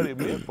because of what it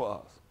meant for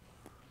us.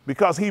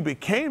 Because he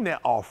became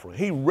that offering.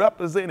 He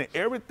represented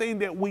everything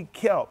that we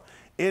kept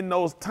in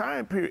those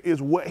time periods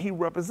is what he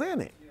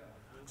represented.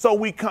 So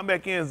we come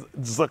back in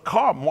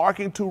zakar,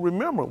 marking to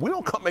remember. We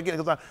don't come back in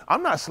because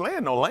I'm not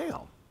slaying no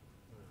lamb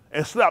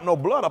and slap no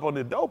blood up on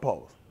the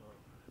doorpost.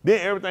 Then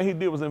everything he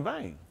did was in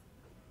vain.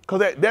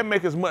 Because that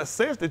makes as much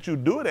sense that you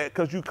do that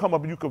because you come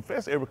up and you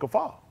confess every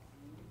kafar.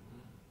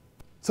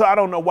 So I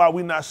don't know why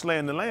we're not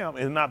slaying the lamb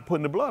and not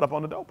putting the blood up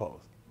on the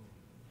doorpost.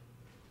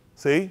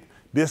 See,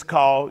 this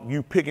called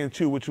you pick and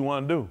choose what you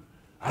want to do.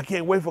 I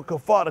can't wait for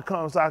kafar to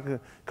come so I can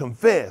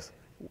confess.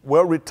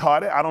 Well,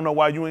 retarded, I don't know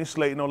why you ain't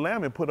slaying no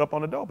lamb and put it up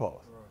on the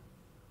doorpost.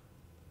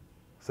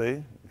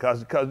 See,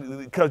 because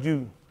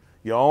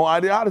your own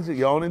ideology,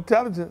 your own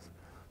intelligence.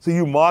 So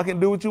you mark and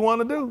do what you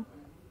want to do.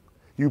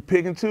 You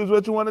pick and choose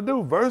what you want to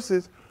do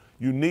versus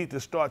you need to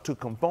start to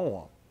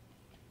conform,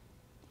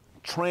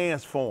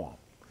 transform.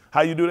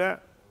 How you do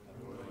that?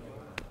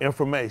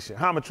 Information.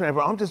 How am I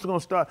transform? I'm just going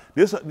to start.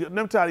 Let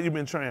me tell you, you've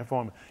been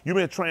transforming. You've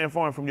been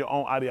transforming from your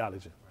own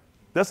ideology.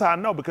 That's how I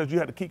know because you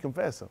had to keep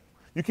confessing.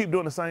 You keep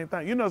doing the same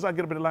thing. You notice I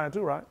get up in the line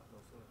too, right?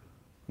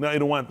 Now,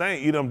 either one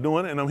thing, either I'm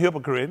doing it and I'm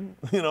hypocriting,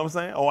 you know what I'm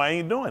saying, or I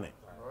ain't doing it.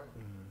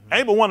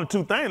 Ain't but one or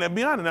two things, let's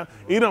be honest now.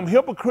 Either I'm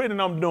hypocriting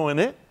and I'm doing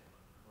it,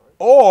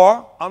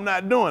 or I'm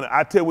not doing it.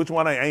 I tell which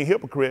one I ain't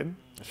hypocriting.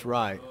 That's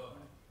right.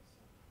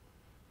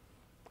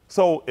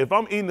 So if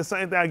I'm eating the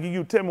same thing I give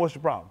you, tell me what's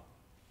your problem?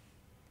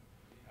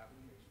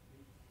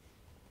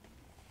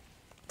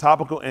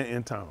 Topical and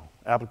internal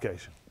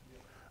application.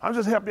 I'm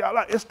just helping y'all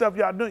out. It's stuff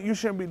y'all doing you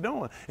shouldn't be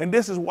doing. And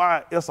this is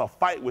why it's a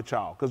fight with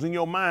y'all. Because in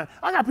your mind,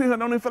 I got people that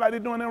don't even feel like they're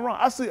doing that wrong.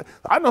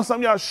 I know some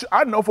of y'all,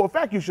 I know for a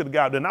fact you should have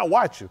got out there and I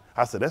watch you.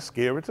 I said, that's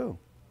scary too.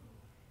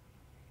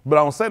 But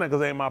I don't say that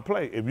because it ain't my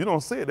play. If you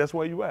don't see it, that's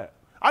where you at.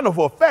 I know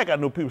for a fact I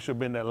knew people should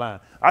be in that line.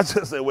 I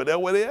just said, well, that's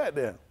where they at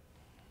there.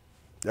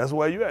 That's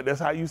where you at. That's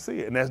how you see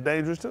it. And that's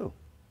dangerous too.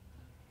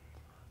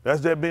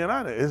 That's just being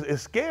honest.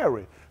 It's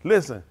scary.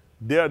 Listen,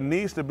 there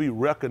needs to be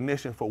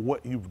recognition for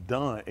what you've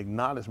done,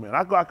 acknowledgement.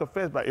 I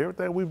confess by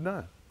everything we've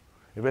done.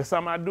 If it's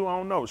something I do, I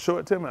don't know. Show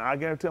it to me. I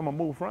guarantee I'm going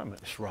to move from it.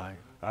 That's right.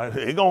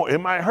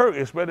 It might hurt,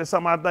 especially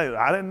something I think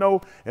I didn't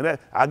know. And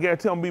I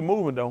guarantee I'm going to be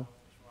moving, though.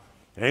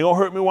 It ain't going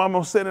to hurt me while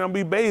I'm sitting and I'm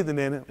going to be bathing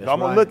in it. I'm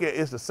going to look at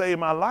it to save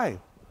my life.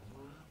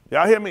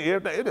 Y'all hear me?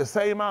 Everything, it just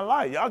saved my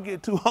life. Y'all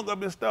get too hung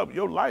up in stuff.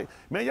 Your life,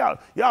 man,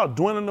 y'all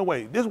dwindling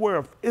away. This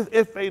world,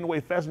 it's fading away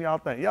faster than y'all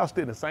think. Y'all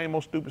still in the same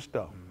old stupid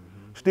stuff.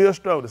 Still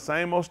struggle, the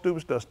same old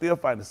stupid stuff. Still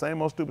fighting the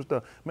same old stupid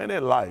stuff. Man,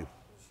 that life.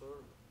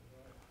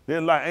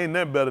 That life ain't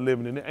nothing better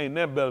living than it. Ain't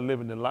nothing better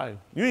living than life.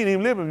 You ain't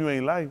even living if you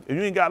ain't life. If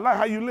you ain't got life,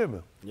 how you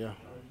living? Yeah.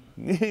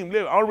 You ain't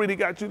living. Already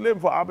got you living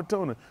for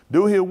opportunity.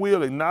 Do his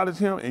will, acknowledge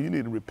him, and you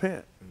need to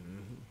repent.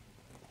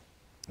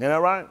 Isn't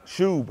that right?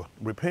 Shub,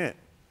 repent.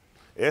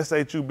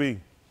 S-H-U-B.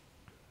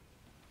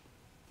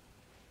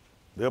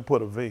 They'll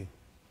put a V.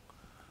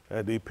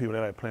 That's these people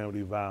that like playing with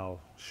these vowels.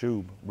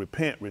 Shub,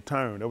 repent,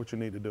 return. That's what you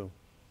need to do.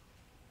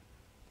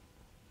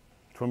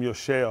 From your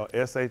shell,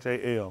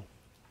 S-H-A-L,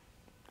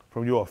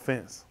 from your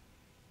offense.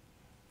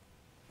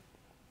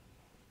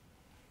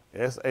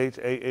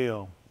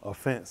 S-H-A-L,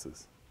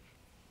 offenses.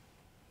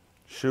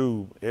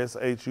 Shub,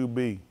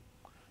 S-H-U-B.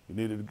 You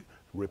need to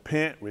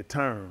repent,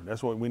 return.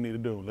 That's what we need to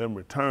do. Let them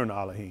return to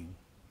Elohim.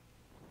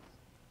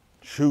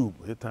 Shub,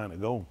 it's time to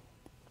go.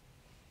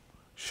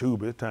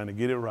 Shub, it's time to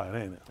get it right,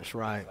 ain't it? That's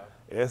right.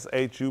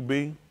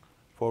 S-H-U-B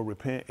for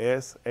repent,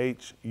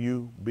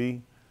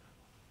 S-H-U-B,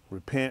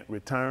 repent,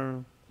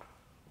 return.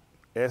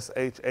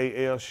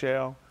 S-H-A-L,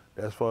 shall,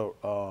 that's for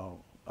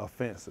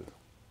offenses.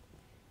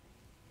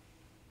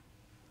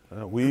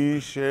 We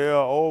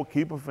shall,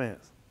 keep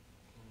offense.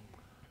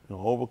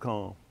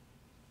 Overcome.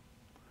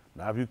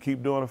 Now, if you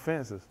keep doing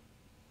offenses,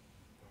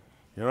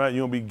 you're right,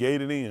 you're going to be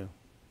gated in.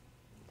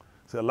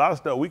 See, a lot of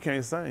stuff we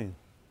can't sing.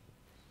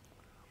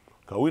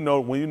 Because we know,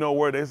 when you know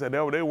word, they said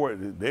they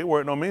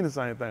word don't mean the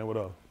same thing with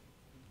us.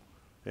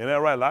 Ain't that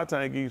right? A lot of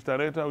times they tell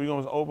you you're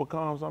going to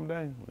overcome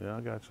someday. Yeah,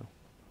 I got you.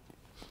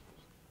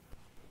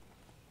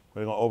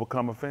 We're going to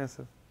overcome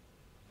offenses.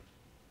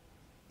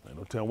 They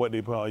don't tell them what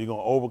they put. You're going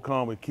to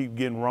overcome and keep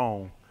getting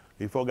wrong.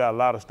 These folks got a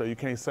lot of stuff. You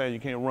can't say, you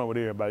can't run with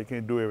everybody. You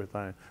can't do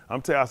everything.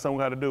 I'm telling you something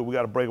we got to do. We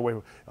got to break away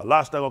from a lot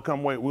of stuff going to come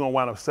away. We're going to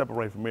wind up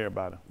separating from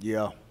everybody.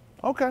 Yeah.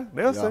 Okay,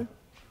 they'll see.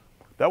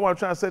 That's why I'm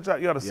trying to set you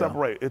out. You got to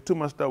separate. It's too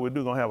much stuff we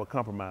do going to have a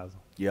compromise.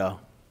 Yeah. All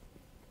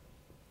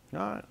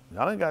right.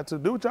 Y'all ain't got to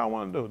do what y'all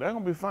want to do. They're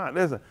going to be fine.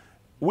 Listen,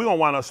 we're going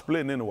to wind up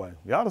splitting anyway.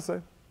 Y'all to say.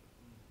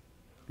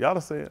 Y'all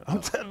are saying,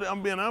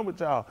 I'm being honest with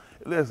y'all.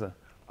 Listen,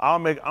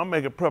 I'm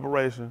making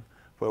preparation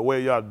for the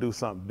way y'all do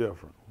something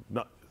different.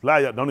 No, a lot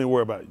of y'all don't even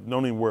worry about it.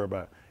 Don't even worry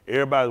about it.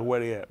 Everybody's where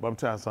they at. But I'm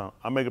telling you something.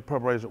 I'm making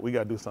preparation. We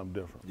got to do something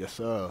different. Yes,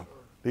 sir.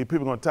 These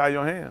people going to tie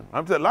your hand.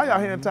 I'm telling you, a lot of y'all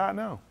hand tied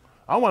now.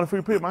 I want to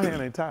free people. My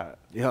hand ain't tied.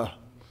 Yeah.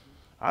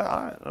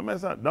 I mean,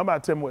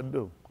 nobody tell me what to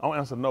do. I don't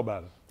answer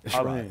nobody. That's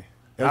right.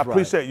 That's I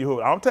appreciate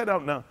you. I don't take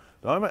that now.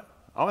 I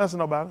don't answer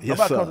nobody.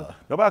 Yes,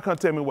 nobody come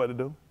tell me what to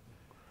do.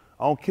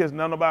 I don't kiss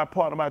nobody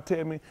part. Nobody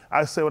tell me.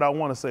 I say what I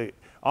want to say.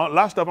 A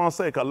lot of stuff I don't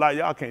say because a lot of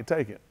y'all can't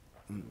take it.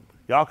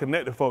 Y'all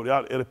connected folks.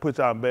 It'll put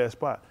y'all in a bad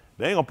spot.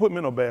 They ain't gonna put me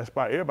in no bad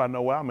spot. Everybody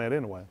know where I'm at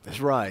anyway. That's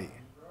right.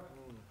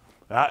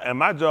 And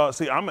my job,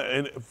 see,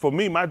 for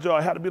me, my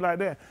job had to be like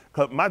that.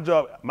 Cause my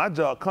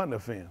job couldn't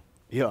offend.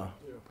 Yeah.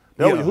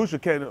 That was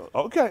Yahushua came.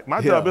 Okay, my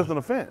job is an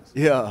offense.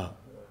 Yeah.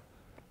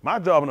 My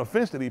job an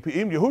offense to these people.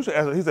 Even Yahushua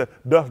asked, he said,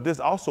 does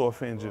this also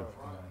offend you?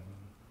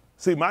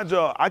 See, my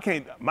job, I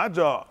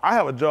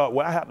have a job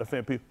where I have to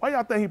offend people. Why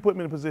y'all think he put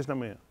me in the position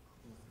I'm in?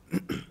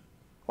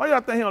 Why y'all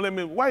think he don't let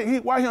me, why he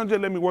don't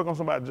just let me work on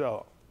somebody's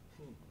job?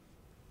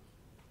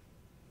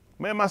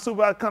 Man, my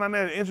supervisor come down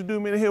there and introduce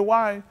me to his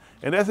wife,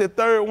 and that's his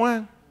third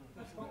one.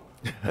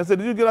 I said,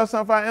 did you get us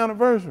something for our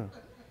anniversary?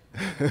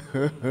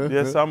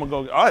 Yes, I'm gonna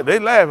go. All right, they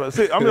laughing.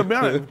 See, I'm gonna be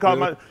honest,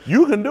 because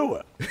you can do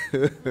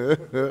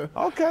it.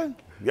 Okay.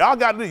 Y'all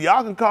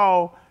can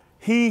call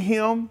he,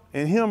 him,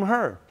 and him,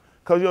 her.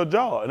 Because your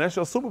job, and that's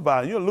your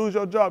supervisor. You'll lose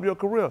your job, your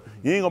career.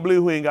 You ain't gonna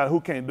believe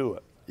who can't do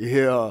it.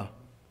 Yeah.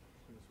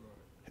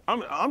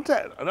 I'm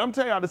telling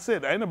y'all to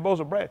sit. Ain't no boast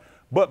of brag.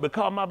 But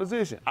because of my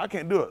position, I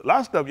can't do it. A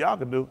lot of stuff y'all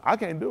can do, I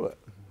can't do it.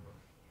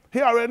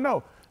 He already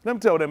know. Let me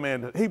tell that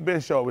man, he been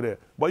show over there.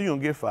 Boy, you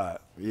gonna get fired.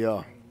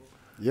 Yeah.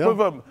 Yeah.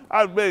 But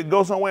I better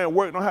go somewhere and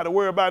work, don't have to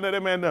worry about that.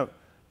 That man, no,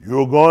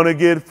 you're gonna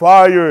get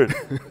fired.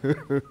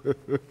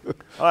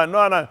 All right,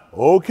 no.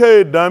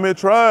 Okay, damn it,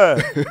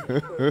 try.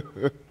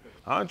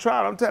 I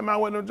tried. I'm telling you, I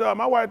went to the job.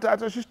 My wife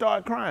tried, she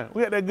started crying.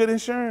 We had that good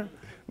insurance.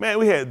 Man,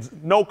 we had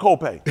no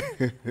copay.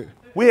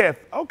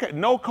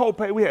 No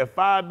copay. We had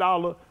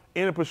 $5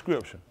 in a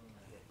prescription.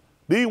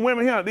 These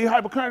women here, these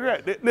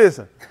hypochondriacs,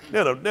 listen,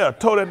 they'll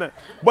tow that thing.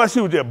 But she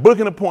was just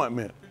booking an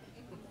appointment.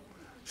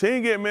 She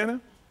ain't get many.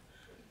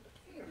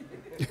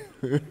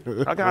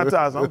 I can't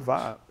tell you, I'm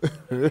fired.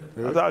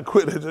 I tried to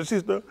quit it. She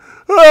still,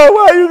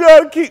 why you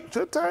gotta keep,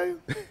 just tell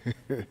you.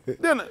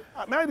 Then,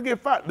 I had to get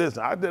fired.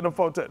 Listen, I did them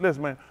folks,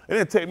 listen, man, it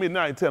didn't take me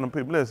now to tell them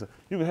people, listen,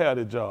 you can have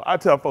this job. I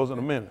tell folks in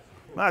a minute.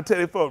 I tell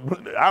you folks,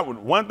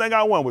 one thing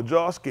I want was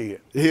job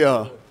scared.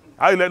 Yeah.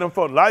 I let them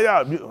folks lie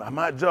out,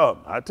 my job.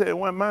 I tell you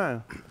one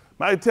mine.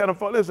 I tell them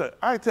folks, listen,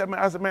 I said,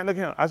 man, look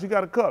at him. I said, you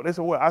got a cup. They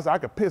said, what? I said, I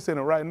could piss in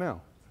it right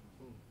now.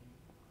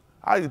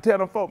 I used to tell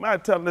them folks, man, I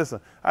tell them,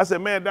 listen, I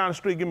said, man, down the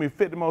street, give me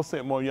 50 more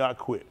cents more, y'all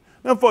quit.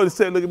 Them folks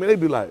said, look at me, they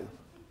be like,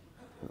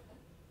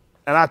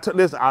 and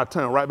listen, I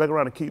turn right back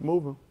around and keep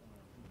moving.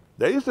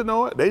 They used to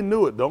know it. They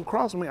knew it. Don't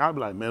cross me. I'd be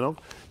like, man,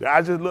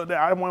 I just looked at it.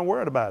 I wasn't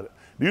worried about it.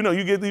 You know,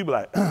 you get there, you be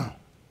like,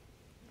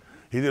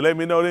 he just let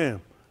me know then,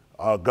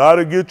 I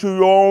gotta get you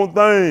your own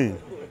thing.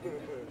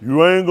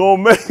 You ain't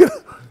gonna make it.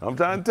 I'm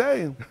trying to tell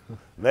you.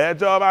 Last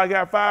job I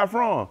got fired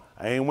from,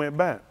 I ain't went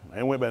back. I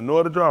ain't went back no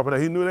other job,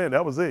 but he knew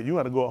that was it. You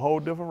had to go a whole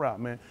different route,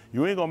 man.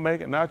 You ain't gonna make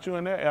it, not you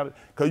in that,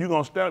 because you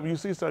gonna step, you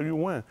see something, you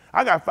win.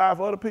 I got fired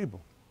for other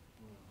people.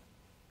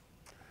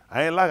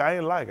 I ain't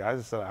like it. I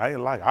just said, I ain't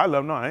like it. I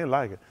love no, I ain't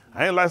like it.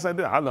 I ain't like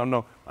something. I love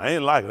no, I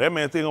ain't like it. That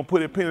man think gonna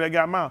put that penny that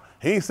got mouth.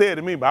 He ain't said it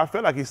to me, but I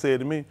felt like he said it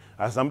to me.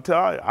 I said, I'm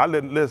telling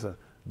you, listen,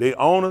 they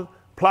owners,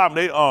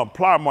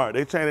 Plymart,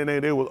 they changed their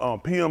name, they was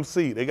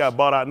PMC. They got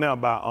bought out now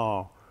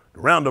by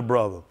Rounder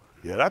Brothers.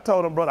 Yeah, I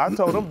told them,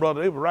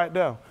 brother, they were right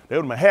there. They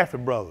were my half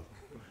brothers.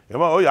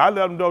 Oh yeah, I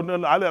let them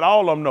know, I let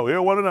all of them know, every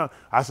one of them.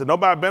 I said,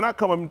 nobody better not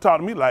come up and talk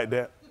to me like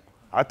that.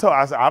 I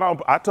said, I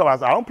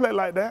don't play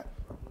like that.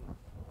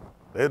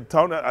 They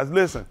told me, I said,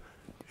 listen,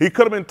 he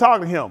could have been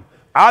talking to him.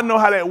 I know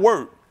how that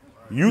worked.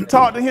 You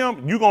talk to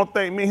him, you gonna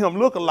think me and him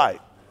look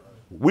alike.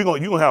 You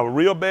gonna have a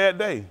real bad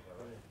day.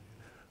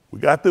 We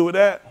got through with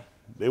that.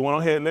 They went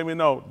ahead and let me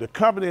know the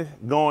company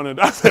going, and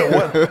I said,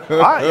 what? All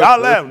right, y'all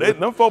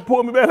laughing. Them folks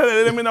pulled me back.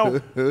 They let me know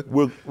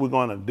we're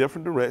going in a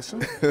different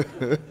direction.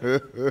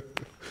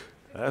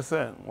 That's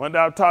it. One day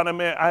I talked to that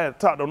man. I had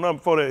talked to him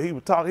before that. He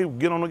would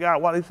get on the guy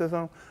while he said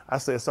something. I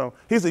said something.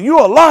 He said, you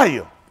a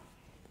liar.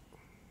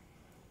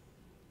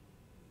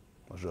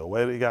 I said,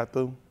 wait till he got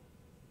through.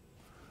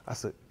 I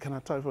said, can I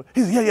talk to you?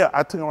 He said, yeah.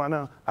 I took him right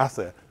now. I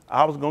said,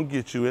 I was going to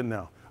get you in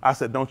now. I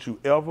said, don't you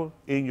ever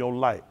in your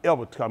life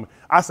ever tell me.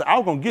 I said, I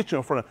was going to get you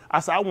in front of him. I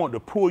said, I wanted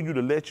to pull you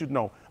to let you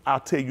know. I'll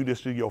tell you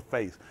this to your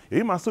face.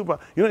 He my supervisor.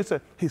 You know,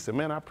 he said,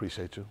 man, I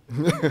appreciate you.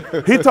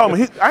 He told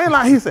me, I ain't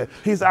lying. He said,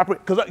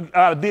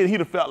 because he'd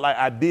have felt like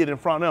I did in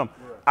front of him.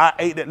 I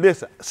ate that.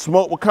 Listen,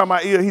 smoke would come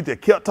out ear. He just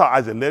kept talking.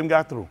 I just let him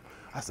get through.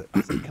 I said,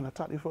 can I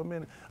talk to you for a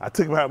minute? I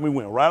took him out. We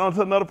went right on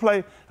to another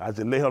play. I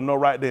just let him know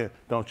right there.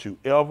 Don't you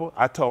ever.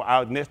 I told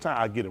him next time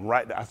I'll get him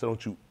right there. I said,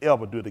 don't you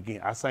ever do it again.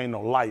 I say ain't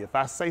no lie. If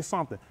I say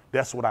something,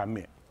 that's what I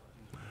meant.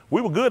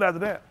 We were good after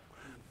that.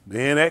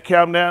 Then that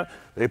came down,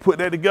 they put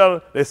that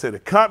together. They said the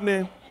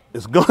company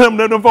is going,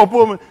 them folks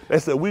pulled me. They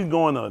said we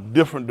going in a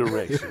different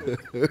direction.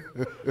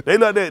 They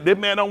let that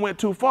man done went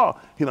too far.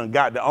 He done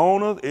got the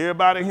owners,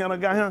 everybody here done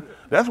got him.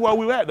 That's where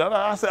we at.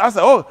 I said,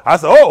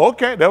 oh,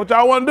 okay, that's what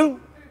y'all want to do?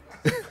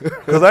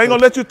 Because I ain't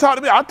gonna let you talk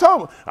to me. I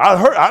told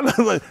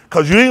him,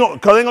 cause they ain't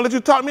gonna let you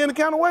talk to me in the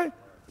kind of way.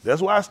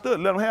 That's why I stood,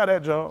 let them have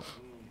that job.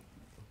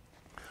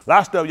 A lot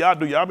of stuff y'all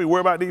do, y'all be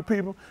worried about these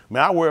people.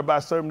 Man, I worry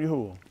about serving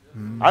Yahuwah.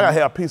 I gotta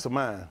have peace of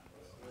mind.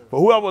 For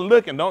whoever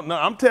looking,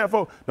 I'm telling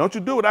folks, don't you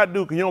do what I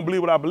do because you don't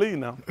believe what I believe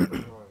now.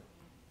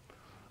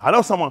 I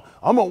know someone,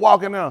 I'm gonna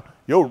walk in there,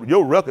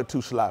 your record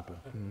too sloppy.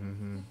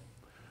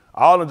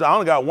 I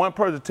only got one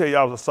person to tell you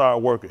I was a sorry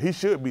worker. He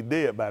should be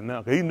dead by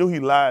now because he knew he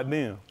lied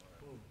then.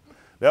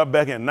 That was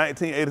back in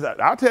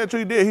 1980. I'll tell you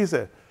he did. He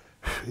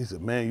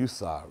said, man, you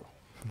sorry.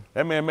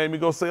 That man made me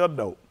go sell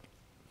dope.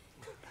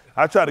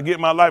 I tried to get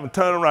my life and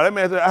turn around. That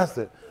man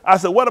said, I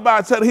said, what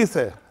about each other? He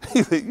said,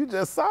 you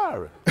just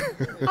sorry. I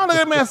look at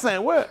that man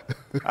saying, what?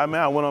 I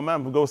went on my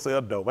to go sell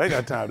dope. I ain't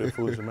got time for that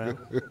foolishness, man.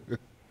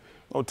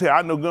 I'll tell you,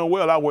 I know good and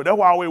well I work. That's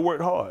why I always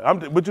worked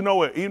hard. But you know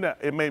what? Even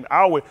it made me,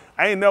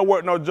 I ain't never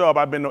worked no job.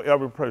 I've been no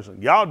every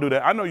person. Y'all do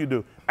that. I know you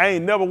do. I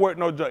ain't never worked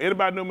no job.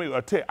 Anybody know me?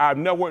 I've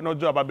never worked no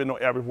job. I've been no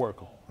average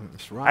worker.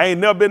 That's right. I ain't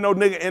never been no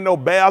nigga in no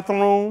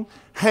bathroom,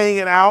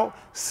 hanging out,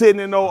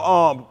 sitting in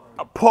no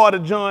part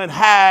of John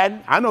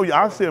hiding. I know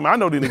I see them. I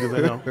know these niggas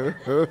in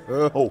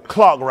there. Oh,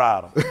 clock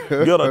rider.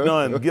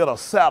 Get a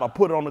saddle,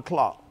 put it on the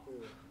clock.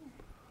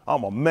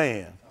 I'm a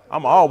man.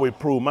 I'm always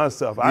prove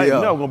myself. I ain't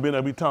never gonna be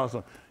there be telling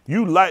something.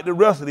 You like the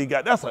rest of these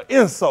guys. That's an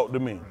insult to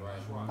me.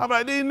 I'm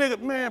like, these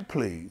niggas, man,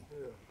 please.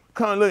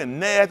 Come looking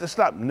nasty,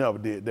 stop. Never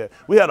did that.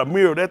 We had a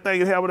mirror. That thing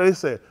you have there, they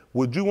said,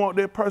 would you want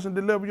that person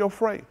to deliver your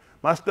freight?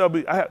 My stuff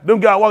be, them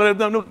guys walking at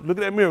them, look at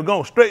that mirror,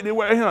 going straight to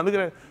where here. Look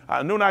at that.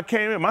 I knew when I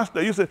came in, my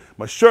stuff, you said,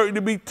 my shirt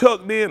to be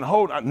tucked in,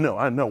 I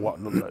never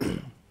walked like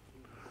that.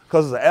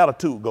 Because it's an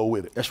attitude go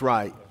with it. That's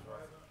right.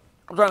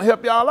 I'm trying to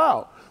help y'all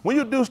out. When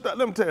you do stuff,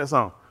 let me tell you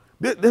something.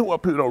 This is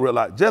what people don't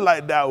realize. Just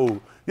like Daoud.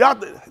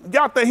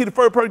 Y'all think he the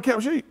first person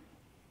kept sheep?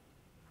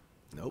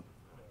 Nope.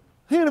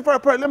 He ain't the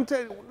first person. Let me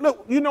tell you,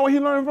 look, you know where he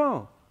learned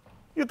from?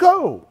 Your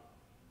code.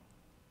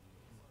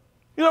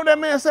 You know what that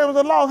man said was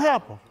a lost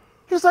helper?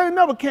 He said he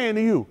never came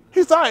to you.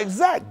 He said I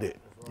exacted.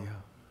 Yeah.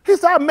 He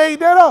said I made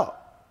that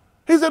up.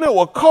 He said it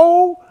was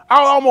cold.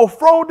 I almost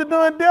froze to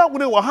done death.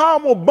 When it was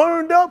hot, I almost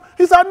burned up.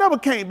 He said I never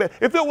came back.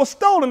 If it was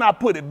stolen, I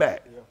put it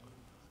back. Yeah.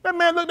 That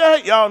man looked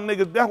at y'all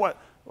niggas. That's what,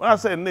 when I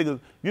say niggas,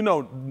 you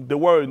know the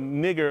word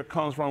nigger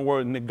comes from the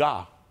word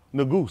nigga,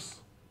 goose.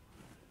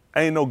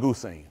 Ain't no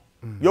goose in you.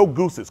 Your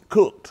goose is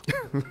cooked.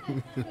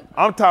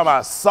 I'm talking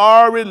about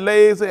sorry,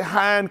 lazy,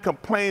 hind,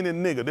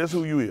 complaining nigga. That's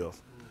who you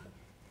is.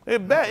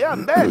 It's bad.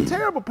 Y'all bad,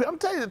 terrible people. I'm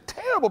telling you,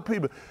 terrible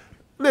people.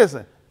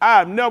 Listen,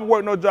 I've never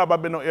worked no job.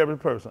 I've been no every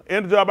person.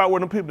 Any job I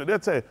work, them people, they'll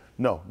tell you,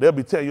 no, they'll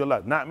be telling you a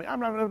lot. Not me. I'm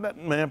not,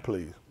 man,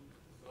 please.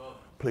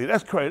 Please,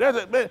 that's crazy.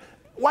 Man,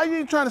 why you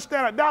ain't trying to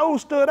stand out? Daoud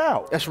stood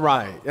out. That's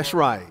right. That's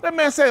right. That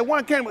man said,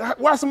 one came,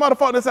 why some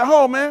motherfucker that said,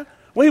 oh, man,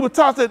 when he was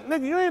talking, said,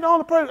 nigga, you ain't the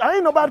only person. I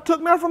ain't nobody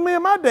took nothing from me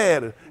and my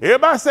daddy.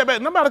 Everybody said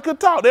back, nobody could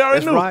talk. They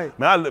already knew. Right.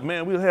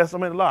 Man, we had so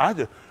many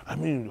laws.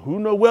 Who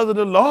know whether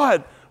the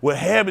Lord will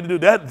have me to do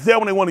that? That's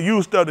when they want to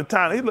use stuff at the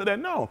time. He looked at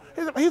no.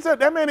 He said,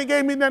 that man ain't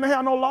gave me nothing to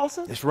have no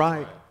losses. That's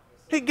right.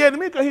 He gave it to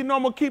me because he know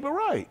I'm going to keep it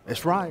right.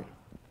 That's right.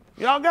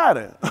 Y'all got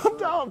it.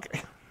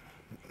 Okay.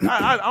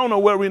 I don't know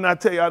what reason I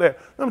tell y'all that.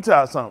 Let me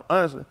tell you something.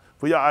 Honestly,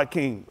 for y'all, I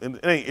can't,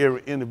 it ain't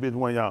every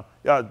individual one of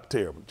y'all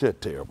terrible,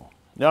 just terrible.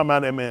 Y'all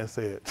mind that man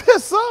said,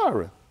 just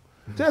sorry.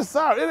 Just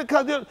sorry. It's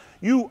because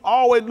you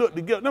always look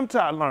to get, them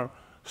trying to learn.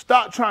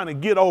 Stop trying to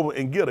get over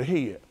and get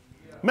ahead.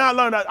 Man, I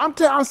learned that.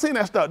 I'm seeing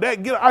that stuff.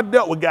 I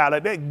dealt with guys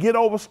like that, get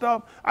over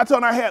stuff. I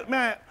told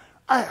them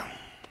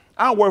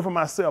I work for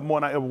myself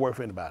more than I ever work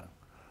for anybody.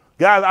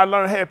 Guys, I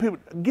learned had people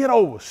get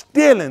over,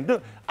 stealing.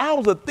 I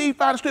was a thief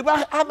out of the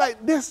street. I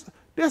like this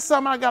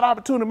something I got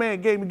opportunity,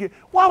 man gave me.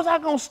 Why was I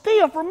going to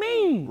steal from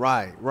me?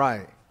 Right,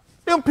 right.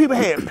 Them people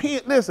had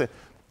pen, listen,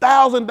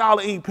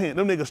 $1,000 ink pen.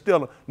 Them niggas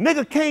stealing.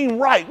 Nigga came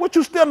right. What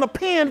you stealing a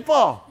pen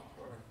for?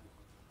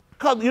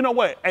 Because you know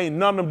what? Ain't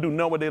none of them do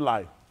nothing with their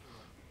life.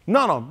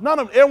 None of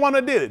them. Everyone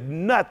that did it,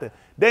 nothing.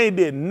 They ain't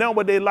did nothing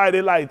with their life.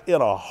 They like in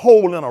a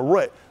hole, in a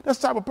rut. That's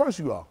the type of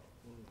person you are.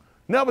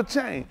 Never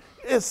change.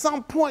 At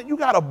some point, you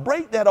got to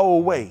break that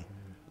old way.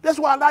 That's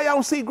why now y'all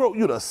don't see growth.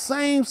 You the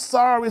same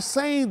sorry,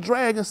 same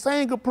dragging,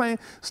 same complaining,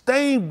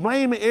 same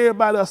blaming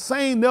everybody else,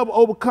 same never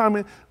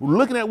overcoming,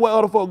 looking at what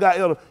other folk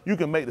got. You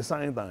can make the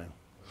same thing.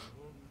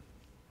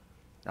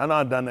 I know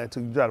I've done that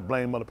too. You try to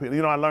blame other people.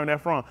 You know I learned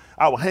that from?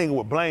 I was hanging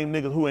with blame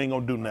niggas who ain't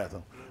gonna do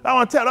nothing.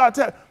 I tell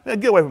you, man,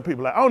 get away from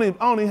people like that. I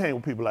don't even hang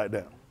with people like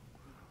that.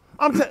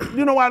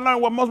 You know what I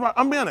learned? What most of my,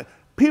 I'm being honest.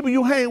 People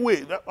you hang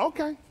with,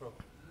 okay.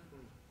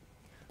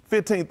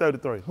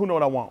 15:33. Who know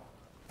what I want?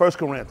 1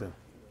 Corinthians.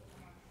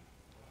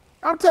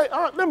 Let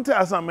me tell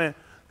you something, man.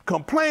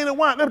 Complaining,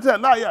 whine. Let me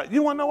tell you,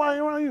 you want to know why I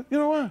ain't around you? You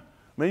know why?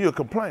 Man, you're a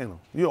complainer.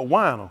 You're a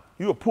whiner.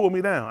 You'll pull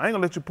me down. I ain't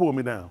going to let you pull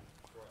me down.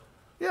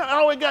 Yeah, I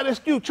always got an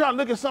excuse trying to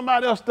look at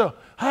somebody else's stuff.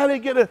 How they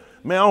get it?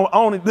 Man, I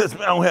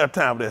don't have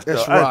time for that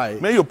That's stuff. right.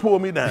 Man, you'll pull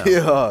me down.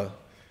 Yeah.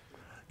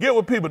 Get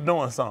with people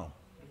doing something.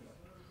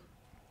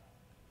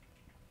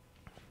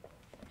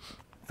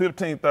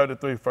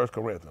 15:33, 1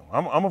 Corinthians.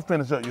 I'm going to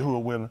finish up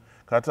Yahuwah willing,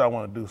 because I tell you I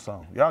want to do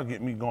something. Y'all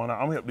get me going out.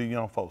 I'm going to help these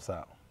young folks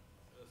out.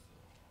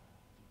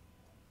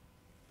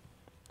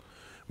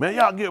 Man,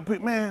 y'all get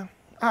people, man,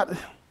 I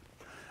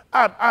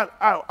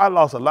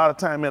lost a lot of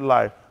time in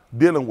life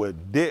dealing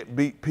with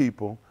deadbeat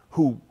people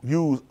who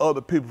use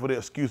other people for their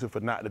excuses for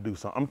not to do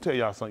something. I'm going to tell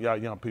y'all something, y'all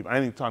young people. I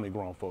ain't even talking to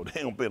grown folks.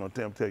 They don't pay no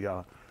attention. I'm telling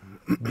y'all.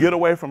 Get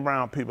away from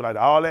around people like that.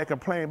 All that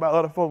complain about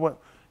other folks,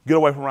 get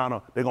away from around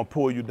them. They're going to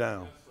pull you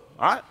down.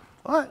 All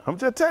right. I'm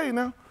just telling you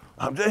now.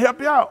 I'm just help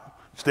you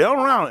out. Stay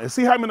around and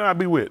see how many I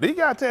be with. You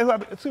got to tell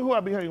you see who I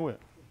be hanging with.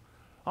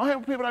 I don't hang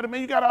with people like that, man.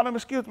 You got all them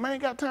excuses. Man, I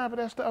ain't got time for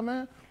that stuff,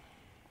 man.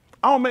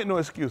 I don't make no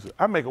excuses.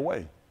 I make a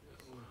way.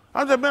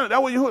 I'm just, man, that's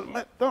what you,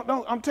 man,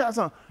 I'm telling you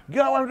something.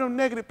 Get away from them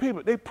negative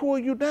people. They pull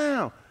you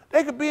down.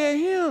 They could be in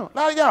here.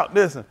 Like y'all,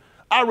 listen,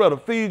 I'd rather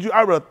feed you.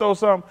 I'd rather throw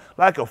something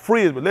like a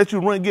fridge, but let you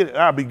run get it.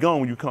 I'll be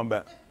gone when you come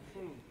back.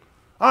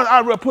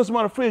 I'd rather put some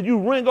on the fridge. You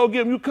run, go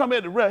get them. You come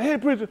at the rest.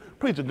 Hey,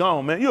 preacher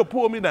gone, man. You'll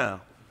pull me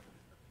down.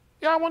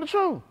 Y'all want the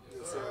truth?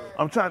 Yes,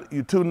 I'm trying to,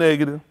 you too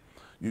negative.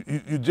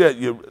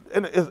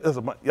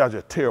 Y'all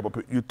just terrible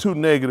people. You're too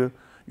negative.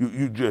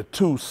 You're just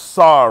too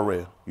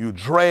sorry. You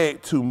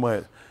drag too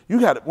much. You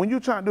got when you're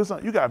trying to do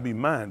something, you got to be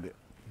minded.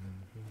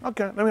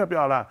 Okay, let me help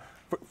y'all out.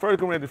 1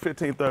 Corinthians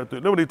 15:33.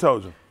 Look what he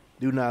told you.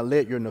 Do not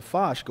let your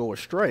nafash go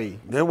astray.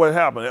 Then what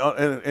happened?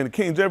 In the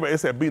King James, it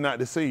said, be not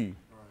deceived.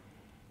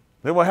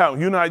 Then what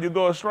happened? You know how you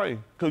go astray?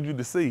 Because you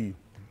deceive.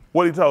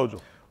 What he told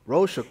you?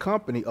 Rosh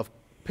company of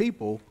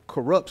people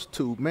corrupts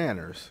to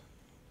manners.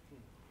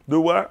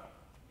 Do what?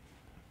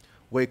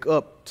 Wake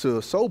up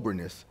to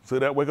soberness. So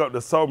that wake up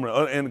to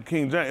soberness. In the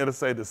King James, it'll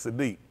say the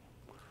Sadiq.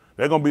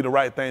 They're going to be the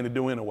right thing to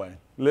do anyway.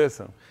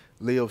 Listen.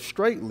 Live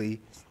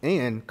straightly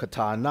and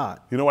kata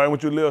not. You know why I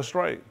want you to live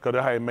straight? Because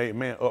that's how he made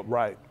man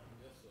upright.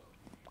 Yes,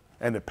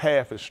 and the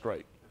path is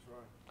straight. That's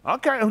right.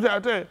 Okay, I'm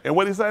trying to tell you. And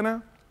what he say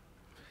now?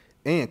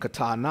 And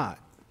kata not.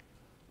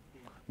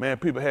 Man,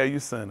 people have you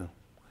sinning.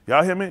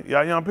 Y'all hear me?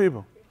 Y'all young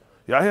people?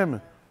 Y'all hear me?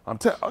 I'm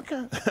telling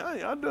okay.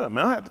 Y'all do it,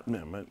 man. I have to,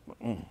 man.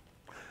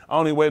 I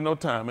don't even waste no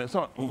time, man.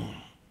 So,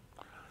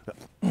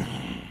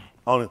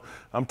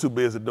 I'm too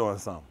busy doing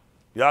something.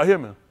 Y'all hear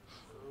me?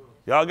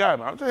 Y'all got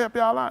me. I'm trying to help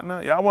y'all out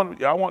now. Y'all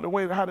want the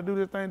way how to do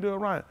this thing, do it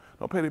right.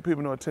 Don't pay these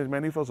people no attention,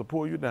 man. These folks will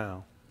pull you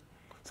down.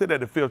 See that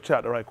the 5th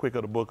chapter right quick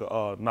of the book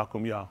of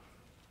Nachamyah.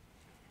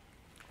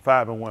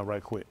 5:1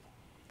 right quick.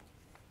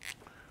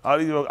 All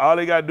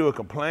they got to do is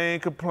complain,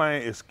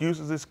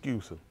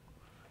 excuses.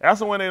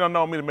 That's when they don't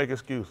know me to make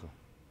excuses.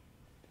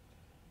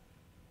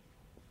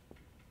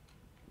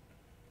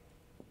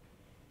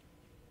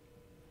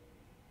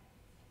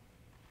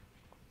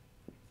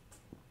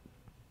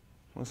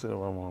 Let's see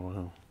what I'm on with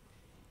him.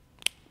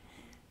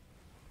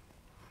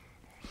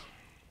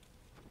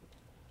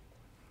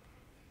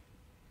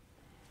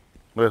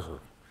 Listen.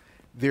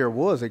 There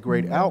was a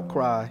great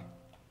outcry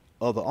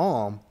of the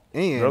and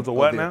there's a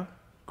what now?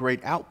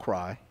 Great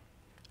outcry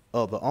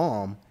of the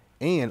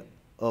and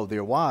of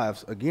their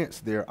wives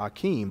against their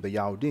Akim, the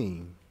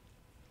Yahudim.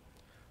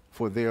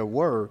 For there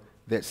were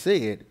that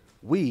said,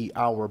 we,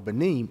 our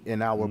Benim,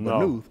 and our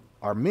Benuth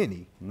are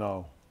many.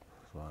 No.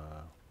 5,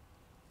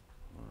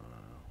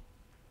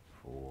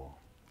 4.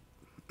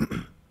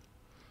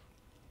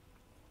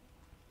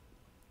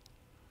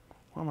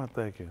 What am I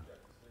thinking?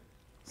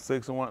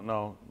 6 and 1?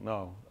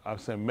 No. I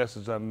sent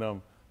message on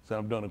them saying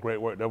I'm doing a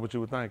great work. That's what you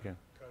were thinking?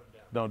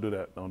 Don't do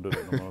that. Don't do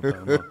that no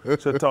more.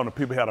 Should have told the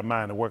people had a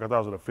mind to work. I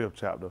thought it was the 5th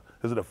chapter.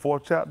 Is it the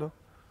 4th chapter?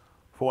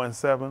 4 and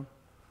 7?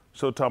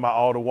 Should have told about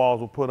all the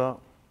walls were put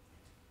up.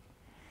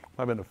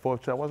 Might have been the 4th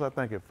chapter. What was I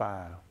thinking?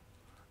 5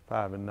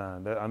 and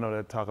 9. I know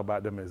they talk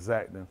about them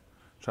exacting,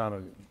 trying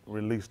to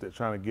release that,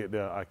 trying to get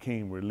their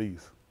Akim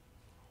release.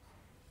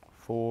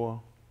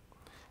 4.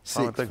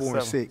 6, 4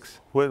 and 6.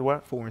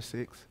 What? 4 and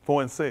 6.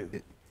 4 and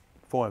 6.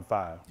 4 and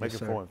 5. Make yes, it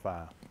sir. 4 and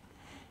 5.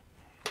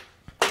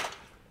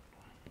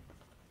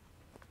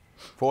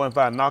 4 and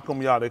 5.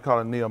 Nachamyah, they call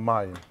it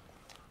Nehemiah.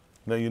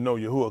 Now you know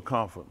Yahuwah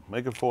comfort.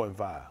 Make it 4 and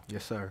 5.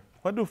 Yes, sir.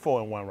 Let's do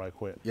 4 and 1 right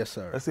quick. Yes,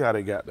 sir. Let's see how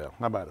they got there.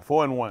 How about it?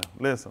 4 and 1.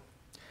 Listen.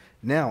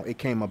 Now it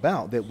came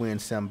about that when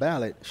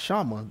Sanballat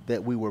Shammah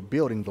that we were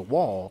building the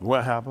wall,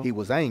 What happened? he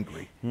was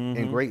angry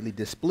and greatly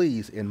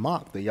displeased and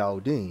mocked the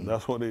Yahudim.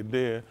 That's what they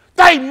did.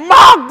 They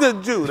mocked the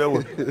Jew.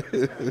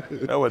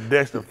 That was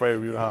Dexter's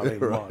favorite. You know how they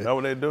mocked. That's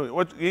what they do.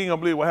 You ain't gonna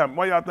believe what happened.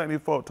 Why y'all think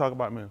these folks talk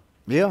about me?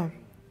 Yeah,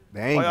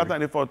 they angry. Why y'all think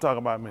these folks talk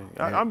about me?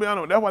 I'm being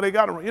honest. That's why they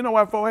got it. You know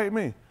why folks hate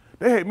me?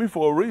 They hate me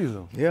for a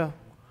reason. Yeah.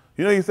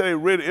 You know, he said it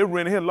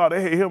written here a lot.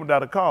 They hate him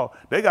without a cause.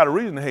 They got a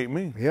reason to hate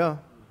me. Yeah.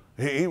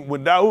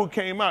 When Dawood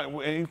came out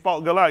and he fought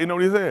Goliath, you know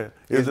what he said?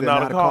 Is it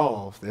not a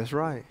cause? That's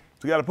right.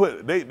 So you got to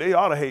put, they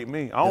ought to hate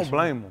me. I don't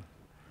blame them.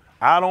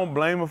 I don't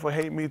blame them for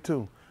hating me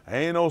too.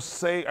 Ain't no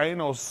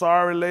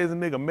sorry lazy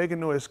nigga making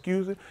no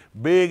excuses,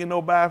 begging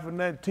nobody for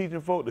nothing,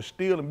 teaching folk to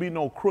steal and be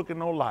no crook and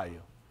no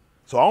liar.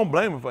 So I don't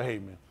blame him for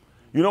hating me.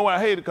 You know why I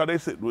hate it? Because they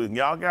said, well,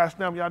 y'all guys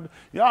stamp,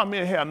 y'all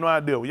men have no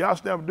idea. When y'all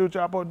stamp and do what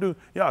y'all supposed to do,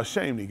 y'all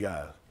shame these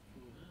guys.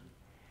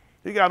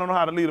 You guys don't know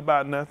how to lead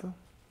about nothing.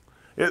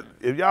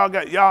 If y'all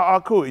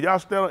are cool, y'all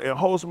stand and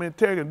wholesome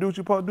integrity and do what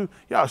you supposed to do,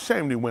 y'all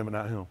shame these women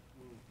out here.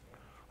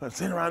 Like,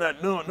 sitting around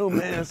that no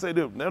man say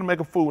this, that'll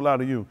make a fool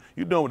out of you.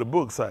 You doing what the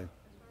book say.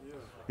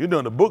 You're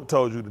doing the book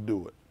told you to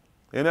do it.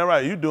 Ain't that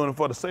right? You doing it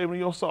for the saving of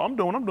your soul. I'm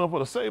doing for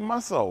the saving of my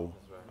soul.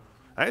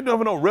 I ain't doing it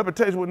for no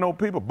reputation with no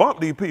people. Bump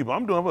these people.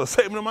 I'm doing it for the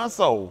saving of my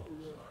soul.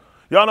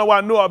 Y'all know why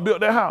I knew I built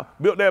that house,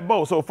 built that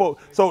boat. So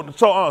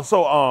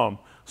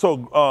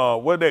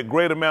what that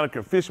great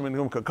American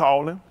fisherman could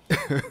call him.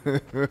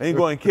 And he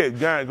go and catch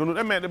giants.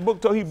 That man, the book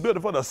told he built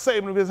it for the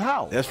saving of his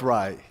house. That's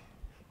right.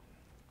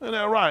 Ain't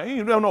that right? He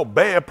ain't doing no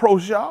bad pro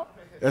shop.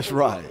 That's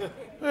right.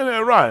 Ain't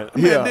that right?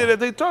 Man did as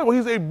they told him.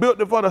 He said he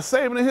built it for the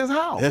saving of his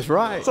house. That's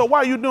right. So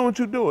why you doing what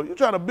you doing? You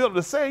trying to build it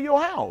to save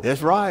your house.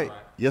 That's right.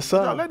 Yes,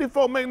 sir. Now, let these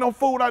folks make no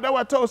fool out. That's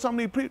why I told some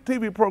of these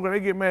TV programs, they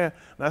get mad.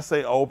 And I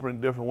say Oprah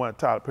and different one,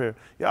 Tyler Perry.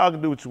 Y'all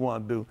can do what you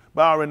want to do.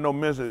 But I already know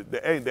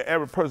the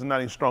average person not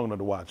even strong enough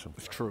to watch them.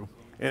 It's true.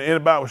 And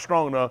anybody was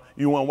strong enough,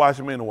 you wouldn't watch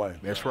them anyway.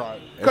 That's right.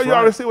 Because you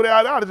already see what they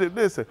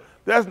are.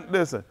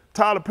 Listen,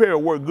 Tyler Perry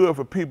work good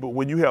for people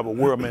when you have a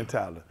world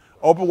mentality.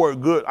 Oprah work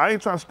good. I ain't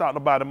trying to stop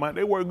nobody money.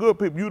 They work good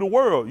people. You the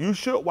world. You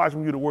should watch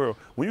them. You the world.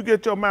 When you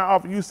get your mind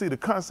off and you see the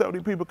concept of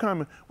these people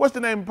coming, what's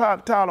the name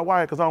of Tyler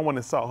wife? Because I don't want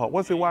to insult her.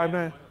 What's his wife's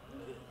name?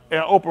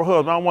 And Oprah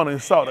husband. I don't want to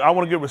insult her. I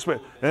want to give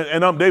respect.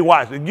 And they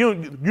watch. And you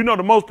know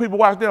the most people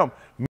watch them?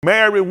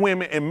 Married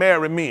women and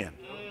married men.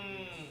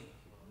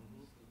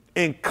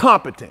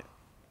 Incompetent.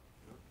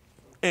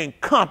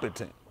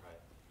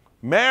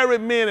 Married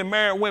men and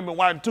married women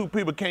watching two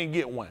people can't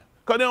get one.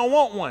 Because they don't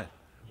want one.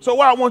 So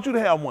why I want you to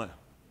have one?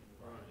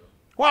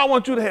 Why I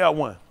want you to have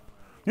one?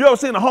 You ever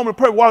seen a homeless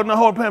person walking down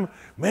the homeless person?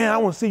 Man, I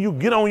want to see you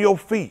get on your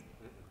feet.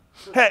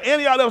 Have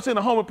any of y'all ever seen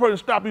a homeless person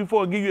stop you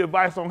before and give you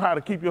advice on how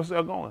to keep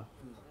yourself going?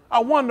 I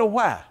wonder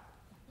why.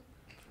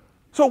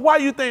 So why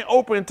you think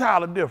Oprah and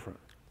Tyler different?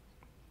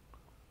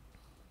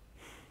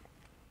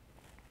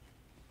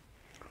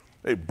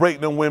 They break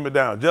them women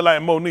down, just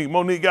like Monique.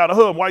 Monique got a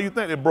husband. Why you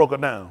think they broke her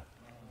down?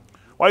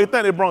 Why you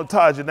think they brought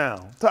Taja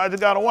down? Taja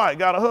got a wife,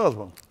 got a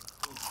husband.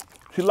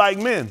 She like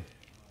men.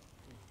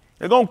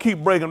 They're going to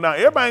keep breaking them down.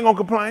 Everybody ain't going to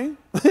complain.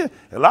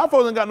 A lot of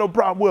folks ain't got no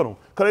problem with them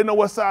because they know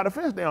what side of the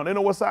fence they're on. They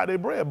know what side they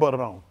bread buttered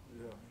on.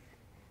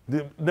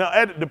 Yeah.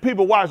 Now, the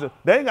people watching,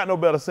 they ain't got no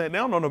better sense. They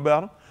don't know no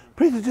better.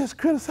 Preachers just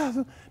criticize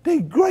them. They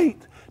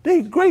great.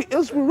 They great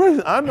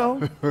inspiration. I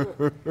know.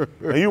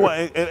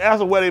 and ask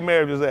them where their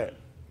marriage is at.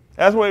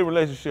 That's where their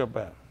relationship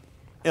at.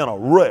 In a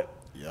rut.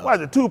 Yep. Why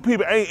the two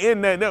people ain't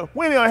in there?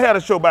 We ain't even had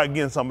a show about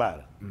getting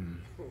somebody.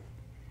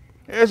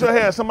 They should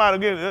have somebody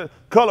get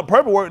color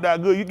purple worked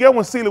out good. You get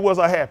when Celia was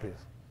her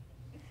happiest.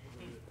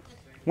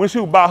 When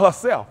she was by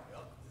herself.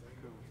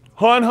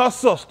 Her and her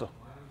sister.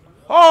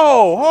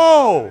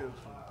 Oh,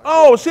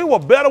 she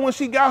was better when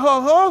she got her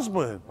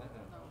husband.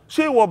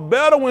 She was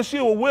better when she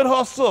was with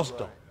her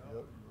sister.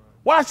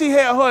 Why she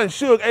had her and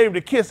Suge able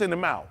to kiss in the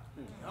mouth?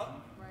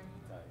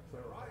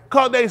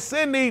 Because they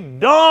send these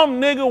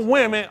dumb nigga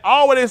women,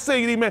 all what they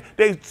say these men,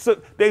 they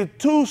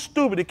too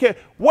stupid to care.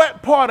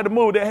 What part of the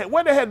movie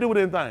what they had to do with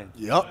anything?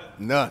 Yep,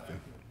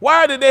 nothing.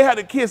 Why did they have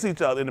to kiss each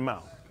other in the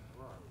mouth?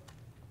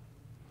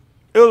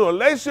 It was a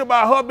relationship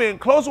about her being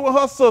closer with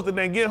her sister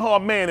than getting her a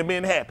man and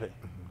being happy.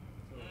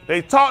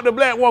 They taught the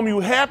black woman,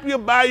 you happier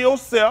by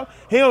yourself.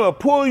 He will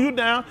pull you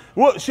down.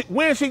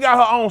 When she got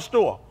her own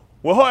store?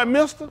 With her and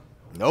Mister?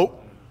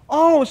 Nope.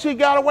 Oh, she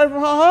got away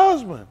from her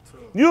husband.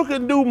 You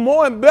can do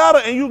more and better,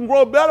 and you can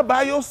grow better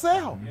by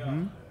yourself.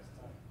 Mm-hmm.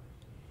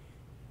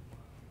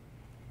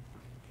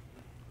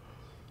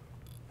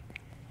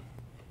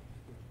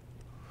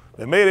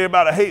 They made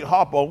everybody hate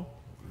Harpo.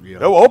 Yep.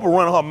 They were Oprah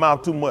running her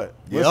mouth too much.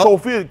 Yep. When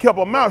Sophia kept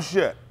her mouth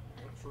shut.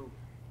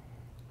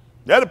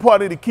 That's the part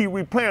they need to keep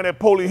replaying that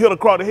police hit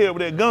across the head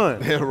with that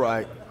gun. Yeah,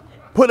 right.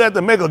 Put that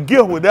to make a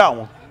gift with that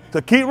one.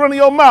 To keep running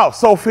your mouth,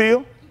 Sophia.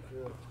 Yeah.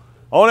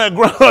 On that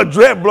ground,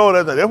 dread blow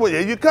that thing. That's what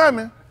you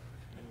coming.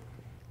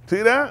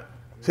 See that?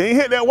 She ain't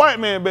hit that white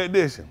man back,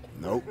 did she?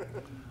 Nope.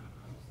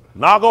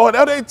 Knock on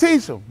her, they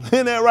teach them.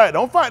 Ain't that right?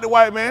 Don't fight the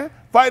white man.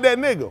 Fight that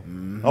nigga.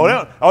 Mm-hmm.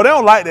 They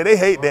don't like that. They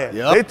hate that.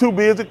 Yep. They too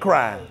busy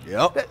crying.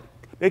 Yep.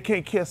 They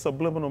can't catch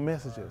subliminal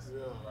messages.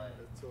 Yeah.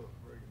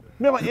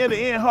 Remember, in the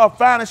end, her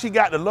finally she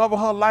got the love of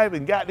her life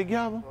and got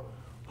together.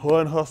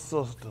 Her and her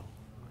sister.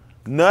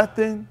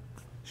 Nothing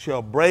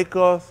shall break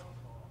us,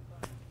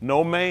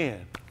 no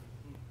man.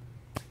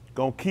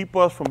 Gonna keep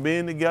us from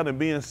being together and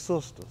being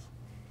sisters.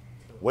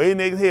 Way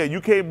niggas here,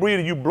 you can't breathe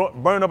and you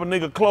burn up a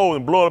nigga clothes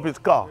and blow up his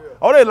car. Yeah.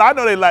 Oh, I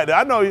know they like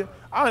that. I know you.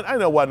 I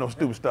know why no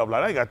stupid stuff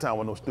like that. I ain't got time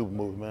for no stupid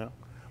movies, man.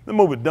 The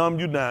movie dumb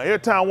you down. Every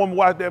time a woman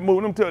watch that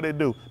movie, them tell what they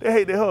do. They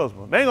hate their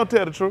husband. They ain't gonna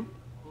tell the truth.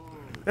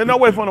 There's no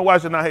way for them to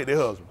watch it and not hate their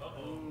husband.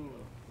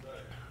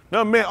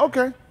 Now, man,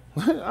 okay.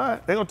 All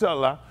right, they gonna tell a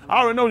lie.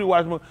 I already know you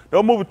watch movies.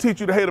 No movie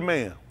teach you to hate a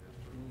man.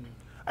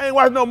 I ain't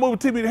watching no movie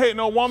teach me to hate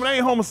no woman. I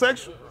ain't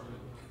homosexual.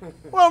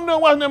 What I'm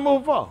doing watching that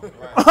movie for?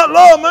 I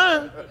love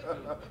man.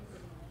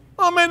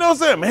 Oh man, no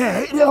sense.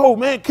 Man, hate that hoe,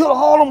 man. Kill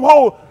all them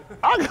hoes.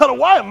 I got a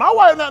wife. My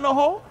wife not no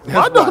hoe.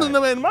 My daughter,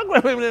 right. My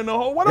grandbaby ain't no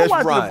hoe. What I'm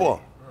watching it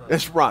for?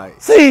 That's right.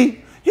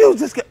 See, you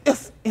just got,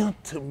 it's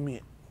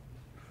intimate.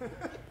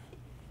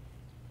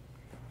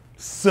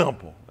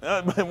 Simple.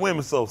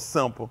 Women so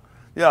simple.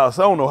 Y'all,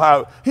 so I don't know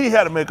how, he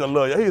had to make her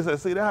love you. He said,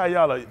 see, that's how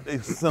y'all are, they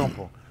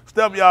simple.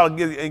 Stuff y'all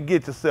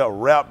get yourself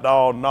wrapped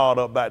all gnawed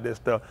up about this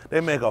stuff.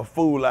 They make a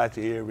fool out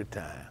you every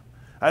time.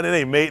 And then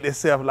they make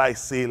themselves like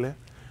silly.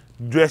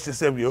 Dress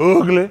yourself, you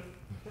ugly.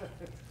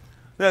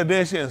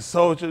 Then she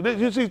insult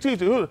you. She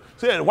teach you.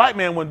 See, the white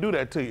man wouldn't do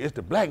that to you. It's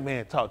the black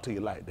man talk to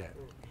you like that.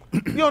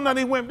 You don't know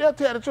these women, they'll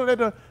tell the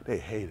truth. They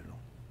hated them.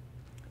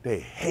 They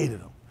hated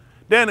them.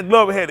 Danny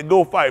Glover had to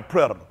go fight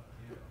Predator.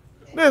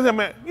 Listen,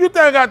 man, you think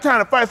I got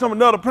time to fight some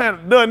another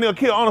planet done near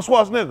kill Arnold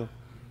Schwarzenegger?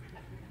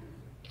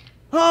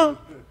 Huh?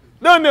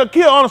 Done near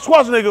kill Arnold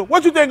Schwarzenegger.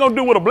 What you think gonna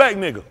do with a black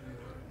nigga?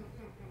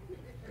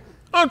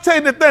 I'm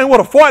taking the thing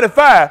with a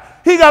 45.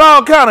 He got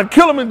all kind of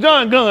kill him and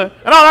John gun,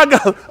 and all I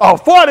got a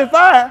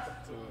 45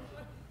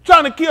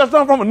 trying to kill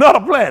something from another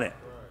planet.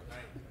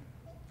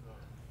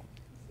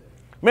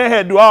 Man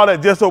had to do all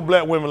that just so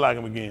black women like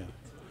him again.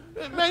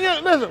 Man, yeah,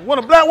 listen, when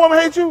a black woman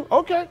hates you,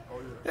 okay.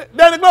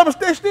 Danny Glover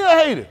still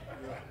hate it.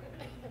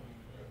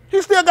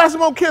 He still got some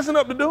more kissing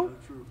up to do.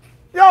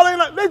 Y'all ain't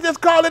like, they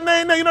just call it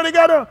name. You know,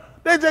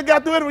 they just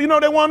got through it. You know,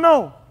 they want to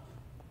know.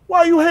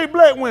 Why you hate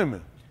black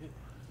women?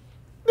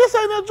 This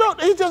ain't no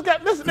joke. He just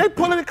got, listen, they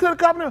pulling the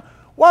cop now.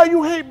 Why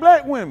you hate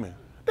black women?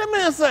 That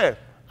man said,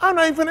 I'm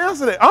not even finna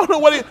answer that. I don't know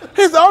what he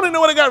said, I don't even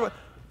know what they got.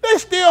 They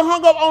still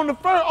hung up on the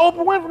first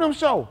Oprah Winfrey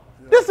show.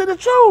 This is the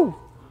truth.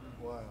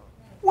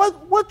 Wow.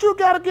 What you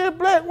got against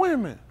black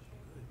women?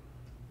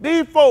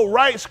 These folk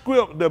write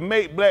script to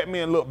make black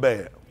men look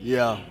bad.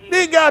 Yeah.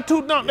 These guys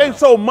too dumb. They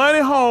so money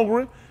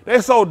hungry.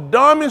 They so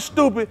dumb and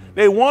stupid.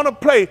 They want to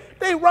play.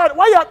 They write.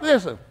 Why y'all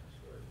listen?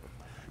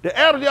 The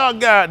average y'all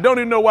guy don't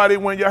even know why they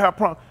when y'all have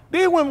problems.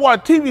 These women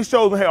watch TV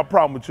shows and have a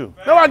problem with you.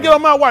 Now I get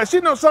on my wife. She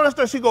knows some of that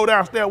stuff. She go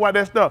downstairs watch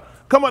that stuff.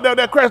 Come up there with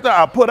that crash stuff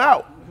I put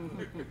out.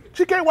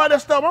 She can't watch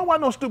that stuff. I don't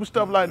watch no stupid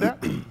stuff like that.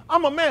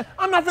 I'm a man.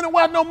 I'm not finna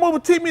watch no movie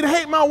teach me to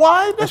hate my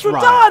wife. That's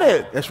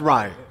retarded. Right. That's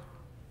right.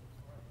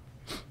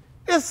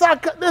 It's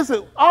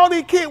listen, all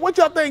these kids, what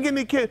y'all think getting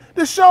these kids?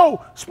 The show,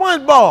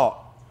 SpongeBob.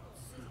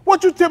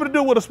 What you typically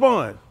do with a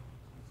sponge?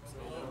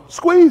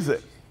 Squeeze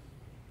it.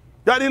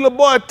 Got these little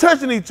boys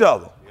touching each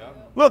other.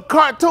 Little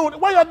cartoon.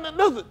 Why y'all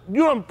listen?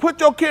 You don't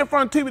put your kid in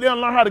front of TV, they don't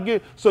learn how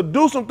to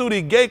seduce them through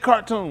these gay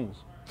cartoons.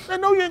 They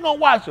know you ain't gonna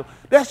watch them.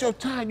 That's your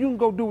time. You can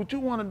go do what you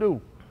want to do.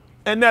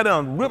 And that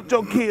done ripped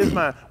your kid's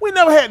mind. We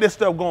never had this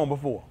stuff going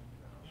before.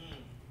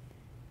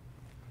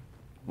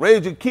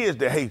 Raise your kids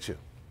to hate you.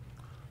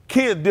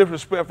 Kids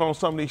disrespectful on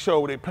some of these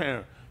shows with their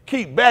parents.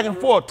 Keep back and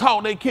forth,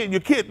 talk their kid. Your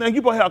kid think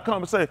you supposed to have a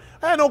conversation.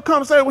 I ain't no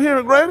conversation with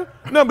hearing greater.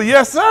 No, but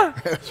yes, sir.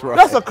 That's right.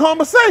 That's a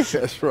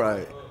conversation. That's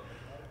right.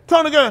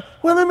 Tell the guy,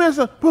 well, let me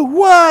answer, but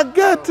why I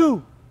got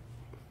to?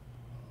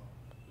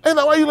 Ain't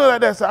like, why you look like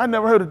that? So I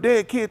never heard a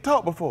dead kid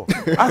talk before.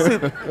 I see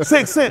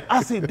 6 cents.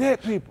 I see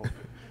dead people.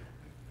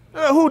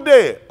 Who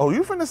dead? Oh,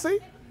 you finna see?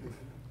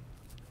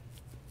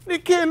 They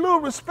kid a little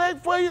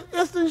respect for you.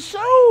 It's the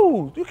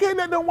shows. You can't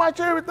let them watch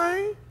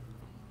everything.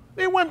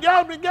 They went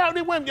y'all.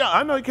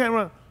 I know you can't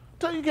run.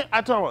 Tell you can't.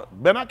 I told them,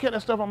 better not catch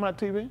that stuff on my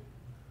TV.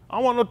 I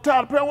don't want no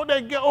Tyler Perry. What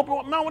that get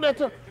open? Man, what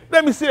that?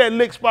 Let me see that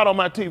lick spot on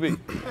my TV.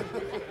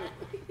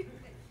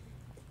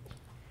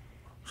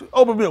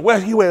 Open me. Where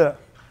he at?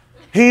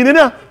 He ain't in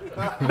there.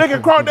 They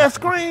can cross that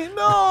screen.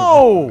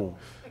 No.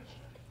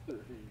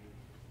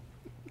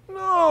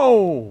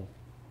 No.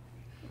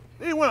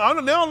 They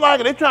don't like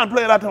it. They trying to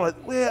play it out.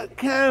 Like, well,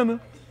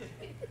 kinda.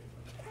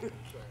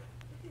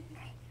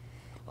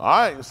 All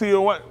right, see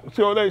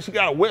her, she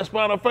got a wet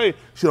spot on her face.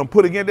 She done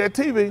put it against that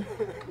TV.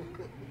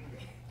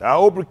 I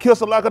open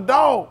kiss her like a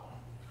dog.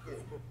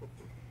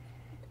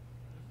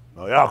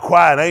 Oh, y'all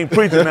quiet, I ain't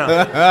preaching now.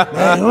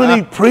 Man, who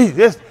need preach?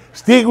 Just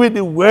stick with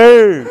the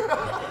word.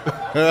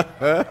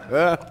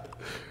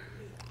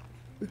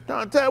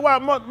 Trying to tell you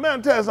why,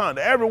 man, tell you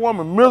something. Every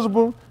woman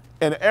miserable,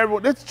 and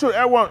this is true,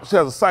 everyone has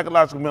a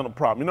psychological mental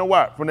problem. You know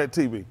why? From that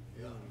TV.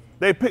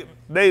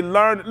 They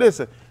learn,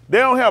 listen, they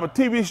don't have a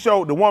TV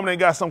show, the woman ain't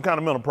got some kind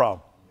of mental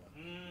problem.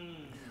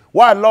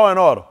 Why Law and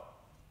Order?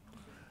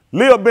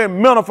 Leah been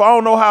mental for I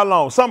don't know how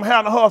long. Something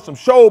happened to her, some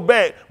show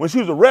back. When she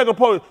was a regular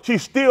police,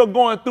 she's still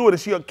going through it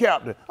and she a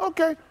captain.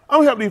 Okay, I'm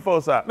gonna help these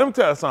folks out. Let me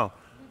tell you something.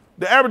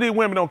 The average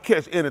women don't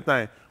catch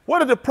anything.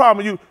 What is the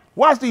problem? You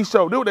watch these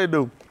shows, do what they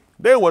do.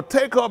 They will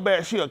take her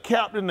back, she a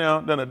captain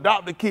now, then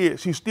adopt the kid.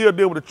 She still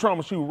deal with the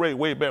trauma she was raised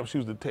way back when she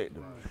was a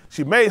detective.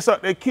 She made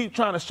something, they keep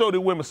trying to show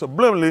the women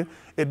subliminally.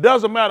 It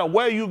doesn't matter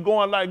where you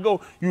going, like go,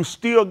 you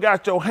still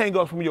got your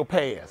hang-ups from your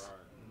past.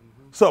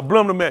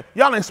 Subliminal man.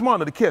 Y'all ain't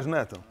smart enough to catch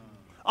nothing.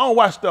 I don't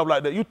watch stuff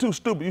like that. You too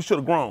stupid, you should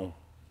have grown.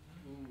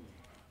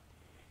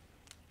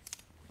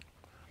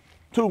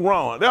 Too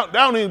wrong. They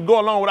don't even go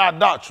along with our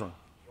doctrine.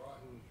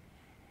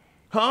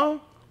 Huh?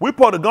 We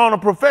supposed to go on to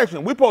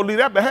perfection. We supposed to leave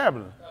that to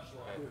happening.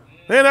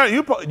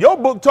 Your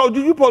book told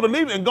you supposed to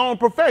leave it and go on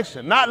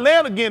perfection, not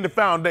laying again the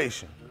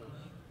foundation.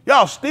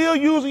 Y'all still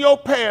using your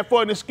past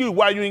for an excuse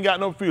why you ain't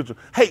got no future.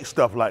 Hate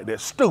stuff like that.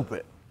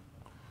 Stupid.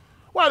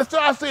 Why I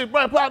said,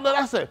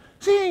 I said,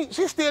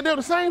 she still doing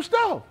the same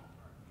stuff.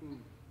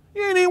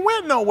 You ain't even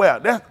went nowhere.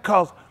 That's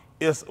because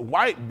it's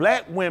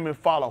black women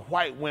follow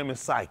white women's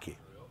psyche.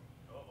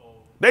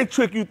 They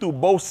trick you through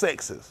both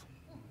sexes.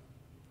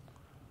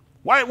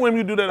 White women,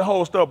 you do that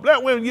whole stuff.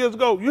 Black women years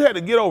ago, you had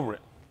to get over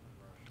it.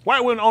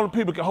 White women, only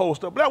people can hold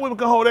stuff. Black women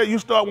can hold that. You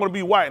start want to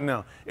be white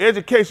now.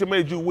 Education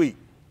made you weak.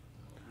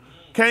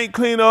 Can't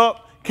clean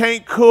up,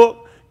 can't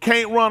cook,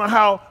 can't run a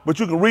house, but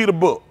you can read a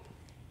book.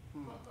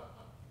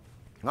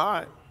 All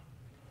right.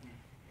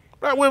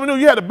 Black women knew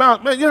you had to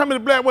bounce. Man, you know how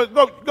many black women,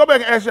 go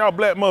back and ask y'all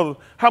black mothers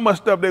how much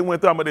stuff they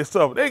went through, but they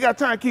suffered. They ain't got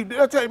time to keep,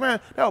 they'll tell you, man,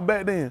 that was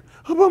back then.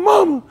 Oh, but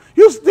mama,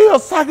 you still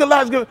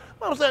psychologically.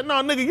 Mama said, no,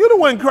 nigga, you the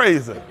one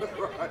crazy.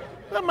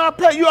 That's my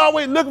pet. You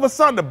always looking for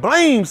something to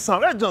blame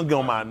something. That just get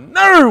on my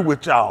nerve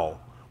with y'all.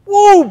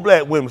 Woo,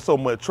 black women so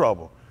much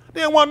trouble.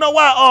 They didn't want to know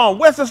why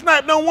Wesley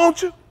Snipes don't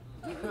want you.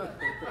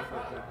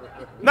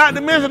 Not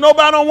to mention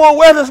nobody don't want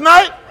Wesley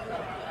Snipes.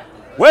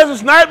 Wesley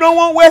Snipes don't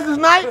want Wesley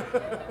Snipes.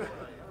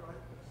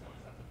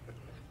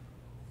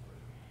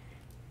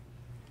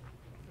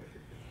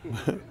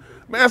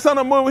 Man, some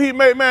of the movie he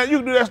made, man, you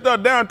can do that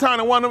stuff downtown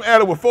in one of them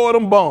alleys with 4 of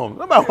them bombs.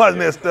 Nobody watching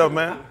that stuff,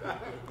 man.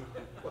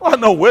 I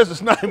know Wesley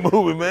Snipes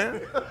movie,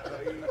 man.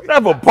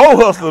 That's for pole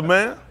hustlers,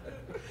 man.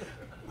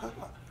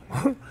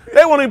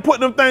 They won't even put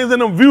them things in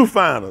them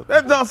viewfinders.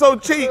 That's done so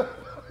cheap.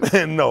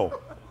 Man, no.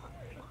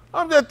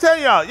 I'm just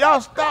telling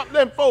y'all stop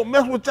letting folk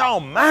mess with y'all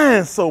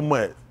minds so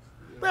much.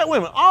 Black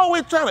women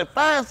always trying to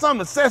find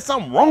something to say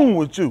something wrong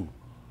with you.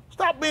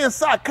 Stop being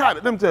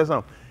psychotic. Let me tell you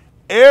something.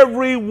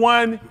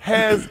 Everyone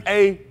has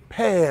a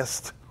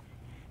past.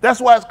 That's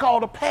why it's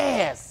called a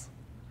past.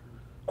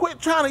 Quit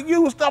trying to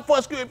use stuff for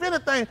excuse. If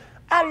anything,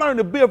 I learned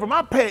to build from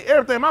my past.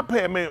 Everything my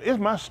past, man, is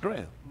my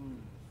strength.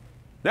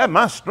 That's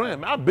my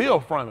strength. I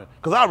build from it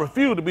because I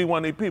refuse to be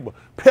one of these people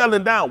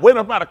pedaling down, waiting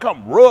for somebody to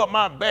come rub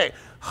my back,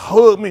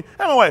 hug me.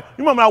 Anyway,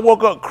 you remember I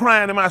woke up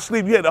crying in my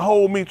sleep? You had to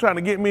hold me trying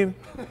to get me?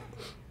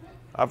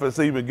 I feel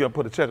say you been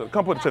put a check.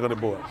 Come put a check on the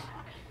board.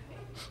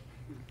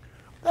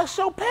 That's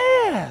your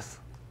past.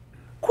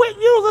 Quit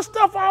using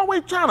stuff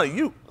always trying to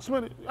use.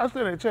 I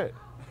still ain't check.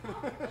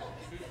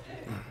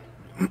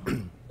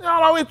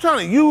 Y'all always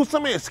trying to use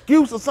some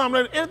excuse or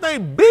something.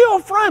 Anything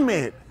build from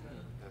it.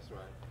 That's right.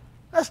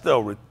 That's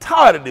still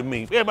retarded to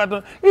me.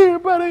 Everybody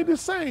ain't the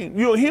same.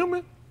 You a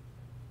human?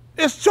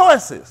 It's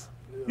choices.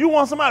 You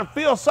want somebody to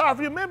feel sorry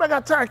for you? Maybe I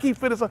got time to keep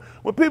feeling sorry.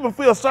 When people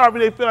feel sorry for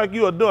you, they feel like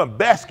you are doing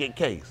basket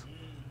case.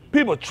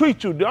 People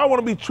treat you. I want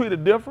to be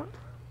treated different.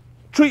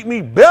 Treat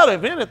me better,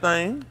 if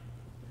anything.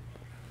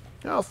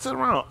 Y'all sit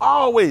around,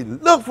 always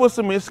look for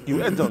some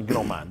excuse. That don't get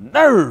on my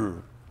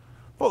nerve.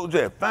 Folks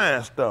just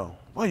find stuff.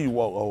 Why you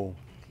walk old?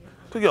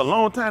 Took you a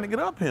long time to get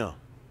up here.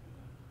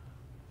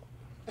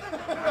 I'm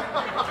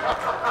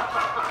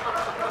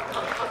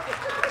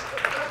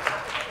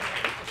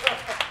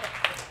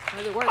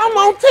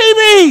on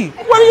TV.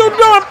 What are you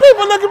doing?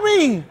 People look at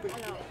me.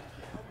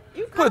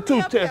 You put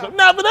 2 tests up.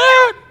 Now, but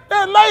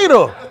that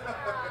later.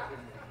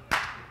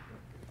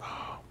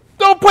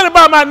 Don't put it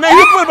by my name.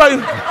 You put it by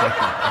you.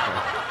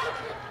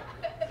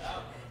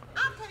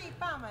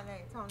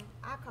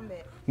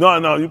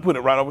 No, you put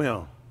it right over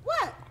here.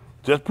 What?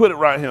 Just put it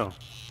right here.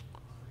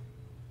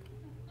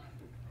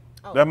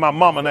 Oh. That's my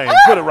mama name.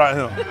 Put it right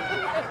here.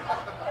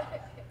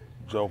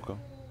 Joker.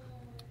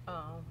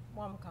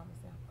 Mama calm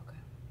yourself. Okay.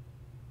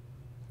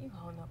 You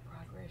holding up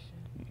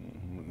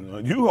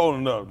progression. You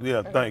holding up. Yeah,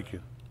 okay. Thank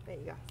you. There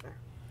you go, sir.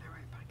 All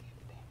right, pocket.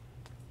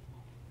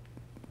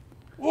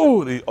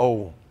 Ooh, the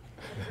old.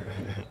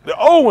 The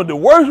old one, the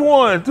worst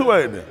one, too,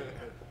 ain't it?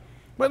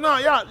 But no,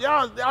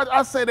 y'all,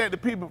 I say that to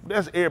people,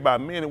 that's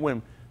everybody, men and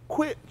women.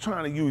 Quit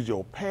trying to use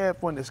your past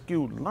for an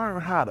excuse. Learn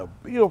how to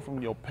build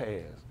from your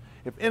past.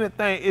 If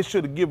anything, it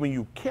should have given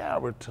you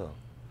character.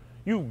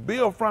 You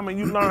build from it,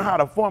 you learn how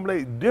to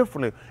formulate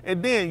differently,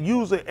 and then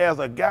use it as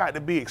a guide to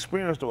be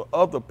experienced with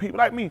other people.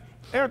 Like me,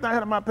 everything I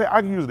had in my past,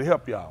 I can use it to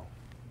help y'all.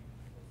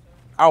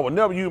 I would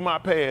never use my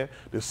past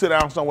to sit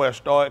down somewhere and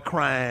start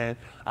crying.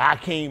 I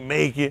can't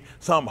make it,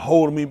 something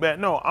holding me back.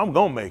 No, I'm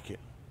going to make it.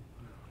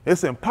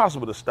 It's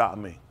impossible to stop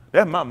me.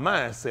 That's my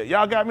mindset.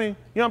 Y'all got me?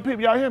 Young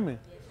people, y'all hear me?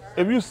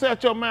 If you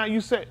set your mind,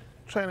 you set,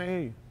 trying to hear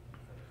you.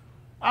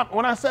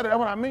 When I said it, that's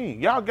what I mean.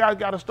 Y'all guys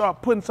got to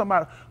start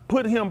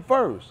put him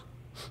first.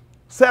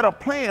 Set a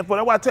plan for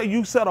that. That's why I tell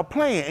you set a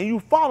plan and you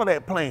follow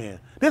that plan.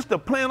 This is the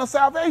plan of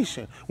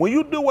salvation. When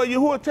you do what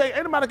Yahuwah tell you,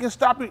 anybody can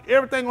stop you.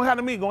 Everything gonna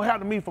happen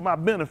to me for my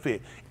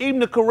benefit.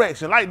 Even the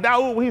correction. Like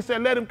Dawood, when he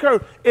said, let him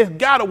curse, it's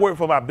gotta work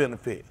for my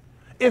benefit.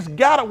 It's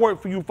gotta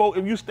work for you folks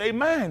if you stay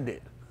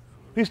minded.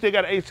 He still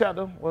got an 8th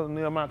chapter. Well,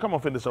 Nehemiah, come on,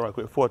 finish this right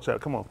quick. 4th chapter,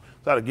 come on.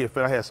 So I get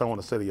fit. I had someone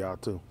to say to y'all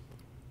too.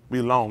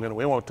 Be long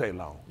anyway. It won't take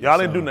long.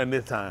 Y'all ain't do nothing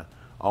this time.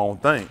 I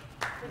don't think.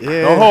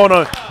 Yeah. No, hold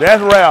on.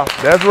 That's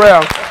Ralph. That's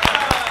Ralph.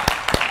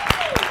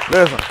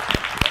 Listen.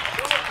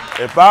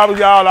 If I was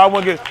y'all, I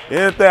wouldn't get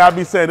anything. I'd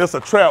be saying this a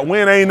trap.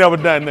 Win ain't never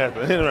done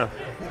nothing.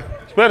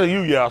 Especially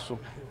you, Yasha. All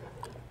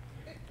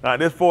right,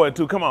 this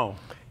 4-2. Come on.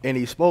 And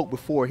he spoke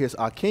before his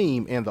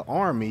Akim and the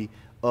army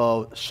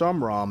of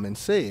Shamram and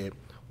said,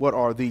 "What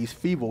are these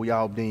feeble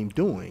Yahudim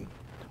doing?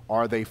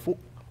 Are they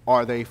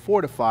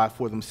fortified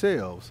for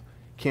themselves?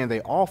 Can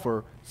they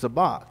offer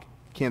Zabak?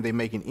 Can they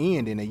make an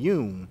end in a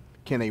Yum?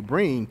 Can they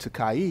bring to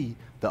Kai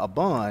the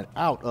Aban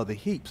out of the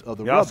heaps of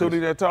the Y'all rubbish?" see what he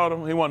just told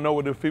him? He want to know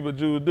what the feeble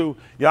Jews do.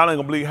 Y'all ain't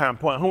gonna believe how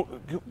important.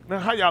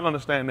 How y'all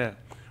understand that?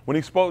 When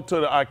he spoke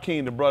to the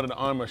Akim, the brother of the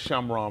army of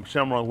Shamram,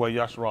 Shamram where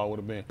YashaYahu would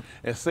have been,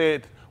 and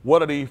said,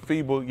 "What are these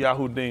feeble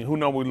Yahudim?" Who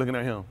know we're looking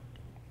at him?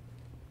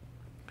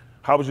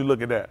 How would you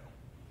look at that?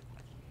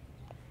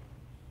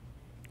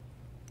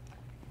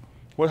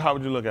 How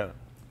would you look at it?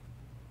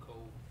 Cold.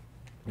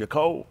 You're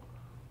cold?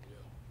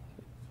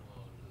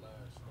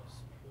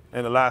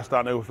 And the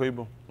livestock, they were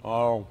feeble?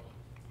 Oh.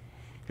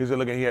 He said,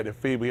 look, he had the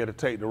feeble, he had to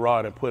take the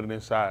rod and put it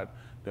inside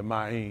the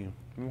ma'im.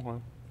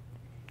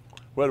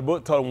 Well, the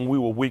book told him we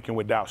were weak and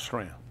without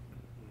strength.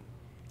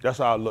 That's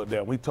how I looked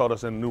at him. He told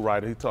us in the New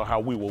Writer, he told how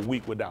we were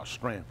weak without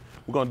strength.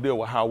 We're going to deal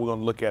with how we're going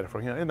to look at it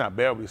from him. It's not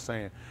bad what he's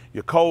saying.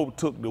 Yaakov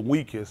took the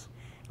weakest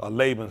of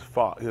Laban's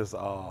his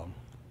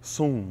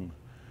soon.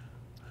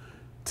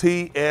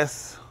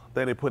 T-S,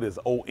 then they put his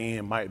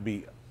O-N, might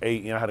be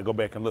A-N. I had to go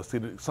back and look.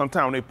 See,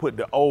 sometimes when they put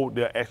the O,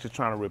 they're actually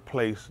trying to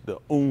replace the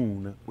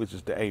un, which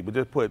is the A. But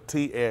just put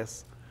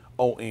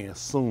T-S-O-N,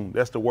 soon.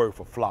 That's the word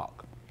for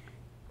flock.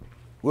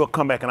 We'll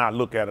come back and I'll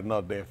look at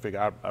another day and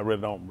figure. I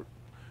really don't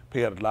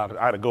pay a lot.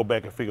 I had to go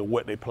back and figure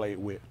what they played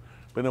with.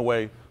 But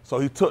anyway, so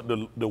he took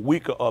the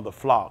weaker of the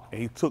flock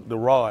and he took the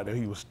rod and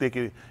he was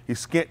sticking, he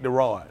skint the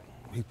rod.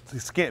 He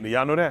skint it,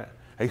 y'all know that?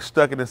 And he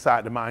stuck it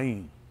inside the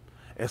ma'im.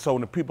 And so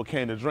when the people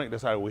came to drink,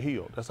 that's how they were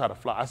healed. That's how the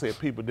flock, I said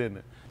people, didn't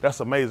it? That's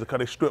amazing because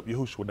they stripped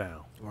Yahushua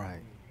down.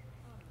 Right.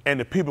 And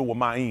the people were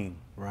ma'im.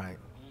 Right.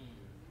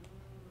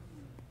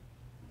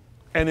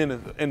 And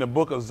in the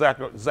book of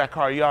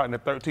Zechariah in the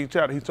 13th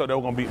chapter, he told they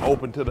were going to be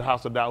open to the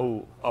house of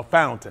Dahu, a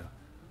fountain.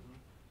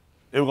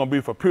 It was going to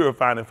be for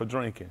purifying and for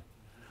drinking.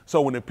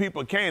 So when the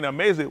people came,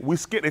 amazing,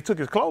 they took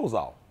his clothes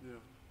off. Yeah.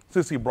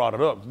 Since he brought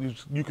it up,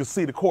 you can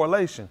see the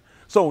correlation.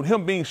 So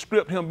him being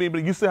stripped,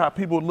 you see how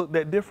people looked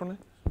at differently?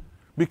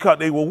 Because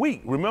they were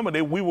weak. Remember,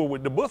 we were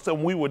with the book,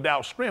 and we were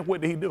without strength.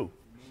 What did he do?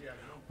 Yeah.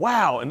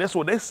 Wow, and that's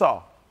what they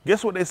saw.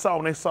 Guess what they saw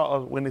when they saw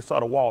us, when they saw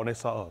the wall and they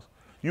saw us?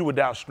 You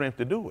without strength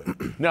to do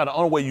it. Now, the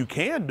only way you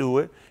can do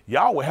it,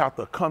 y'all would have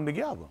to come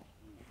together,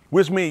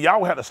 which means y'all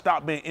would have to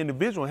stop being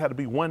individual and have to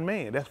be one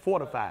man. That's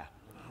fortified.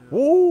 Yeah.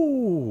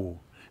 Woo!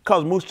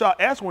 Because Musha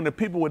asked when the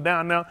people were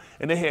down there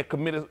and they had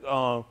committed,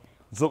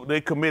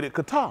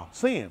 kata,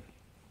 sin.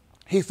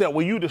 He said,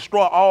 "Will you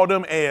destroy all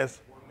them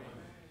as,"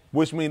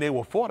 which means they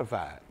were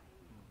fortified.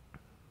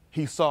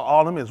 He saw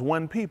all of them as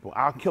one people.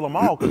 I'll kill them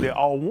all because they're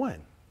all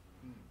one.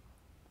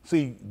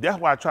 See, that's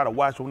why I try to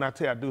watch when I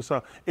tell you I do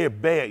something. It's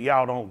bad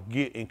y'all don't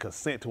get in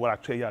consent to what I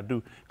tell y'all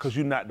do because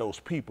you're not those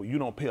people. You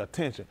don't pay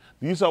attention.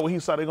 You saw what he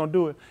saw they're going to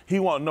do it? He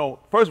want to know,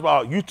 first of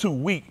all, you too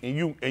weak and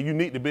you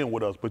need to be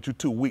with us, but you're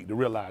too weak to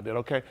realize that,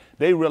 okay?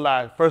 They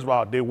realize, first of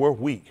all, they were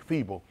weak,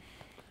 feeble.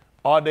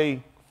 Are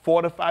they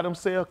fortify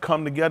themselves,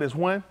 come together as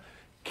one?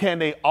 Can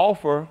they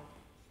offer?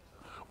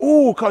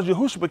 Ooh, because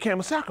Yahushua became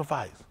a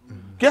sacrifice.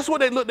 Guess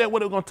what they looked at, what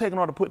they were going to take in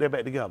order to put that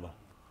back together?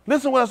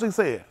 Listen to what else he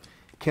said.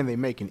 Can they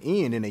make an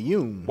end in a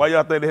Yum? Why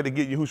y'all think they had to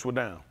get Yahushua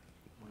down?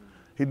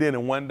 He did it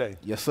in one day.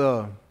 Yes,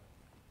 sir.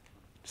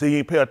 See, he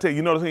ain't pay attention.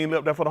 You notice he ain't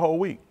left there for the whole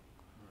week.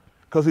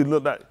 Because he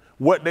looked at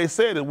what they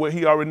said is what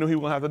he already knew he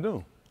was going to have to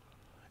do.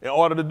 In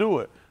order to do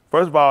it,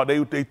 first of all,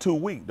 they too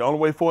weak. The only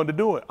way for him to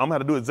do it, I'm going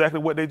to have to do exactly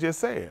what they just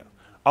said.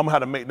 I'm going to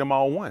have to make them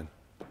all one.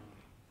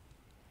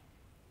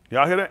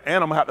 Y'all hear that?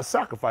 And I'm going to have to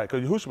sacrifice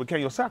because Yahushua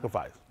became your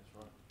sacrifice.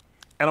 Right.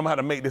 And I'm going to have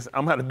to make this,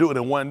 I'm going to have to do it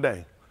in one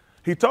day.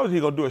 He told you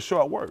he's going to do a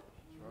short work.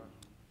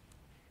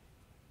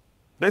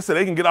 They said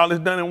they can get all this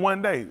done in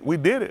one day. We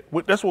did it.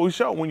 That's what we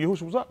showed when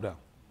Yahushua was up there.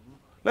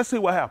 Let's see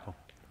what happened.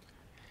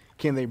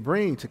 Can they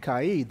bring to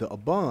Kai the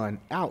Aban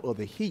out of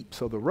the heaps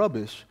of the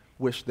rubbish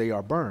which they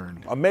are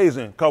burned?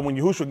 Amazing, because when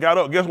Yahushua got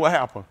up, guess what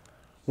happened?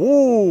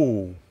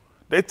 Woo!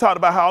 They talked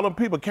about how all them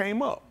people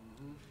came up.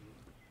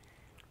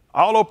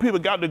 All those people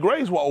got the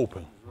graves were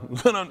open.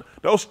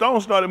 Those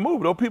stones started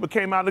moving. Those people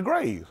came out of the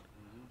graves.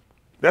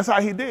 That's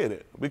how he did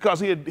it, because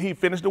he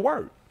finished the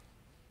work.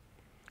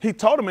 He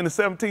told him in the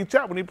 17th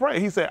chapter when he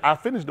prayed, he said, I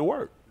finished the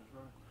work.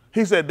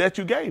 He said, that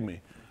you gave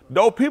me.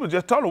 Those people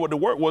just told him what the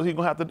work was he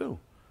going to have to do.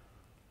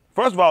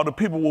 First of all, the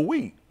people were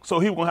weak, so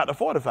he was going to have to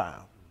fortify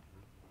them.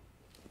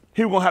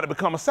 He was going to have to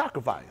become a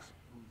sacrifice.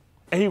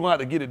 And he was going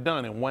to have to get it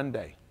done in one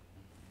day.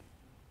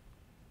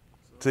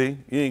 See,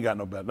 you ain't got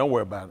no better. Don't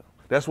worry about it.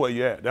 That's where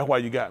you at. That's why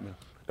you got me.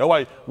 That's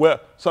why, well,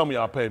 some of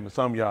y'all pay me.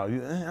 Some of y'all,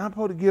 I'm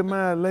supposed to get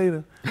mine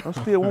later. I'm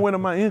still waiting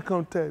on my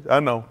income tax. I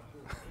know.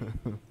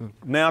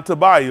 Now,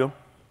 Tobiah.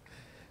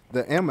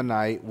 the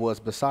Ammonite was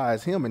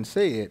beside him and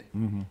said,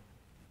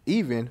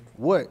 even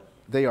what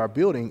they are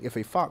building, if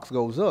a fox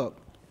goes up,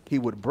 he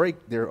would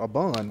break their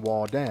Aban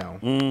wall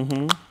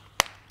down.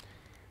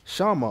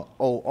 Shama,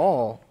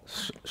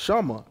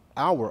 Shama,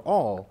 our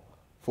all,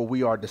 for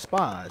we are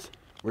despised.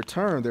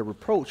 Return their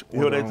reproach on You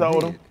know what their they own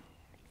told head. him?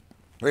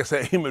 They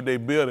said, even if they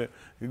build it,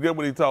 you get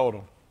what he told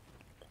them?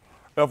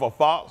 If a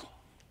fox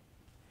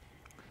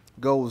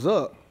Goes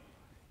up,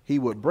 he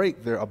would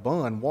break their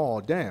Aban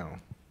wall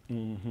down.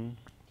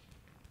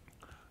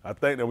 I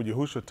think that when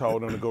Yahushua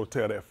told him to go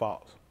tell that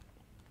fox,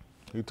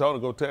 he told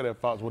him to go tell that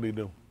fox what he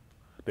do,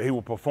 that he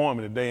would perform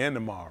it today and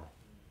tomorrow.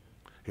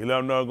 He let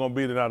him know it's going to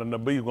be that the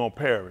beast going to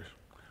perish.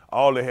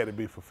 All that had to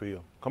be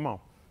fulfilled. Come on.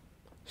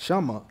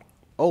 Shama,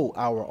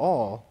 our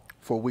all,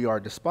 for we are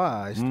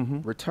despised.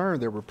 Return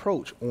their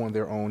reproach on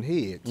their own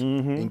heads,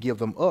 and give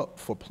them up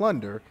for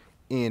plunder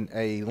in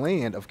a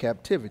land of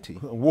captivity.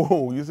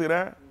 Whoa, you see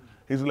that?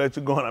 He's let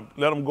you go in,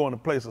 let them go in a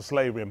place of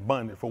slavery and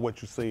bondage for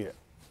what you said.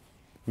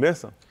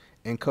 Listen.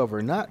 And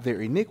cover not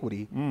their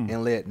iniquity,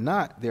 and let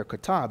not their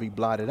kata be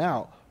blotted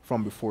out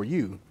from before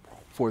you,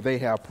 for they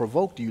have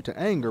provoked you to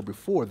anger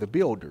before the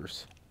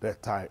builders. That's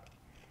tight.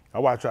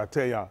 That's why I try to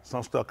tell y'all,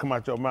 some stuff come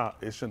out your mouth,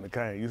 it shouldn't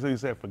have came. You see, he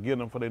said, forgive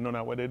them for they know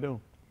not what they do.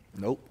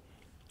 Nope.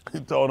 He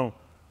told them,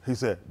 he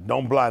said,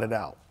 don't blot it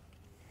out.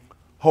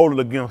 Hold it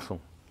against them.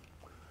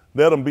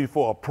 Let them be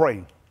for a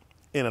prey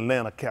in a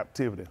land of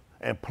captivity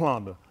and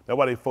plunder. That's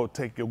why they folk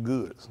take your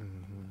goods.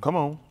 Come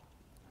on.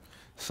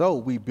 So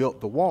we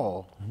built the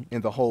wall,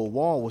 and the whole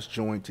wall was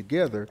joined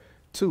together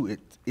to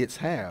its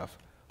half,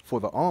 for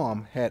the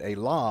arm had a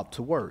lob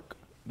to work.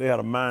 They had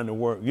a mind to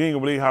work. You ain't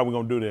gonna believe how we're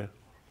gonna do that.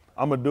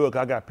 I'm gonna do it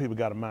 'cause I got people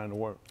got a mind to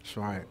work. That's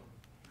right.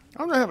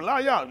 I'm not having a lot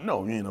of y'all.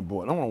 No, you ain't no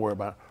boy. I don't want to worry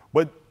about it.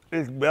 But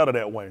it's better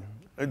that way.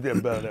 It's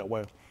just better that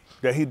way.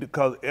 That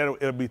because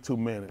it'll be too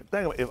many.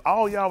 Think about it, if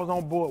all y'all was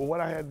on board with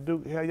what I had to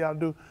do, how y'all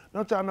do,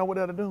 don't y'all know what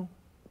that'll do?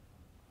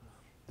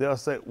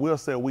 We'll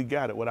say we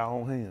got it with our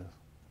own hands.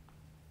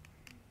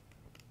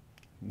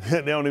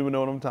 They don't even know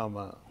what I'm talking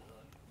about.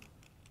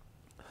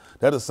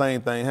 That's the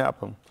same thing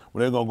happened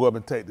when they're gonna go up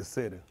and take the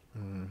city.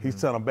 He's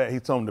telling them back. He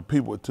told them the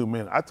people were too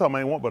many. I told them I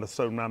ain't want but a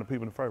certain amount of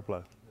people in the first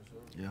place.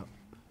 Yep.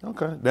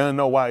 Okay. They didn't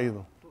know why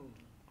either.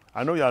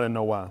 I know y'all didn't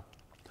know why.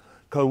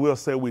 Because we'll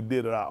say we did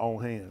it with our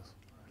own hands.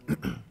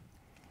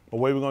 The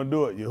way we're going to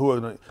do it,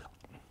 Yahuwah,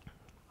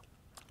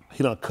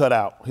 he done cut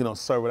out, he done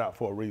serve it out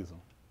for a reason.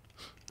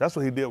 That's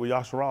what he did with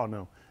YashaYahu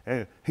now.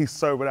 And he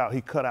served it out,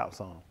 he cut out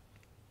some.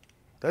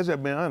 That's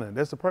just being honest.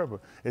 That's the purpose.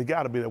 It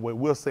got to be that way.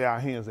 We'll say our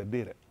hands that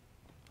did it.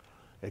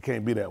 It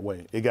can't be that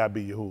way. It got to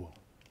be Yahuwah.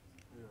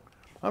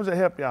 I'm just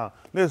help y'all.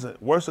 Listen,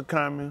 worst of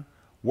coming,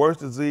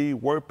 worst disease,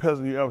 worst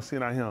peasant you ever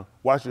seen out here.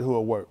 Watch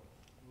Yahuwah work.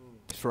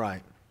 That's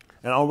right.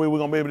 And the only way we're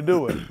going to be able to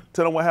do it,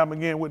 tell them what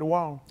happened again with the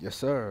wall. Yes,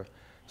 sir.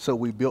 So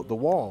we built the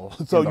wall.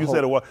 So you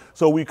said the wall.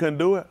 So we couldn't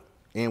do it?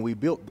 And we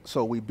built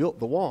the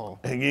wall.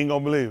 And you ain't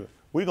going to believe it.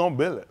 We going to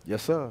build it.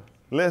 Yes, sir.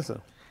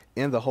 Listen.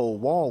 And the whole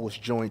wall was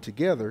joined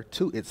together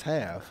to its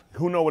half.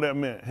 Who know what that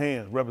meant?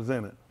 Hands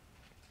represented.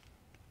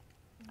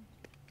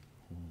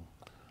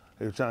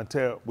 They were trying to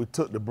tell, we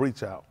took the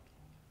breach out.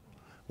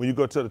 When you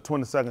go to the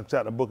 22nd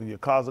chapter book of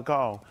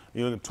YashaYahu,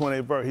 you look at the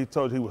 28th verse, he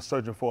told you he was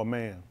searching for a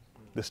man.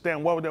 The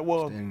stand, what that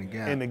was? Stand in the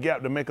gap. In the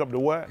gap to make up the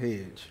what?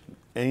 Hedge.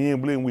 And you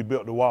didn't believe when we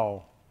built the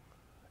wall,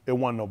 it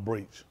wasn't no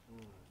breach.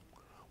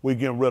 We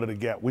getting rid of the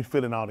gap. We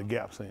filling all the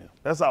gaps in.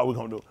 That's all we're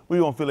gonna do. We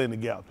gonna fill in the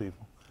gaps,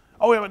 people.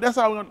 Oh yeah, that's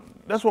how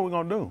that's what we're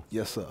gonna do.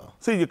 Yes, sir.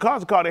 See,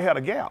 YashaYahu, they had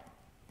a gap.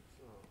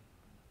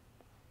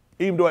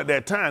 Even though at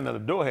that time the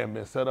door hadn't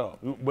been set up,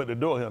 but the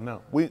door here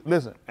now.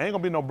 Listen, ain't gonna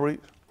be no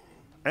breach.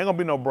 Ain't gonna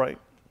be no break.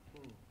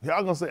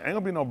 Y'all gonna say ain't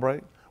gonna be no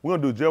break. We're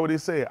gonna do just what he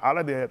said. All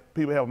I did have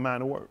people have a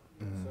mind to work.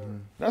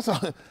 That's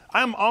all.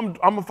 I'm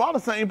gonna follow the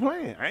same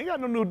plan. I ain't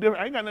got no new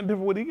different. I ain't got nothing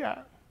different what he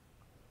got.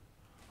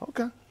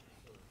 Okay.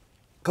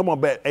 Come on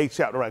back 8th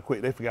chapter right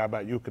quick. They forgot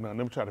about Yahuchanan. Let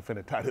me try to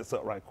finish tie this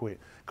up right quick.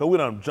 Cause we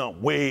done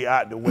jumped way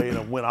out the way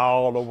and went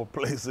all over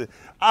places.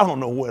 I don't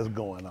know what's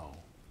going on.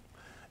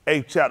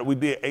 8th chapter, we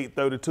did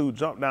 8:32,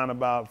 jumped down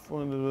about,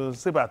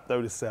 say about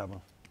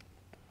 37.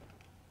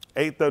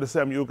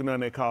 8:37, Yahuchanan,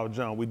 they called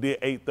John. We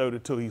did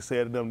 8:32. He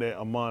said to them that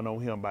Aman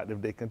on him about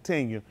if they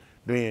continue,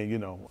 then, you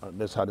know,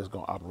 that's how this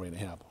going to operate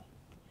and happen.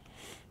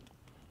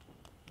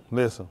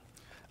 Listen.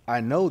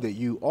 I know that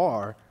you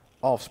are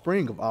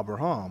offspring of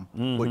Abraham,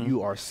 but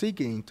you are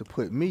seeking to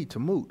put me to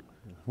moot.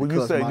 When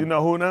you say, you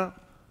know who now?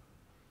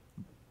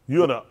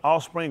 You're the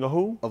offspring of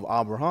who? Of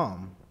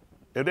Abraham.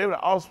 If they were the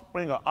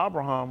offspring of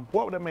Abraham,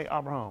 what would that make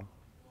Abraham?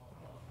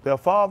 Their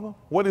father?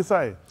 What did he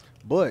say?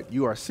 But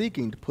you are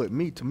seeking to put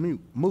me to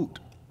moot.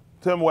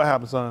 Tell me what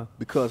happened, son.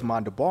 Because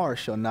my debar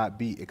shall not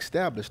be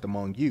established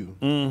among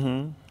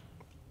you.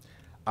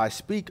 I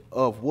speak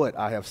of what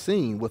I have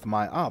seen with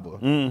my Abba,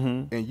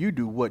 and you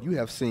do what you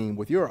have seen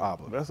with your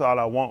Abba. That's all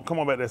I want. Come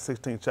on back to that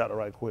 16th chapter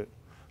right quick.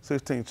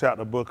 16th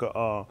chapter, book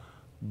of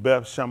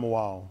Byth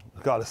Shamu'AL.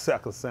 It's called the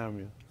 2nd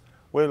Samuel.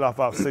 Where did I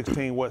find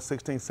 16, what,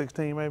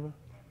 16, maybe?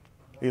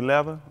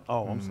 11?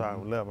 Oh, I'm sorry,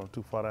 11, I'm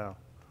too far down.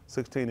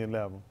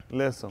 16:11.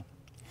 Listen.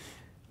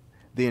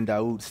 Then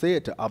Daud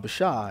said to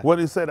Abishai What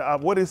he said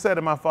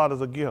to my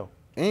father's a gift.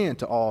 and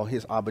to all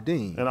his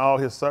Abadim, And all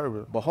his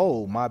servants.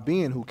 behold, my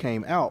Ben who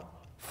came out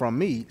from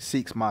me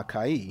seeks my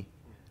Kai.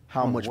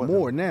 How much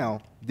more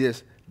now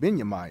this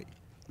Benjamite?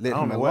 Let I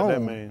don't him know what that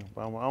alone. means.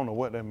 I don't know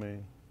what that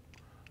means.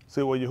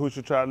 See what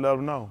Yahushua tried to let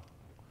them know.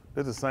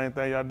 It's the same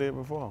thing y'all did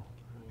before.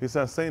 He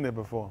said, seen it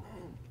before.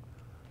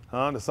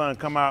 The son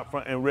come out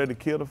front and ready to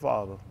kill the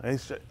father. And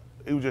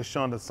he was just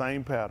showing the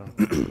same pattern.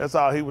 That's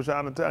all he was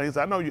trying to tell. He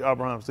said, I know you,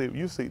 Abraham,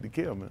 you seek to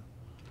kill me.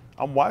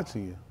 I'm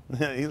watching you.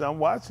 He said, I'm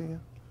watching you.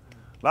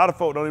 A lot of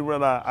folk don't even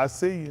realize I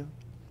see you.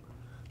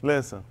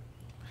 Listen.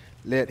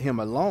 Let him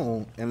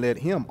alone and let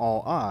him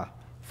all eye,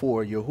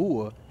 for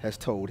Yahuwah has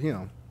told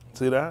him.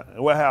 See that?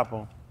 And what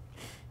happened?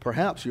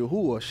 Perhaps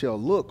Yahuwah shall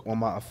look on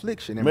my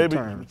affliction and Maybe,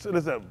 return.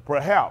 listen,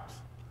 perhaps.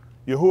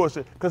 Yahuwah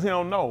said, because he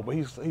don't know, but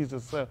he's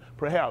just saying,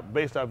 perhaps,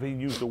 based off he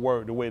used the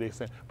word the way they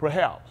say,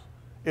 perhaps.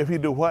 If he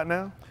do what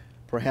now?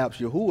 Perhaps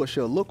Yahuwah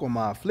shall look on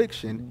my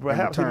affliction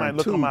Perhaps he and might return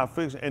look on tube, my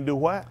affliction and do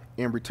what?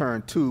 and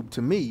return tube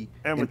to me.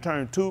 And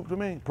return tube to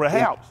me.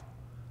 Perhaps.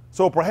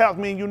 So perhaps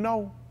mean you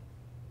know.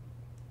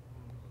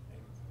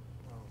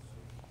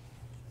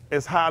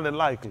 It's highly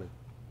likely.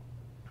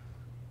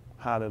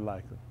 Highly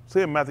likely. See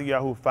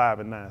Mathathyahu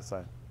 5:9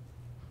 say.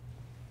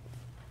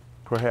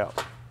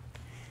 Perhaps.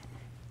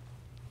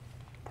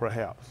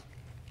 Perhaps.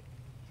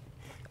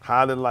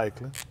 Highly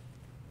likely.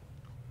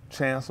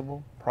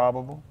 Chanceable.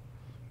 Probable.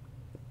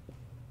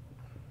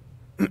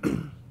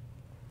 Mathathyahu.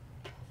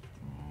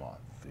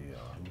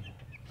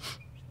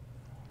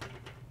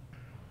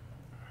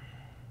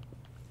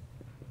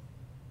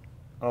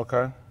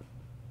 Okay.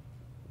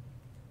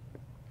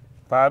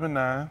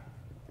 5:9.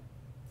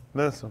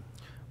 Listen.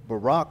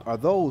 Barak are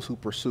those who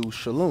pursue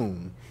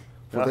shalom,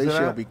 for Y'all they see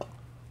shall that? be.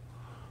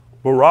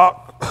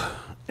 Barak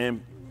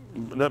and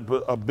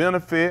a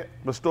benefit,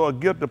 bestow a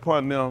gift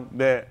upon them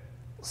that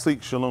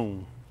seek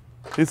shalom.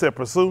 He said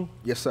pursue?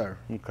 Yes, sir.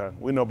 Okay,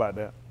 we know about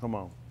that. Come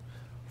on.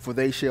 For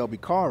they shall be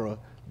Kara,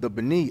 the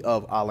Beni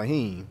of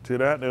Elohim. See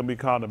that? They'll be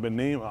called the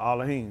Benim or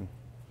Alahim.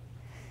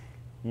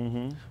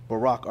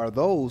 Barak are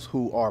those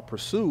who are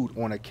pursued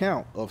on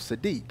account of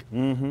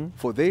Sadiq,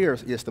 for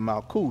theirs is the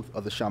Malkuth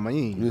of the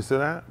Shamayim. You see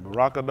that?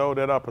 Barak are those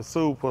that are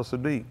pursued for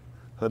Sadiq.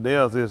 So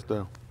theirs is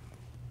the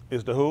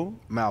who?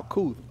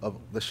 Malkuth of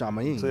the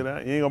Shamayim. See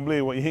that? You ain't gonna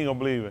believe what you ain't gonna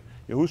believe it.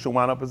 Yahushua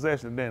wound up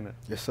possession, didn't it?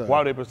 Yes, sir. Why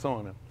are they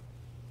pursuing him?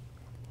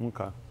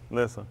 Okay,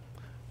 listen.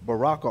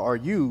 Barak are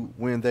you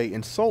when they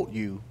insult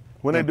you.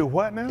 When they do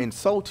what now?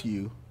 Insult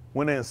you.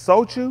 When they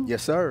insult you?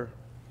 Yes, sir.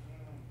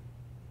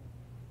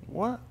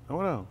 What?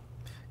 What else?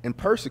 And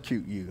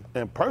persecute you.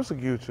 And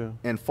persecute you.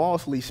 And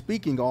falsely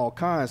speaking all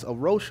kinds of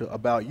Rosha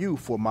about you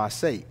for my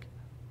sake.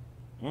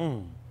 What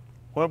am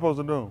I supposed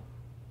to do?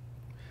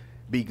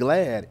 Be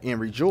glad and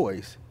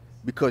rejoice,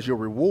 because your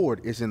reward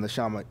is in the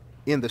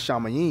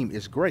Shamayim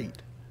is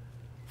great.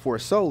 For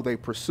so they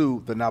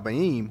pursue the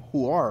Nabaim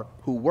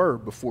who were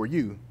before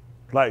you.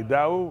 Like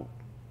Daud?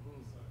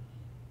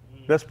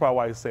 That's probably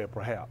why he said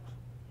perhaps.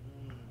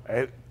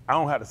 I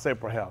don't have to say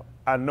perhaps.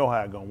 I know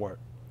how it's gonna work.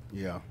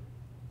 Yeah.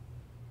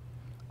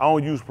 I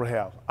don't use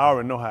perhaps. I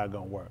already know how it's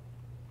gonna work.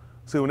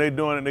 See, when they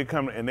doing it, they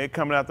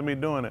coming after me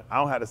doing it, I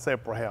don't have to say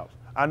perhaps.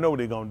 I know what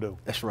they're gonna do.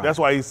 That's right. That's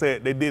why he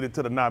said they did it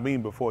to the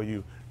Nabim before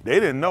you. They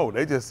didn't know.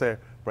 They just said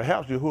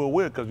perhaps Yahuwah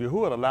will, because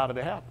Yahuwah allowed it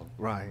to happen.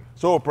 Right.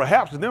 So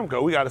perhaps to them,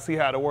 because we got to see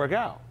how it work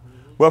out.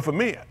 But for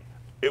me,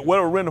 what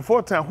it was written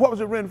for time, what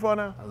was it written for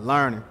now?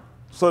 Learning.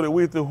 So that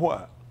we through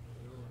what?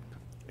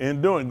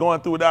 And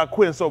going through without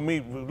quitting. So me,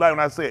 like when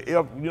I said,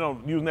 if,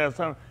 using that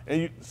term,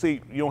 and you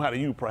see, you don't have to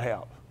use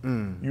perhaps.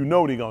 You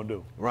know what he's going to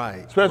do.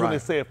 Right. Especially when they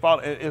say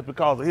follow, it's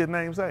because of his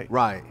namesake.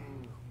 Right.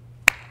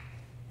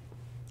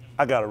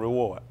 I got a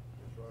reward.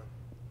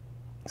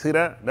 See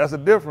that? That's a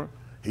difference.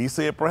 He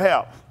said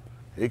perhaps.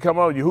 He come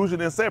on, Yahushua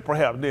didn't say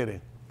perhaps, did he?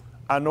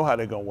 I know how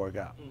they're going to work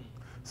out.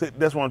 See,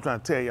 that's what I'm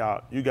trying to tell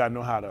y'all. You got to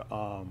know how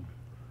to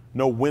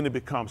know when it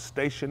becomes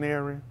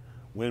stationary,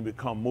 when it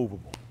becomes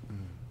movable.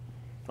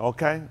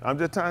 Okay? I'm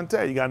just trying to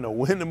tell you, you got to know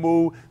when to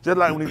move. Just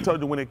like when he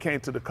told you when it came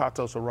to the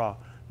Kato Sarah,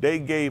 they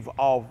gave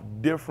off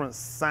different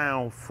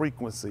sound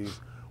frequencies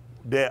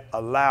that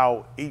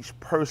allow each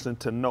person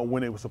to know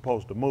when they were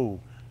supposed to move.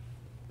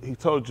 He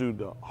told you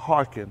to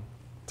hearken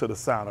to the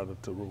sound of the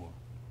teruah.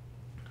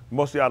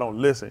 Most of y'all don't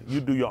listen.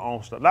 You do your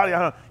own stuff. A lot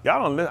of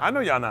y'all don't listen. I know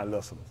y'all not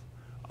listeners.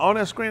 On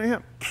that screen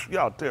here,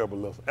 y'all terrible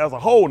listeners. As a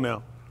whole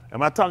now,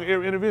 am I talking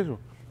every individual?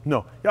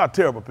 No, y'all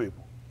terrible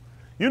people.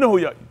 You know who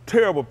y'all,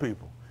 terrible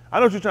people. I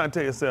know what you're trying to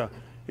tell yourself.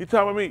 You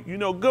talking about me, you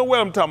know good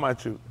well I'm talking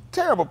about you.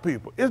 Terrible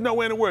people. There's no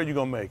way in the world you're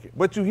going to make it.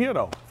 But you're here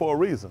though, for a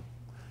reason.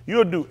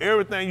 You'll do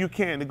everything you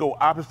can to go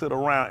opposite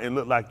around and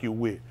look like you're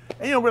with.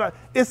 And you don't realize,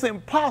 it's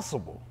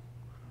impossible.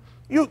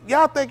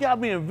 Y'all think y'all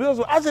be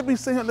invisible. I just be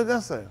sitting here looking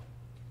and saying,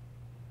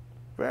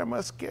 very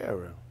much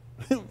scary.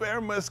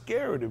 Very much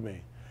scary to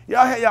me.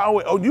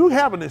 You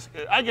having this,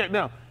 I get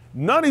now,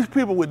 none of these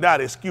people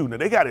without excuse. Now,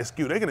 they got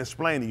excuse. They can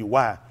explain to you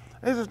why.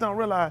 They just don't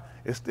realize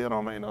it still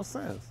don't make no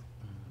sense.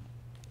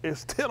 It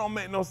still don't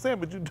make no sense,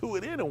 but you do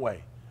it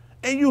anyway.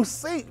 And you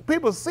see,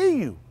 people see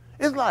you.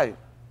 It's like,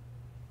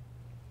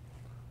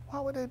 why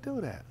would they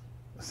do that?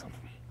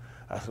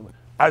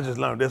 I just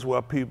learned that's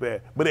where people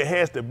at. But it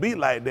has to be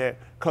like that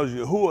because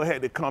Yahuwah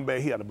had to come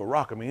back. He had to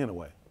Barak me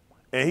anyway.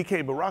 And he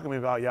can't Barak me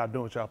if all y'all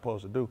doing what y'all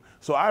supposed to do.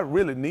 So I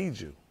really need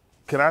you.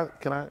 Can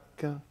I?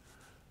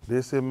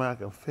 This is my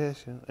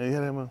confession. And you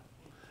hear that, man?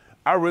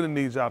 I really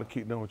need y'all to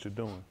keep doing what you're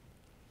doing.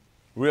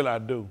 Really, I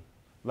do.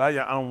 Like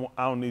y'all,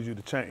 I don't need you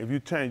to change. If you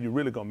change, you're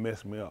really gonna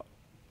mess me up.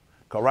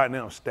 Cause right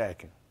now I'm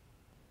stacking.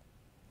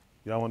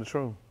 Y'all want the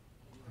truth?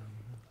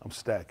 I'm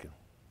stacking.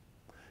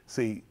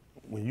 See,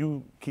 when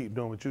you keep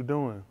doing what you're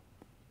doing,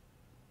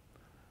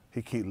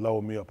 he keep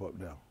loading me up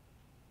there.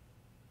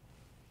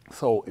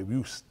 So if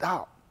you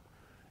stop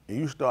and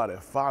you started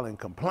following,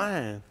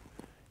 complying,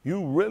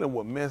 you really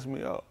would mess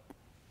me up.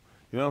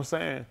 You know what I'm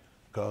saying?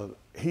 Cause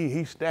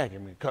he's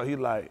stacking me. Cause he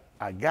like,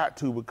 I got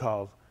to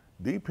because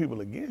these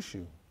people against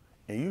you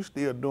and you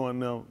still doing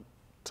them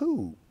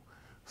too.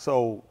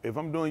 So if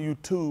I'm doing you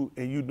too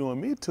and you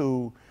doing me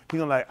too, he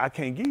gonna like, I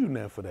can't give you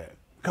nothing for that.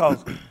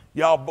 Cause they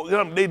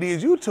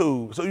did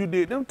YouTube, so you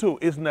did them too.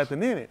 It's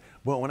nothing in it.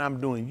 But when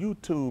I'm doing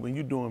YouTube and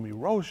you doing me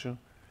Rosha,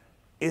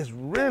 it's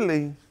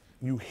really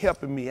you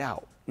helping me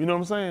out. You know what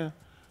I'm saying?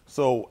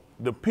 So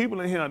the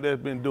people in here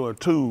that's been doing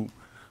tube,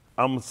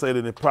 I'm gonna say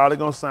that it probably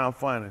gonna sound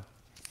funny.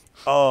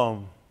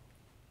 Y'all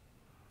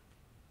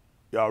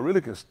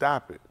really can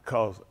stop it,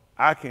 cause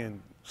I can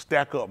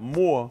stack up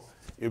more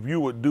if you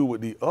would do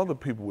what the other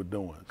people were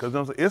doing. Cause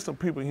it's some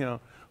people here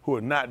who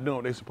are not doing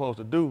what they're supposed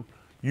to do.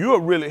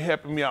 You're really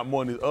helping me out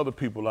more than these other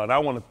people are. And I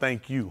want to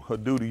thank you, or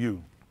due to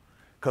you.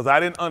 Because I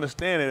didn't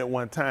understand it at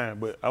one time,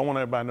 but I want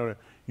everybody to know that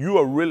you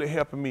are really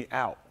helping me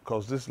out.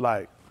 Because it's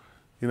like,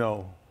 you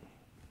know,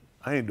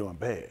 I ain't doing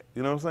bad.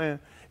 You know what I'm saying?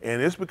 And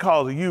it's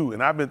because of you.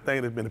 And I've been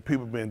thinking it's been the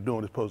people been doing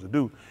what they're supposed to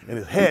do. And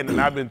it's hadn't, and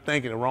I've been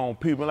thinking the wrong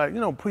people. Like, you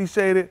know,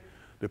 appreciate it.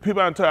 The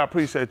people I tell I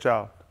appreciate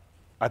y'all,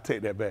 I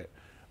take that back.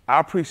 I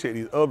appreciate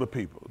these other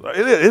people.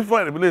 It's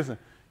funny, but listen.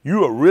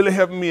 You are really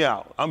helping me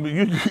out. I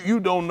mean, you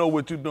don't know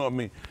what you're doing to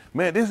me.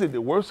 Man, this is the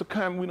worst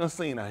economy we done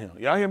seen out here.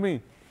 Y'all hear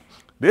me?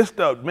 This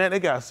stuff, man, they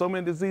got so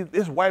many diseases.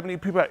 It's wiping these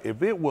people out.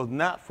 If it was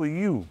not for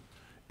you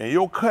and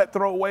your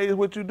cutthroat ways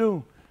what you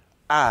do,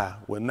 I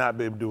would not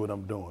be able to do what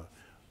I'm doing.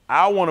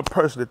 I want a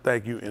person to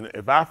thank you. And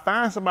if I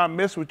find somebody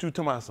mess with you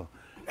to myself,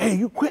 hey,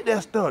 you quit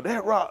that stuff,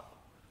 that rock,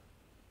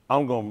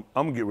 I'm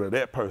gonna get rid of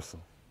that person.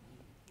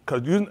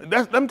 Cause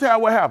let me tell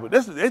you what happened.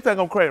 They think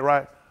I'm crazy,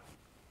 right?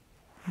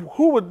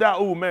 Who was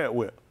Daoud mad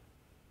with?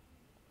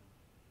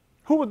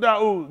 Who was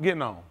Daoud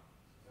getting on?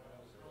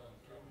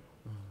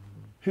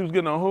 He was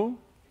getting on who?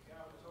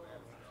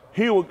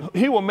 He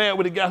was mad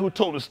with the guy who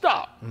told him to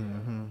stop.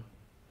 Mm-hmm.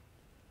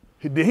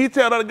 Did he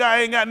tell the other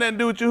guy ain't got nothing to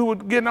do with you who was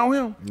getting on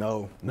him?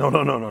 No.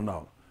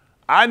 No.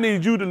 I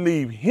need you to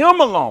leave him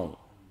alone.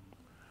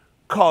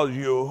 Cause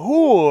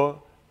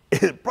Yahuwah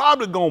is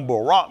probably gonna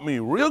Barak me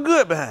real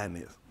good behind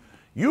this.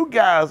 You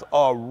guys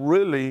are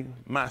really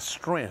my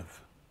strength.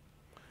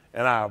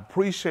 And I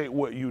appreciate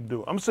what you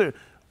do. I'm serious.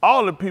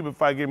 All the people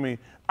fight me.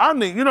 I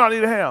need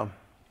to have.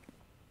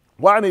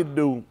 What I need to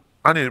do,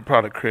 I need to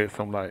probably create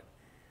something like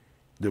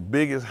the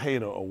biggest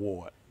hater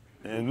award.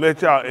 And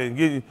let y'all, and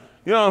get you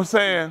know what I'm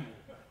saying?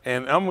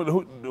 And I'm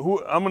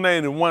gonna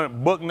name the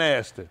one Buck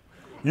Nasty.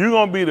 You're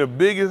gonna be the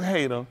biggest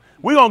hater.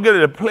 We're gonna get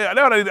it a player.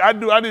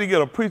 I need to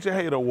get a preacher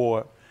hater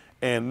award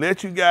and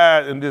let you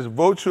guys and just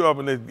vote you up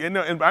and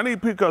I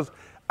need people because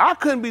I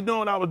couldn't be doing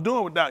what I was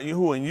doing without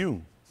Yahuwah and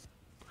you.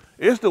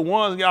 It's the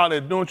ones y'all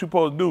that doing what you're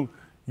supposed to do.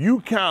 You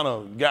kind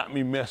of got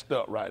me messed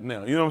up right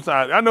now. You know what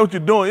I'm saying? I know what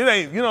you're doing. It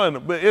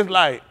ain't, but it's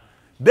like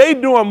they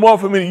doing more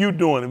for me than you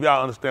doing, if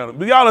y'all understand.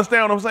 Do y'all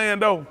understand what I'm saying,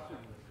 though?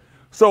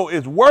 So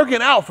it's working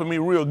out for me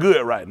real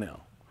good right now.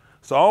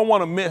 So I don't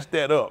want to mess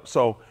that up.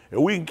 So if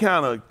we can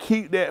kind of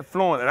keep that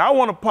flowing. And I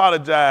want to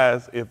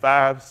apologize if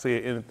I've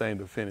said anything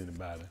to offend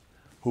anybody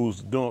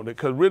who's doing that.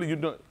 Because really, you're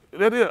doing,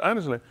 that is,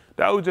 honestly,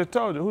 that was just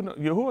told you.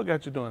 Who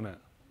got you doing that?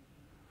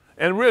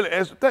 And really,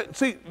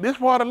 see, this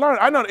part of learning.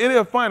 I know it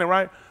is funny,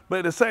 right? But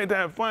at the same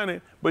time, funny,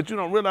 but you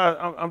don't realize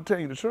I'm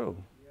telling you the truth.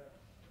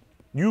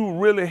 You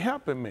really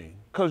helping me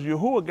because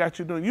Yahuwah got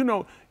you doing. You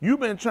know, you've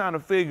been trying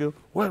to figure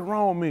what's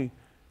wrong with me.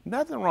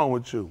 Nothing wrong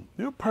with you.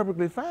 You're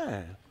perfectly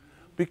fine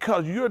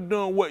because you're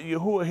doing what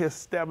Yahuwah has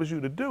established you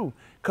to do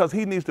because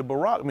he needs to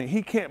Barak me.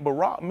 He can't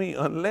Barak me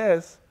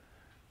unless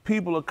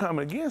people are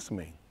coming against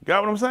me.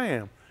 Got what I'm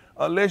saying?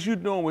 Unless you're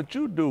doing what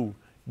you do,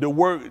 the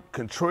work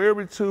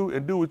contrary to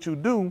and do what you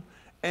do,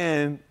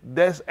 and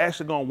that's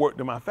actually gonna work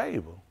to my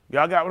favor.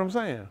 Y'all got what I'm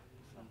saying?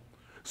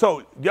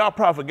 So y'all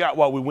probably forgot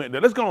why we went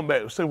there. Let's go on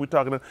back. Since we're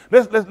talking,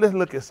 let's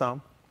look at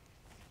something,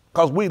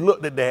 cause we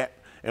looked at that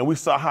and we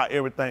saw how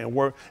everything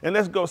worked. And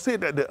let's go see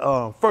that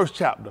the first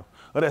chapter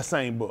of that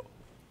same book.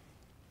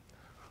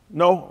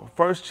 No,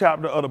 first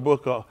chapter of the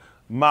book of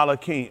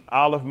Malakym,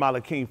 Alaph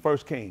Malakym, 1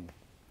 King.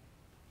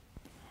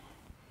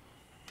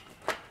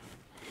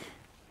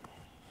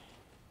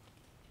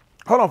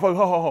 Hold on, folks.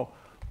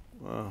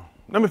 Hold.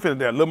 Let me finish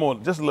that a little more,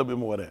 just a little bit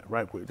more of that,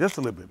 right quick. Just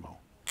a little bit more.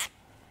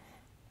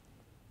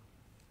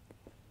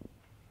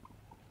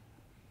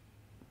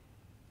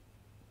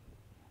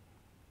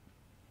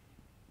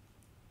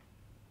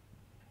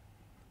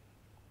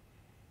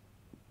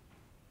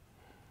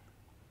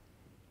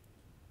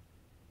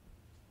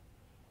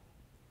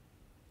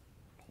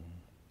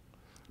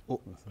 Oh,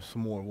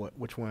 some more. What?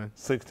 Which one?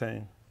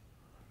 16.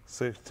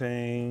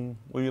 16.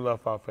 Where you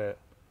left off at?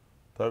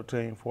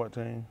 13,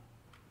 14.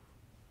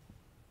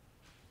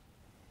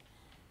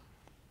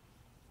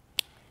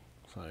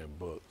 Same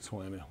book,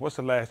 20. What's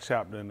the last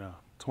chapter in there?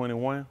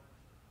 21?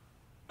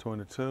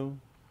 22?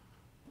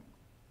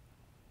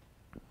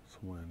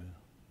 20.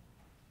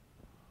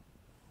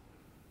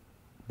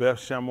 Byth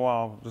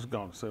Shamu'AL, just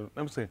going. So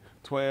let me see.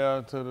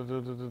 12.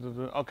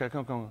 Okay,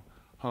 come.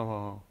 Hold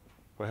on.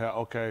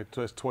 Okay,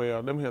 so it's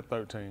 12. Let me hear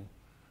 13.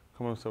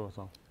 Come on, say what's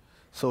on.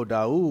 So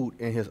Daoud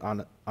and his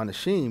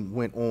Anashim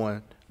went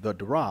on the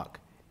Durak,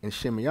 and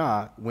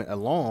Chamyshy went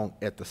along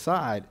at the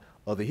side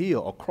of the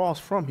hill across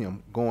from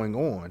him, going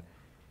on.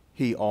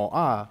 He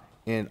Auryah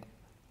and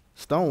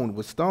stoned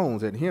with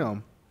stones at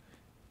him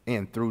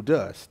and threw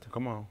dust.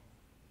 Come on.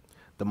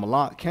 The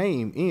Malak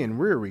came in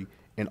weary,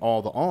 and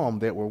all the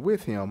armed that were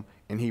with him,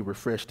 and he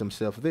refreshed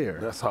himself there.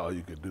 That's all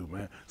you could do,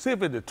 man. See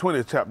if it's the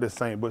 20th chapter, this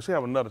same book. She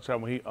have another chapter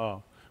when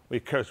he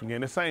cursed him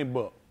again. The same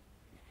book.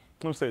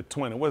 Let me say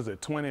 20. What is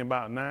it? 20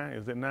 about 9?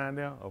 Is it 9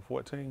 there or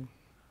 14?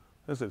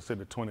 Let's say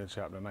the 20th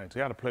chapter, 19.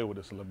 You got to play with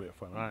this a little bit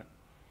for me, all right?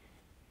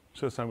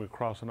 Should say we're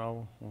crossing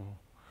over.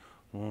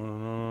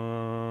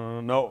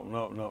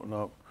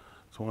 No.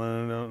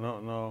 20,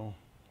 no.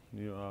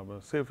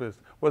 But see if it's,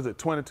 was it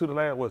 22 the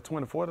last, was it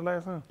 24 the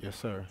last time? Yes,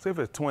 sir. See if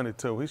it's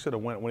 22. He should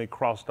have went, when he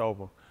crossed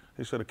over,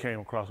 he should have came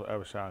across with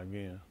Abishai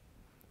again.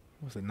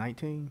 Was it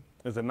 19?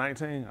 Is it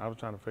 19? I was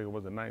trying to figure,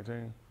 was it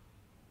 19?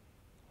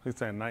 He's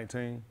saying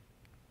 19.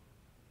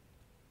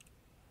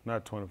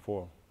 Not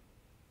 24.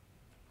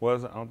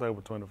 Was it? I don't think it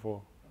was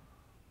 24.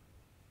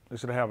 They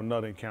should have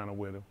another encounter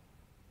with him.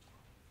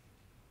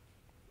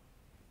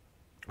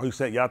 Oh, you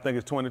said y'all think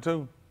it's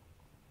 22?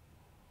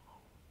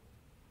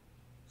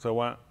 So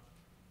what?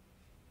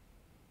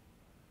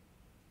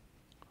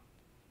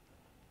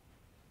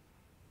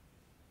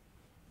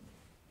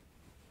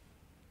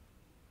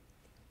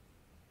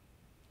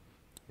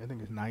 I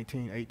think it's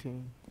 19,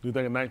 18. You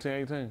think it's 19,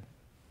 18?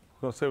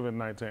 Let's see if it's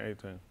 19,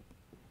 18.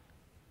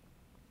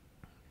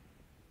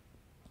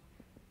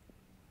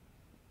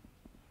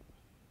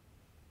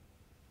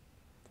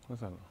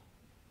 What's that?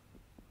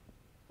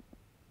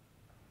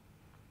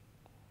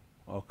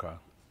 Okay.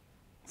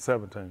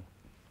 17.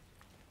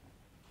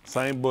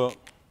 Same book.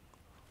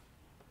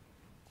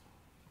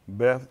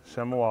 Byth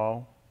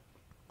Shamu'AL.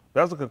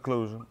 That's the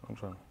conclusion. I'm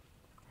sorry.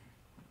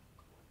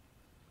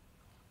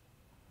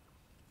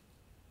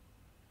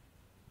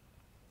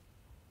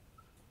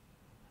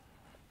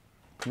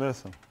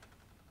 Listen.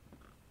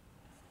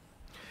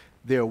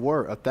 There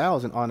were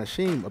 1,000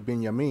 Anashim of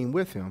Benjamin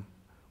with him,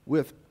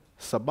 with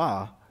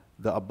Sabah,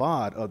 the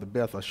Abad of the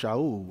Byth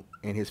Shamu'AL,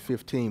 and his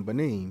 15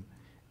 Banim,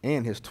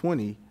 and his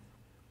 20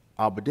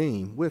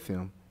 Abadim with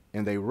him,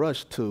 and they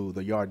rushed to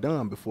the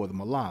Yarden before the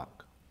Malak.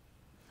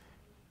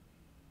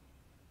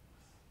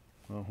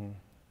 Go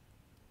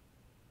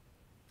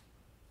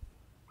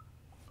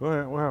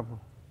ahead, what happened?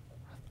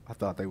 I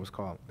thought they were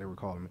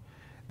calling me.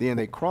 Then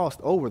they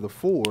crossed over the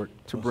ford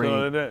to bring.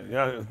 So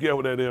y'all get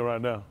what that is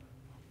right now.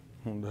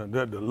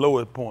 That's the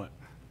lowest point.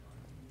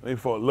 They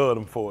love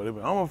them for it.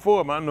 I'm a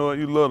Ford, man. I know it.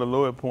 You love the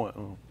lowest point.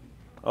 Oh,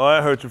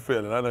 that hurt your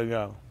feelings. I know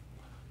y'all.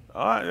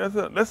 All right,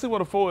 let's see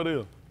what a Ford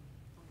is.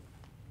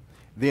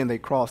 Then they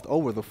crossed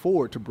over the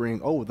ford to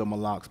bring over the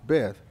Malak's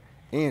Byth,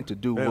 and to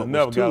do what was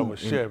never got them with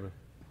Chevy.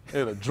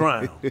 It'll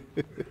drown.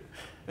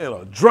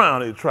 It'll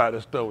drown. They try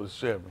this stuff with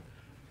Chevy.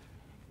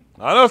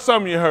 I know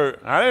some of you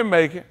hurt. I didn't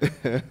make it.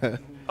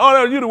 Oh,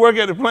 no, you to work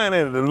at the plant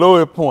at the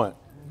lowest point.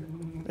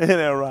 Ain't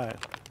that right?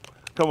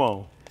 Come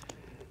on.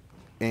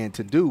 And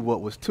to do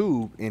what was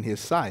tube in his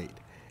sight.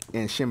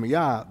 And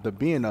Chamyshy, the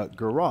Bena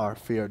Gerar,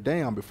 fell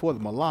down before the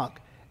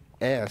Malak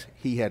as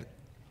he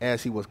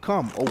was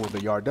come over the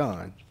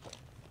Yarden.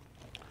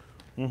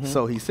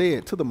 So he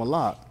said to the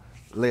Malak,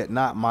 let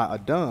not my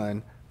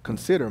Adon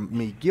consider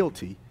me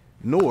guilty,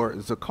 nor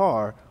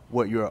Zakar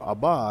what your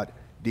Abad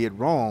did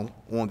wrong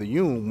on the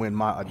Yom when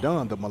my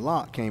Adon the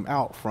Malak came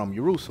out from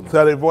Jerusalem.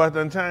 So their voice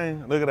done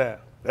changed? Look at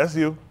that. That's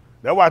you.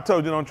 That's why I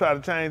told you don't try to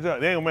change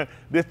up. They ain't gonna,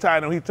 this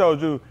time he told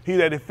you he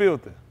that is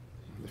filthy.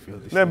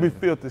 Let me be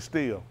filthy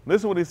still.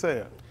 Listen what he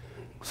said.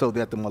 So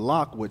that the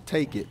Malak would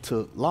take it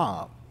to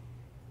Lob.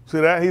 See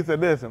that? He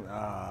said, listen,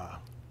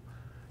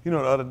 you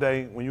know the other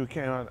day when you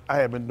came out, I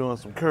had been doing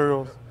some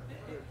curls.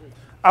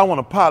 I want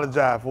to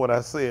apologize for what I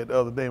said the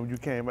other day when you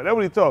came out. That's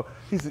what he told.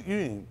 He said, you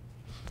ain't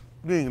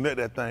let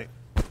that thing.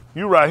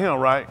 You right him,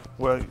 right?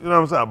 Well, you know what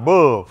I'm saying?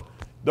 Above.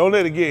 Don't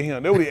let it get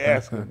him. That's what he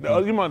asked me. You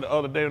remember the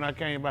other day when I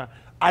came by?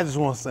 I just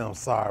want to say I'm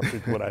sorry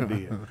for what I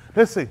did.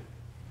 Let's see.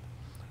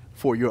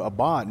 For your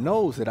Abad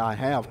knows that I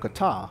have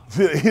kata.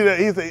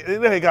 He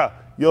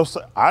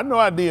said, I know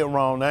I did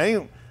wrong.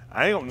 I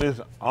I ain't gonna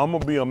listen. I'm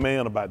gonna be a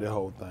man about this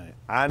whole thing.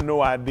 I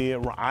know I did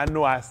wrong. I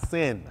know I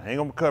sinned. I ain't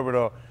gonna cover it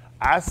up.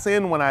 I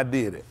sinned when I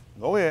did it.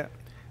 Go ahead.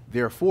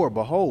 Therefore,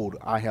 behold,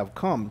 I have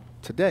come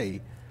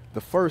today,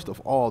 the first of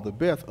all the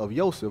Byth of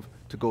Joseph,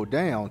 to go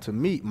down to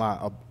meet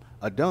my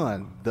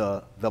Adon,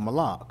 the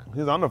Malak.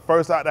 He's on the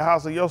first out the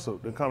house of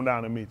Joseph to come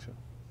down and meet you.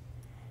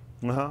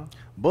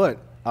 But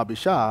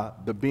Abishai,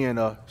 the being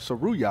of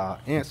Zeruiah,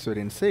 answered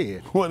and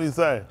said, What did he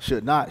say?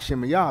 Should not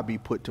Chamyshy be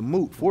put to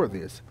moot for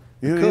this?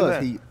 You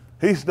Because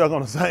he's stuck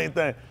on the same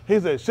thing. He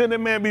said, shouldn't that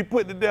man be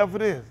put to death for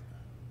this?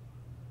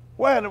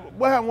 What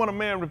happened when a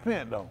man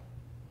repent, though?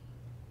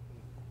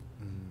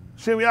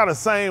 Chamyshy the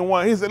same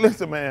one. He said,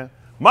 listen, man,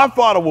 my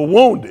father was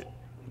wounded.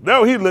 That's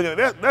what he's looking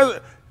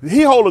at.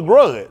 He hold a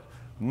grudge.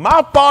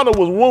 My father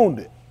was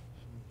wounded.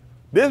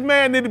 This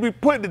man need to be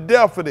put to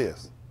death for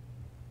this.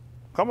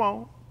 Come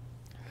on.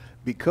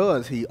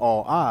 Because he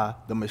I,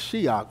 the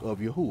Mashiach of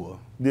Yahuwah.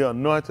 The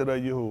anointed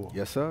of Yahuwah.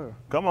 Yes, sir.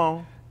 Come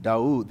on.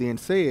 Daud then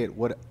said,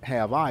 What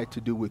have I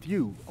to do with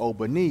you, O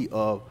Bani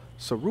of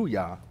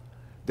Zeruiah,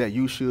 that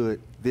you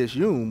should this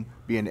Yum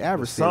be an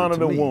adversary Son of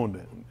to the me?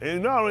 wounded.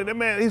 And not only that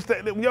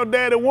man, your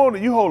daddy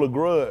wounded, you hold a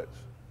grudge.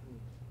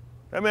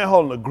 That man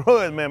holding a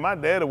grudge, man. My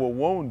daddy was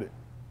wounded.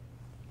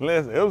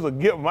 Listen, it was a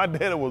gift. My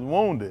daddy was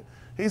wounded.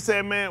 He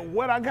said, man,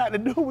 what I got to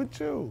do with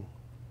you?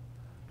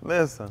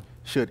 Listen.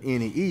 Should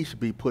any Ish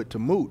be put to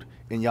moot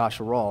in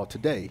YashaYahu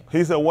today?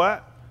 He said,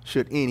 what?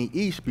 Should any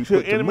Ish be Should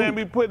put to any man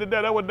moot? be put to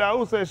death? That's what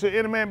Daud said. Should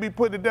any man be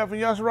put to death in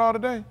YashaYahu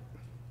today?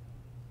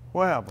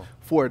 What happened?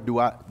 For do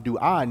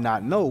I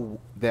not know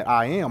that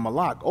I am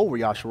Malak over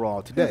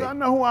YashaYahu He today? said, I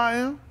know who I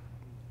am.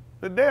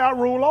 The day I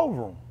rule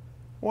over him.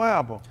 What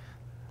happened?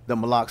 The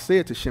Malak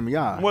said to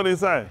Chamyshy, What did he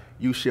say?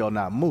 You shall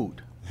not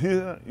moot.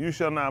 You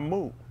shall not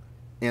move.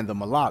 And the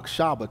Malak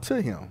Shaba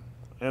to him.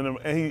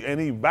 And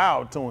he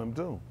bowed to him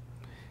too.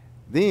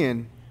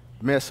 Then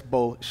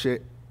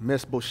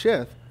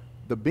Meshbosheth,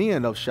 the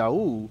being of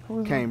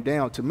Shaul, came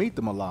down to meet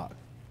the Malak.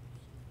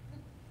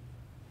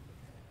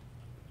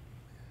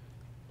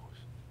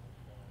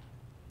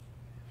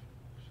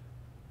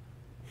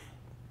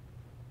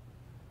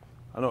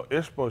 I know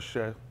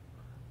Ishbosheth,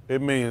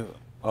 it means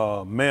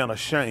man of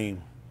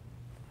shame.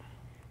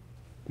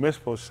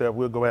 Mishbosheth,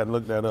 we'll go ahead and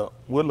look that up.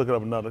 We'll look it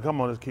up another.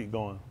 Come on, let's keep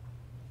going.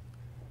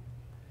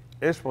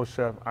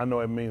 Ishbosheth, I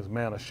know it means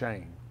man of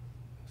shame.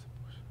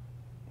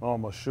 I'm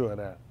almost sure of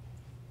that.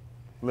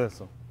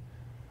 Listen.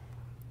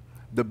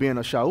 The being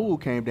of Shaul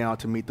came down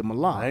to meet the I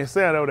Malak. ain't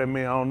saying that what that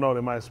means. I don't know.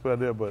 They might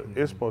spell it, but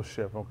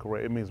Ishbosheth, I'm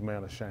correct. It means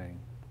man of shame.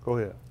 Go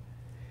ahead.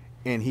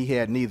 And he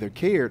had neither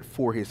cared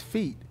for his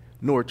feet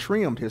nor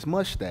trimmed his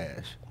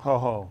mustache. We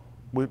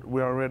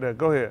already read that.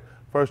 Go ahead.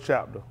 First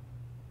chapter.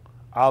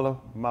 Alaph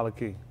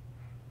Malakym.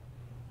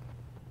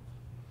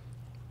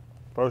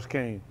 1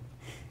 Kings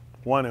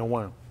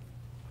 1:1.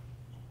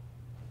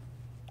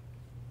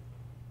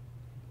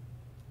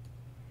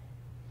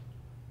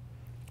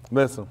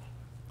 Listen.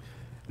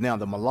 Now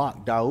the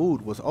Malak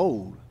Daud was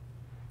old,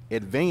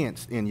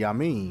 advanced in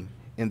Yamim,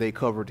 and they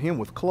covered him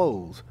with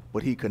clothes,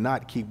 but he could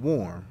not keep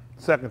warm.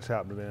 Second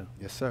chapter then.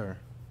 Yes, sir.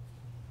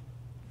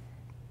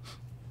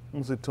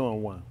 Let's see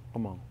 2:1.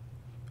 Come on.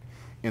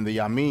 And the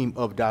Yamim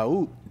of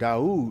Daud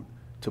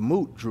to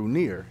moot drew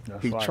near.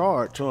 That's He right.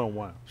 charged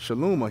 2:1.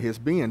 Shaluma his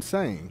being,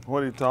 saying,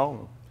 What he told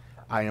him?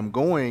 I am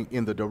going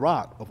in the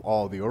Darak of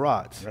all the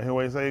Arats. That's the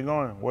way he say he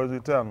going. What does he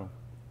tell him?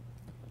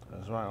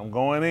 That's right. I'm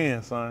going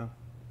in, son.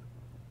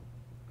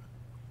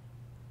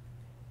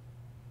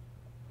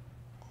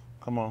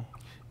 Come on.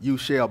 You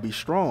shall be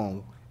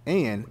strong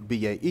and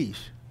be a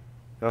Ish.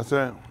 That's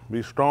it.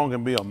 Be strong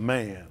and be a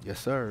man. Yes,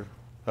 sir.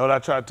 That's what I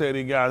try to tell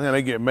these guys, and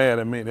they get mad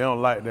at me. They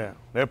don't like that.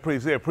 That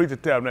preacher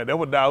tell them that. That's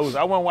what Daud.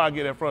 I wonder why I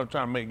get that from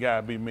trying to make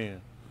guys be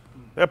men.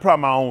 That's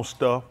probably my own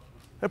stuff.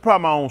 That's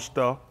probably my own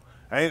stuff.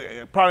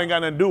 It probably ain't got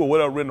nothing to do with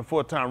whatever written the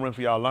full-time rent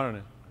for y'all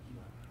learning.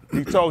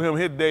 He told him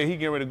his day he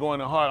getting ready to go in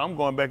the heart. I'm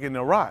going back in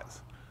the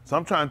rots. So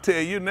I'm trying to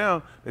tell you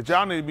now that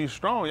y'all need to be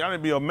strong. Y'all need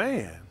to be a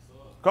man.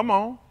 Come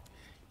on.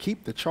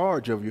 Keep the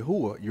charge of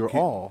Yahuwah, your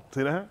all,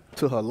 See that?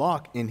 to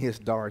halak in his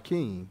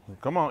Darakim,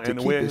 Come on. to And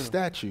the keep way his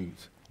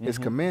statutes, his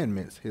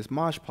commandments, his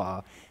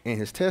mashpah, and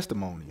his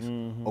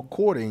testimonies,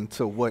 according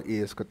to what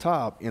is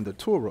katab in the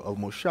Torah of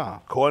Moshe.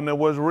 according to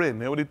what's written.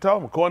 That's what he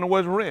told me. According to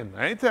what's written.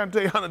 I ain't trying to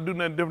tell you how to do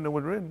nothing different than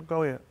what's written.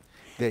 Go ahead.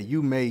 That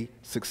you may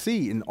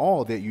succeed in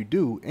all that you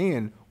do,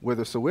 and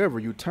whithersoever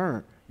you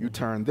turn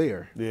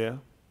there, Yeah.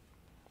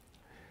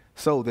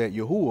 so that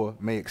Yahuwah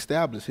may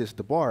establish his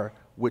debar,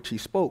 which he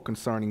spoke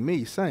concerning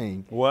me,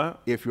 saying,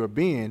 What? if your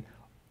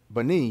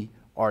Bani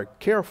are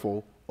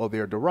careful of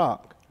their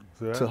darak,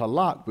 Yeah. to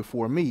halak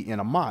before me in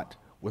Amat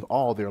with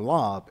all their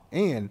lob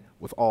and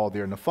with all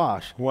their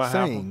nafash, What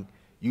saying, happened?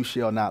 you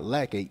shall not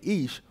lack a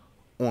ish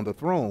on the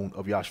throne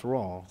of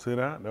YashaYahu. See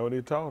that? That's what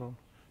he told him.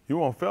 You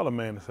won't fail a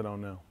man to sit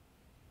on there.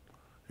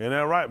 Ain't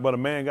that right? But a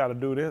man got to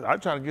do this. I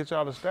try to get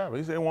y'all to establish.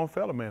 He said it won't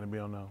fail a man to be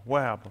on there.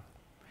 What happened?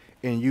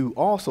 And you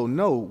also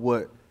know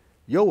what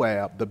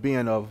Joab, the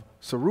being of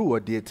Zeruiah,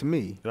 did to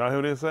me. Y'all hear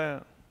what they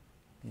saying?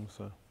 Let me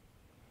see.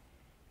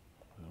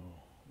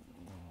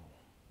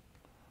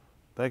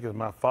 think it's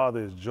my father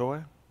is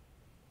joy.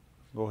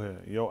 Go ahead.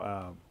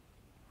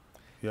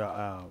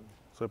 So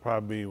it'd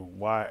probably be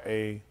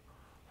Y-A,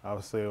 I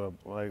would say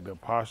like the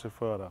apostrophe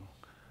for the,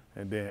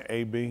 and then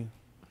A-B.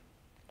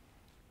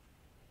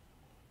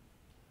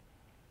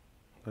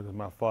 Because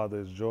my father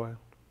is joy.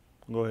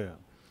 Go ahead.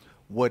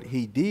 What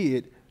he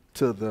did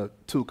to the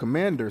two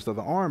commanders of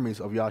the armies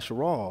of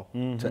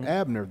YashaYahu, to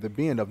Abner, the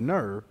ben of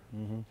Ner,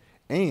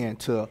 and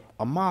to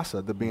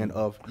Amasa, the ben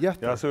of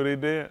Yether. Y'all see what he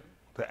did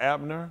to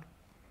Abner?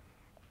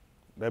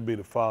 That'd be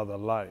the father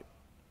of light.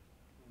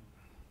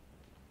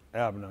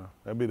 Abner,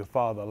 that'd be the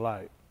father of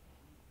light.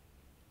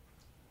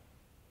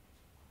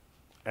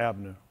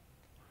 Abner.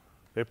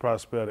 They probably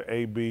spelled it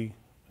A-B,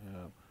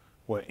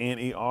 what,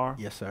 N-E-R?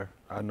 Yes, sir.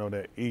 I know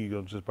that E,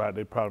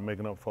 they probably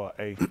making up for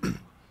an A.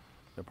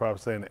 They're probably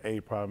saying the A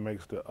probably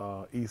makes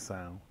the E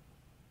sound.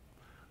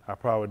 I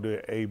probably do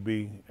it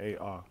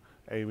A-B-A-R.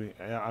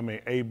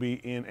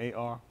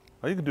 A-B-N-A-R.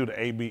 Or you can do the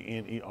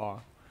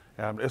A-B-N-E-R.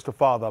 It's the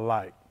father of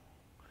light.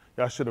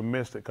 Y'all should have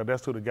missed it, because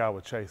that's who the guy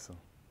was chasing.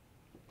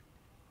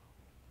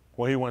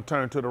 Well, he went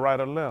turn to the right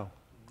or left,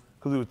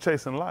 because he was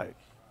chasing light.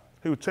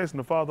 He was chasing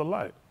the father of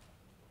light.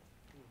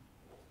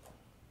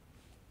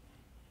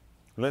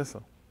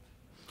 Listen.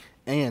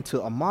 And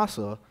to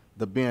Amasa,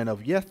 the ben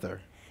of Yether,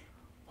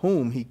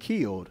 whom he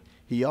killed,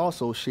 he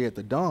also shed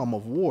the dam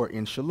of war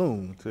in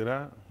Shalom. See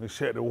that? He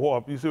shed the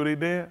war. You see what he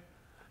did?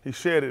 He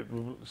shed it.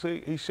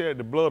 See, he shed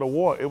the blood of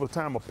war. It was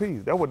time of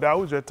peace. That's what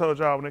Dawood just told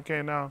y'all when they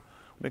came down.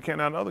 When they came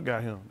down, the other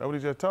guy him. That's what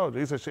he just told you.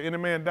 He said, "Should any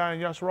man die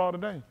in YashaYahu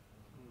today?"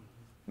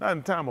 Not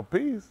in time of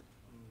peace.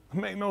 It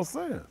make no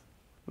sense.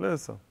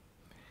 Listen.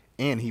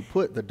 And he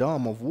put the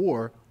dam of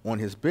war on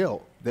his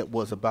belt that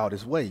was about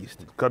his waist.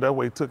 Because that's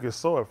where he took his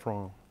sword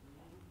from.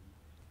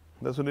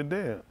 That's what he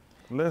did.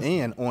 Listen.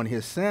 And on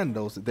his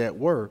sandals that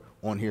were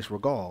on his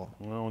regal.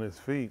 On his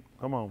feet.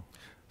 Come on.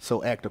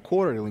 So act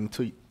accordingly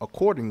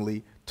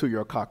to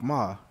your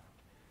Nachamyah.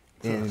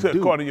 And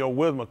according to your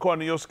wisdom,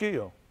 according to your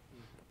skill.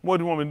 What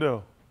do you want me to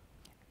do?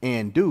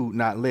 And do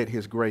not let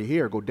his gray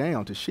hair go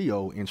down to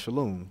Sheol in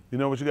Shalom. You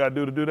know what you got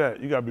to do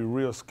that? You got to be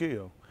real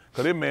skilled.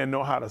 Because this man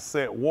know how to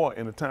set war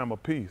in a time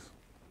of peace.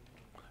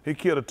 He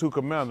killed the two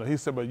commanders. He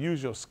said, but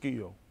use your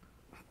skill.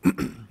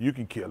 You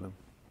can kill him.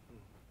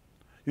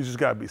 You just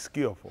got to be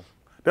skillful.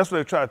 That's what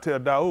they try to tell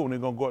Dawood when they're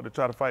going to go out to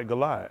try to fight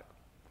Goliath.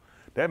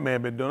 That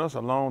man been doing this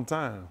a long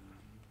time.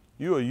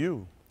 You are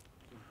you.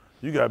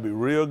 You got to be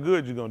real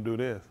good. You're going to do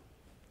this.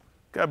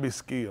 Got to be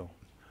skilled.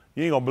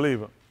 You ain't going to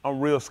believe it. I'm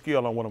real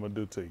skilled on what I'm going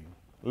to do to you.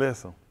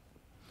 Listen.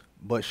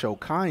 But show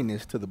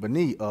kindness to the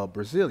Beni of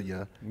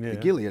Brasilia, the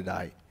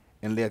Gileadite,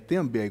 and let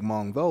them be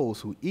among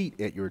those who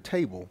eat at your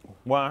table.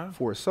 Why?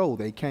 For so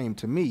they came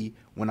to me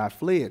when I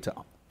fled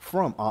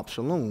from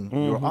Absalom,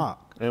 your Ak.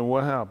 And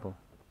what happened?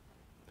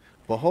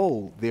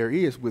 Behold, there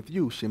is with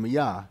you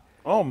Shemaiah.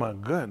 Oh, my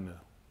goodness.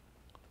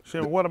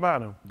 What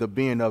about him? The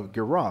ben of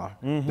Gerah,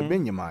 the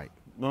Benjamite,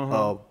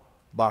 of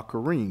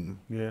Bachurim.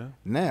 Yeah.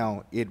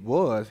 Now it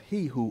was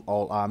he who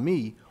all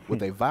me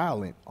with a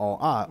violent all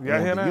on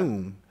the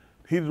Yum.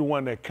 He's the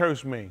one that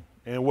cursed me.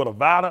 And with a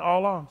violent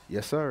all on?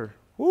 Yes, sir.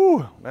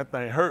 Woo, that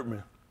thing hurt me.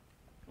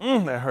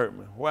 That hurt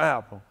me. What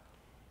happened?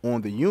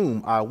 On the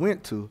Yum I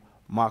went to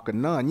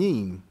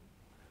Machananyim,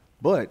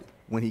 but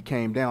when he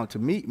came down to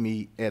meet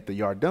me at the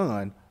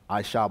Yarden,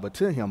 I shabbat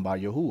to him by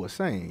Yahuwah,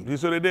 saying, You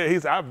said they did. He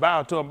said, I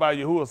vowed to him by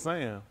Yahuwah,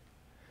 saying,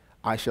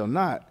 I shall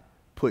not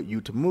put you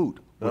to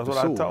moot with That's the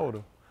what sword. I told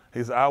him.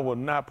 He said,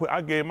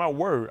 I gave my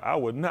word. I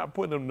would not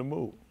put him to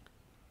moot.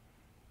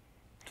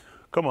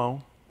 Come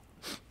on.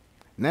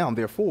 Now,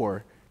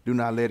 therefore, do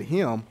not let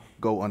him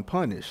go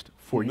unpunished,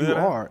 for you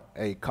are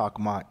a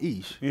Nachamyah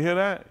ish. You hear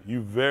that?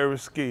 You very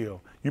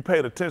skilled. You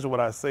paid attention to what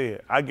I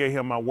said. I gave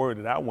him my word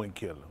that I wouldn't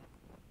kill him.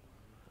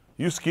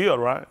 You skilled,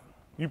 right?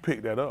 You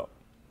picked that up.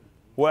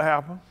 What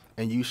happened?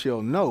 And you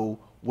shall know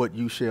what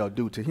you shall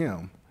do to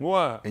him.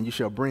 What? And you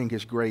shall bring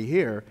his gray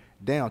hair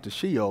down to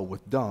Sheol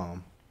with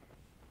dam.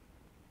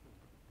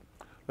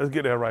 Let's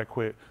get that right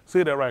quick.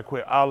 See that right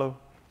quick. Alaph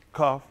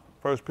Kaph,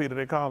 1 Peter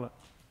they call it.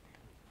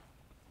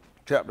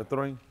 Chapter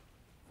 3.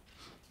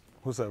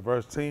 What's that,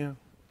 verse 10?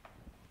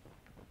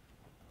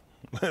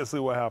 Let's see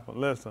what happened.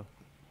 Listen.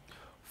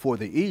 For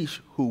the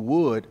ish who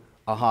would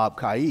Ahab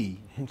Kai.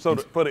 So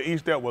for the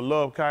ish that would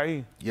love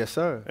Kai. Yes,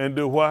 sir. And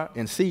do what?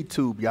 And see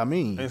tube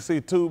Yamin. And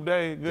see tube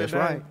day. Good That's day.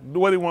 right.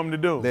 What do you want me to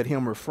do? Let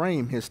him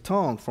refrain his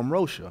tongue from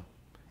Rosha,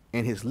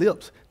 and his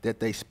lips that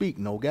they speak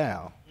no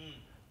guile.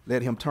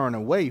 Let him turn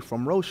away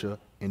from Rosha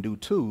and do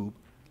tube.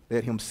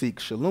 Let him seek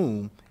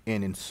Shalom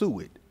and ensue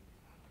it.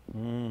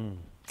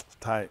 It's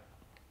tight.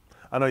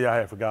 I know y'all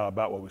had forgot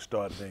about what we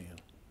started in.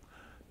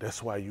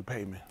 That's why you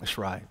pay me. That's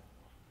right.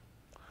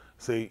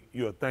 See,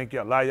 you'll think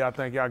y'all, a lot of y'all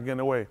think y'all getting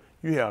away.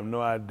 You have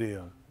no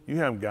idea. You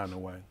haven't gotten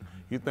away.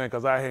 You think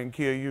because I hadn't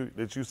killed you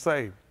that you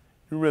safe.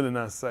 You're really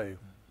not safe.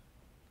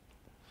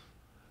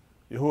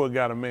 Yahuwah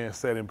got a man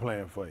set and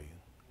plan for you.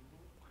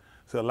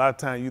 So a lot of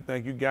times you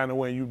think you gotten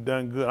away and you've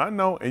done good. I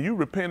know, and you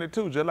repented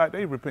too, just like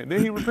they repent.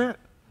 Didn't he repent?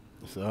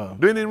 So,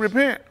 Didn't he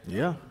repent?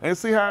 yeah. And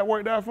see how it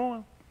worked out for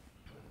him?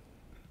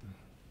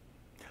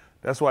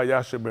 That's why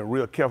y'all should have been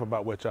real careful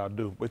about what y'all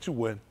do, but you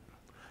wouldn't.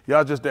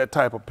 Y'all just that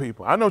type of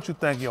people. I know what you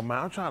think in your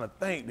mind. I'm trying to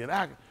think, did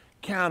I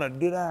counter,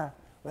 did I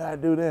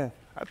do that?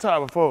 I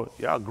told you before,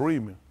 y'all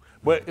grieve me.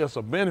 But it's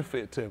a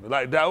benefit to me.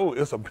 Like Daoud,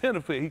 it's a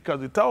benefit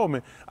because he told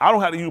me, I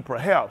don't have to use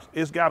perhaps.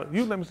 It's got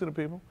you let me see the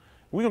people.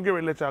 We're going to get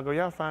ready to let y'all go.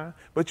 Y'all fine.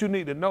 But you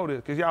need to know this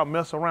because y'all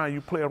mess around,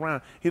 you play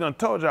around. He done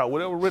told y'all,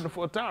 whatever written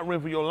for a time,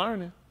 written for your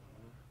learning.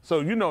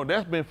 So you know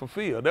that's been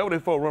fulfilled. That's what they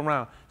folk run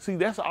around. See,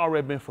 that's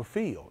already been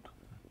fulfilled.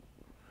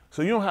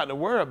 So you don't have to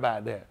worry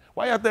about that.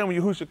 Why y'all think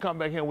when Yahushua come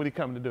back here, what he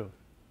coming to do?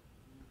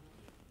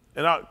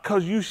 And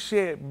because you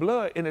shed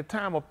blood in a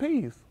time of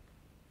peace.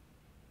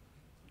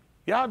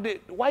 Y'all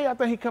did, why y'all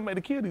think he come back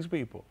to kill these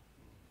people?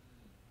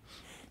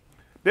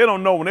 They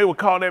don't know when they would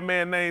call that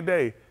man name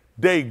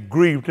they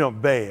grieved him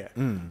bad.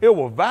 It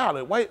was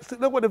violent. Wait, see,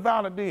 look what the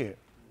violence did.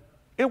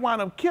 It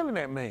wound up killing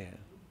that man.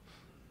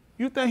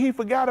 You think he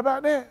forgot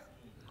about that?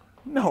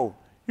 No.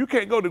 You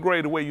can't go to the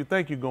grave the way you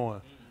think you're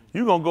going.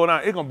 You're going to go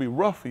down, it's going to be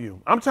rough for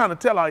you. I'm trying to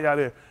tell all y'all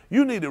there,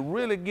 you need to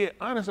really get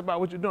honest about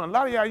what you're doing. A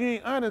lot of y'all, you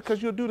ain't honest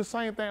because you'll do the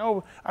same thing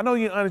over. I know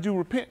you ain't honest, you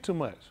repent too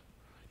much.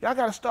 Y'all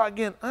got to start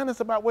getting honest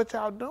about what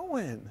y'all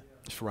doing.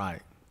 That's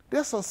right.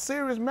 That's a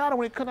serious matter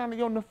when it comes out of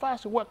your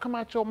nefas, what come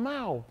out your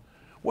mouth.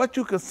 What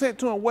you consent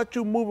to and what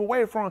you move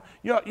away from.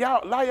 Y'all,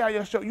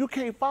 you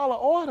can't follow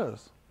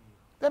orders.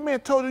 That man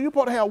told you you're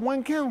supposed to have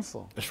one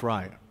counsel. That's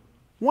right.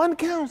 One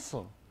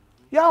counsel.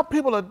 Y'all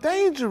people are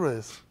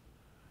dangerous.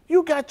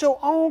 You got your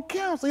own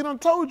counsel. He done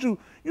told you,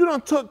 you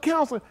done took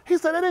counsel. He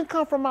said, that didn't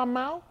come from my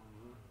mouth.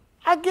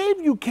 I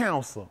gave you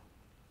counsel.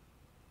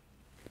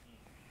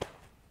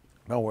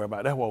 Don't worry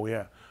about it. That's what we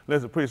have.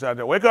 Listen, preach out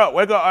there. Wake up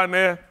out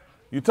there.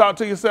 You talk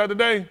to yourself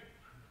today?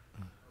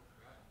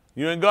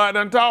 You and God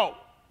done talk?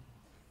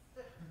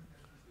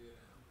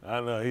 I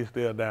know, he's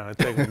still down. It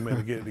takes him a minute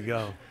to get it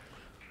together.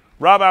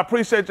 Rob, I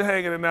appreciate you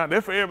hanging in there.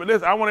 That's for everybody.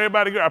 Listen, I want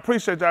everybody to go. I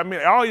appreciate y'all. I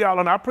mean, all y'all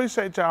on there, I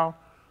appreciate y'all.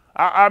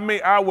 I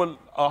mean, I would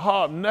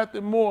have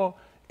nothing more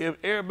if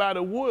everybody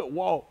would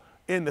walk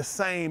in the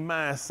same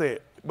mindset.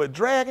 But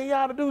dragging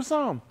y'all to do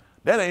something,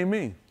 that ain't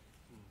me.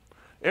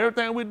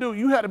 Everything we do,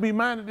 you have to be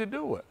minded to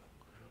do it.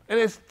 And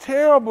it's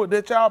terrible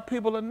that y'all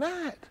people are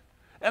not.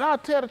 And I'll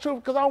tell the truth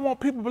because I don't want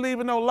people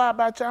believing no lie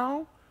about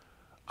y'all.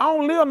 I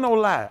don't live no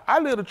lie. I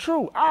live the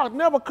truth. I'll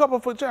never cover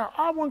for y'all.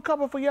 I won't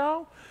cover for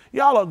y'all.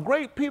 Y'all are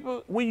great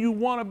people when you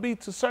want to be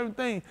to certain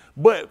things.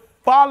 But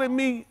following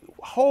me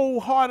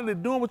wholeheartedly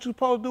doing what you're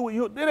supposed to do with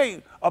you, it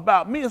ain't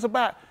about me. It's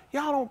about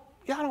y'all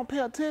don't pay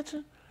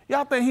attention.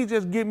 Y'all think he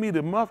just give me the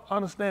enough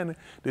understanding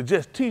to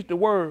just teach the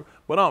word,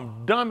 but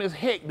I'm dumb as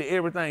heck to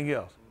everything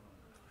else.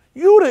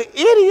 You the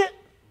idiot.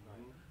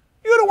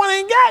 You the one that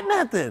ain't got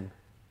nothing.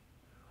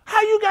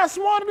 How you got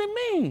smarter than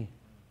me?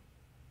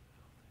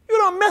 You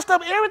done messed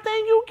up everything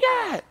you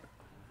got.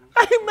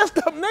 I ain't messed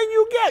up nothing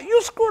you got.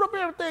 You screwed up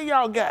everything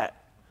y'all got.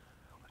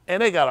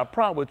 And they got a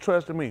problem with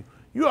trusting me.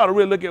 You ought to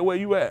really look at where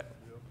you at.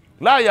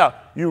 A lot of y'all,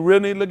 you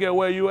really need to look at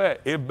where you at.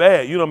 It's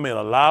bad. You done made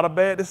a lot of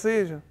bad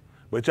decisions.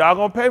 But y'all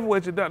gonna pay for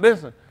what you done.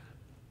 Listen,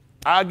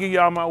 I'll give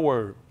y'all my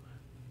word.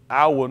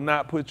 I will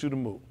not put you to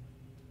moot.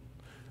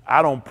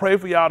 I don't pray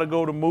for y'all to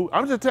go to moot.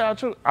 I'm just telling the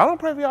truth. I don't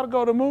pray for y'all to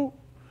go to moot.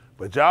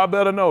 But y'all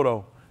better know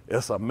though,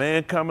 it's a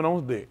man coming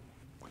on his dick.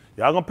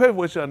 Y'all gonna pay for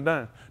what you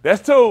done.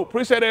 That's two.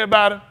 Appreciate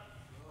everybody.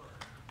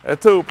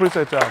 That's two.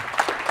 Appreciate y'all.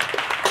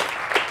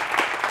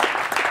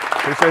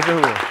 Appreciate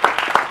you.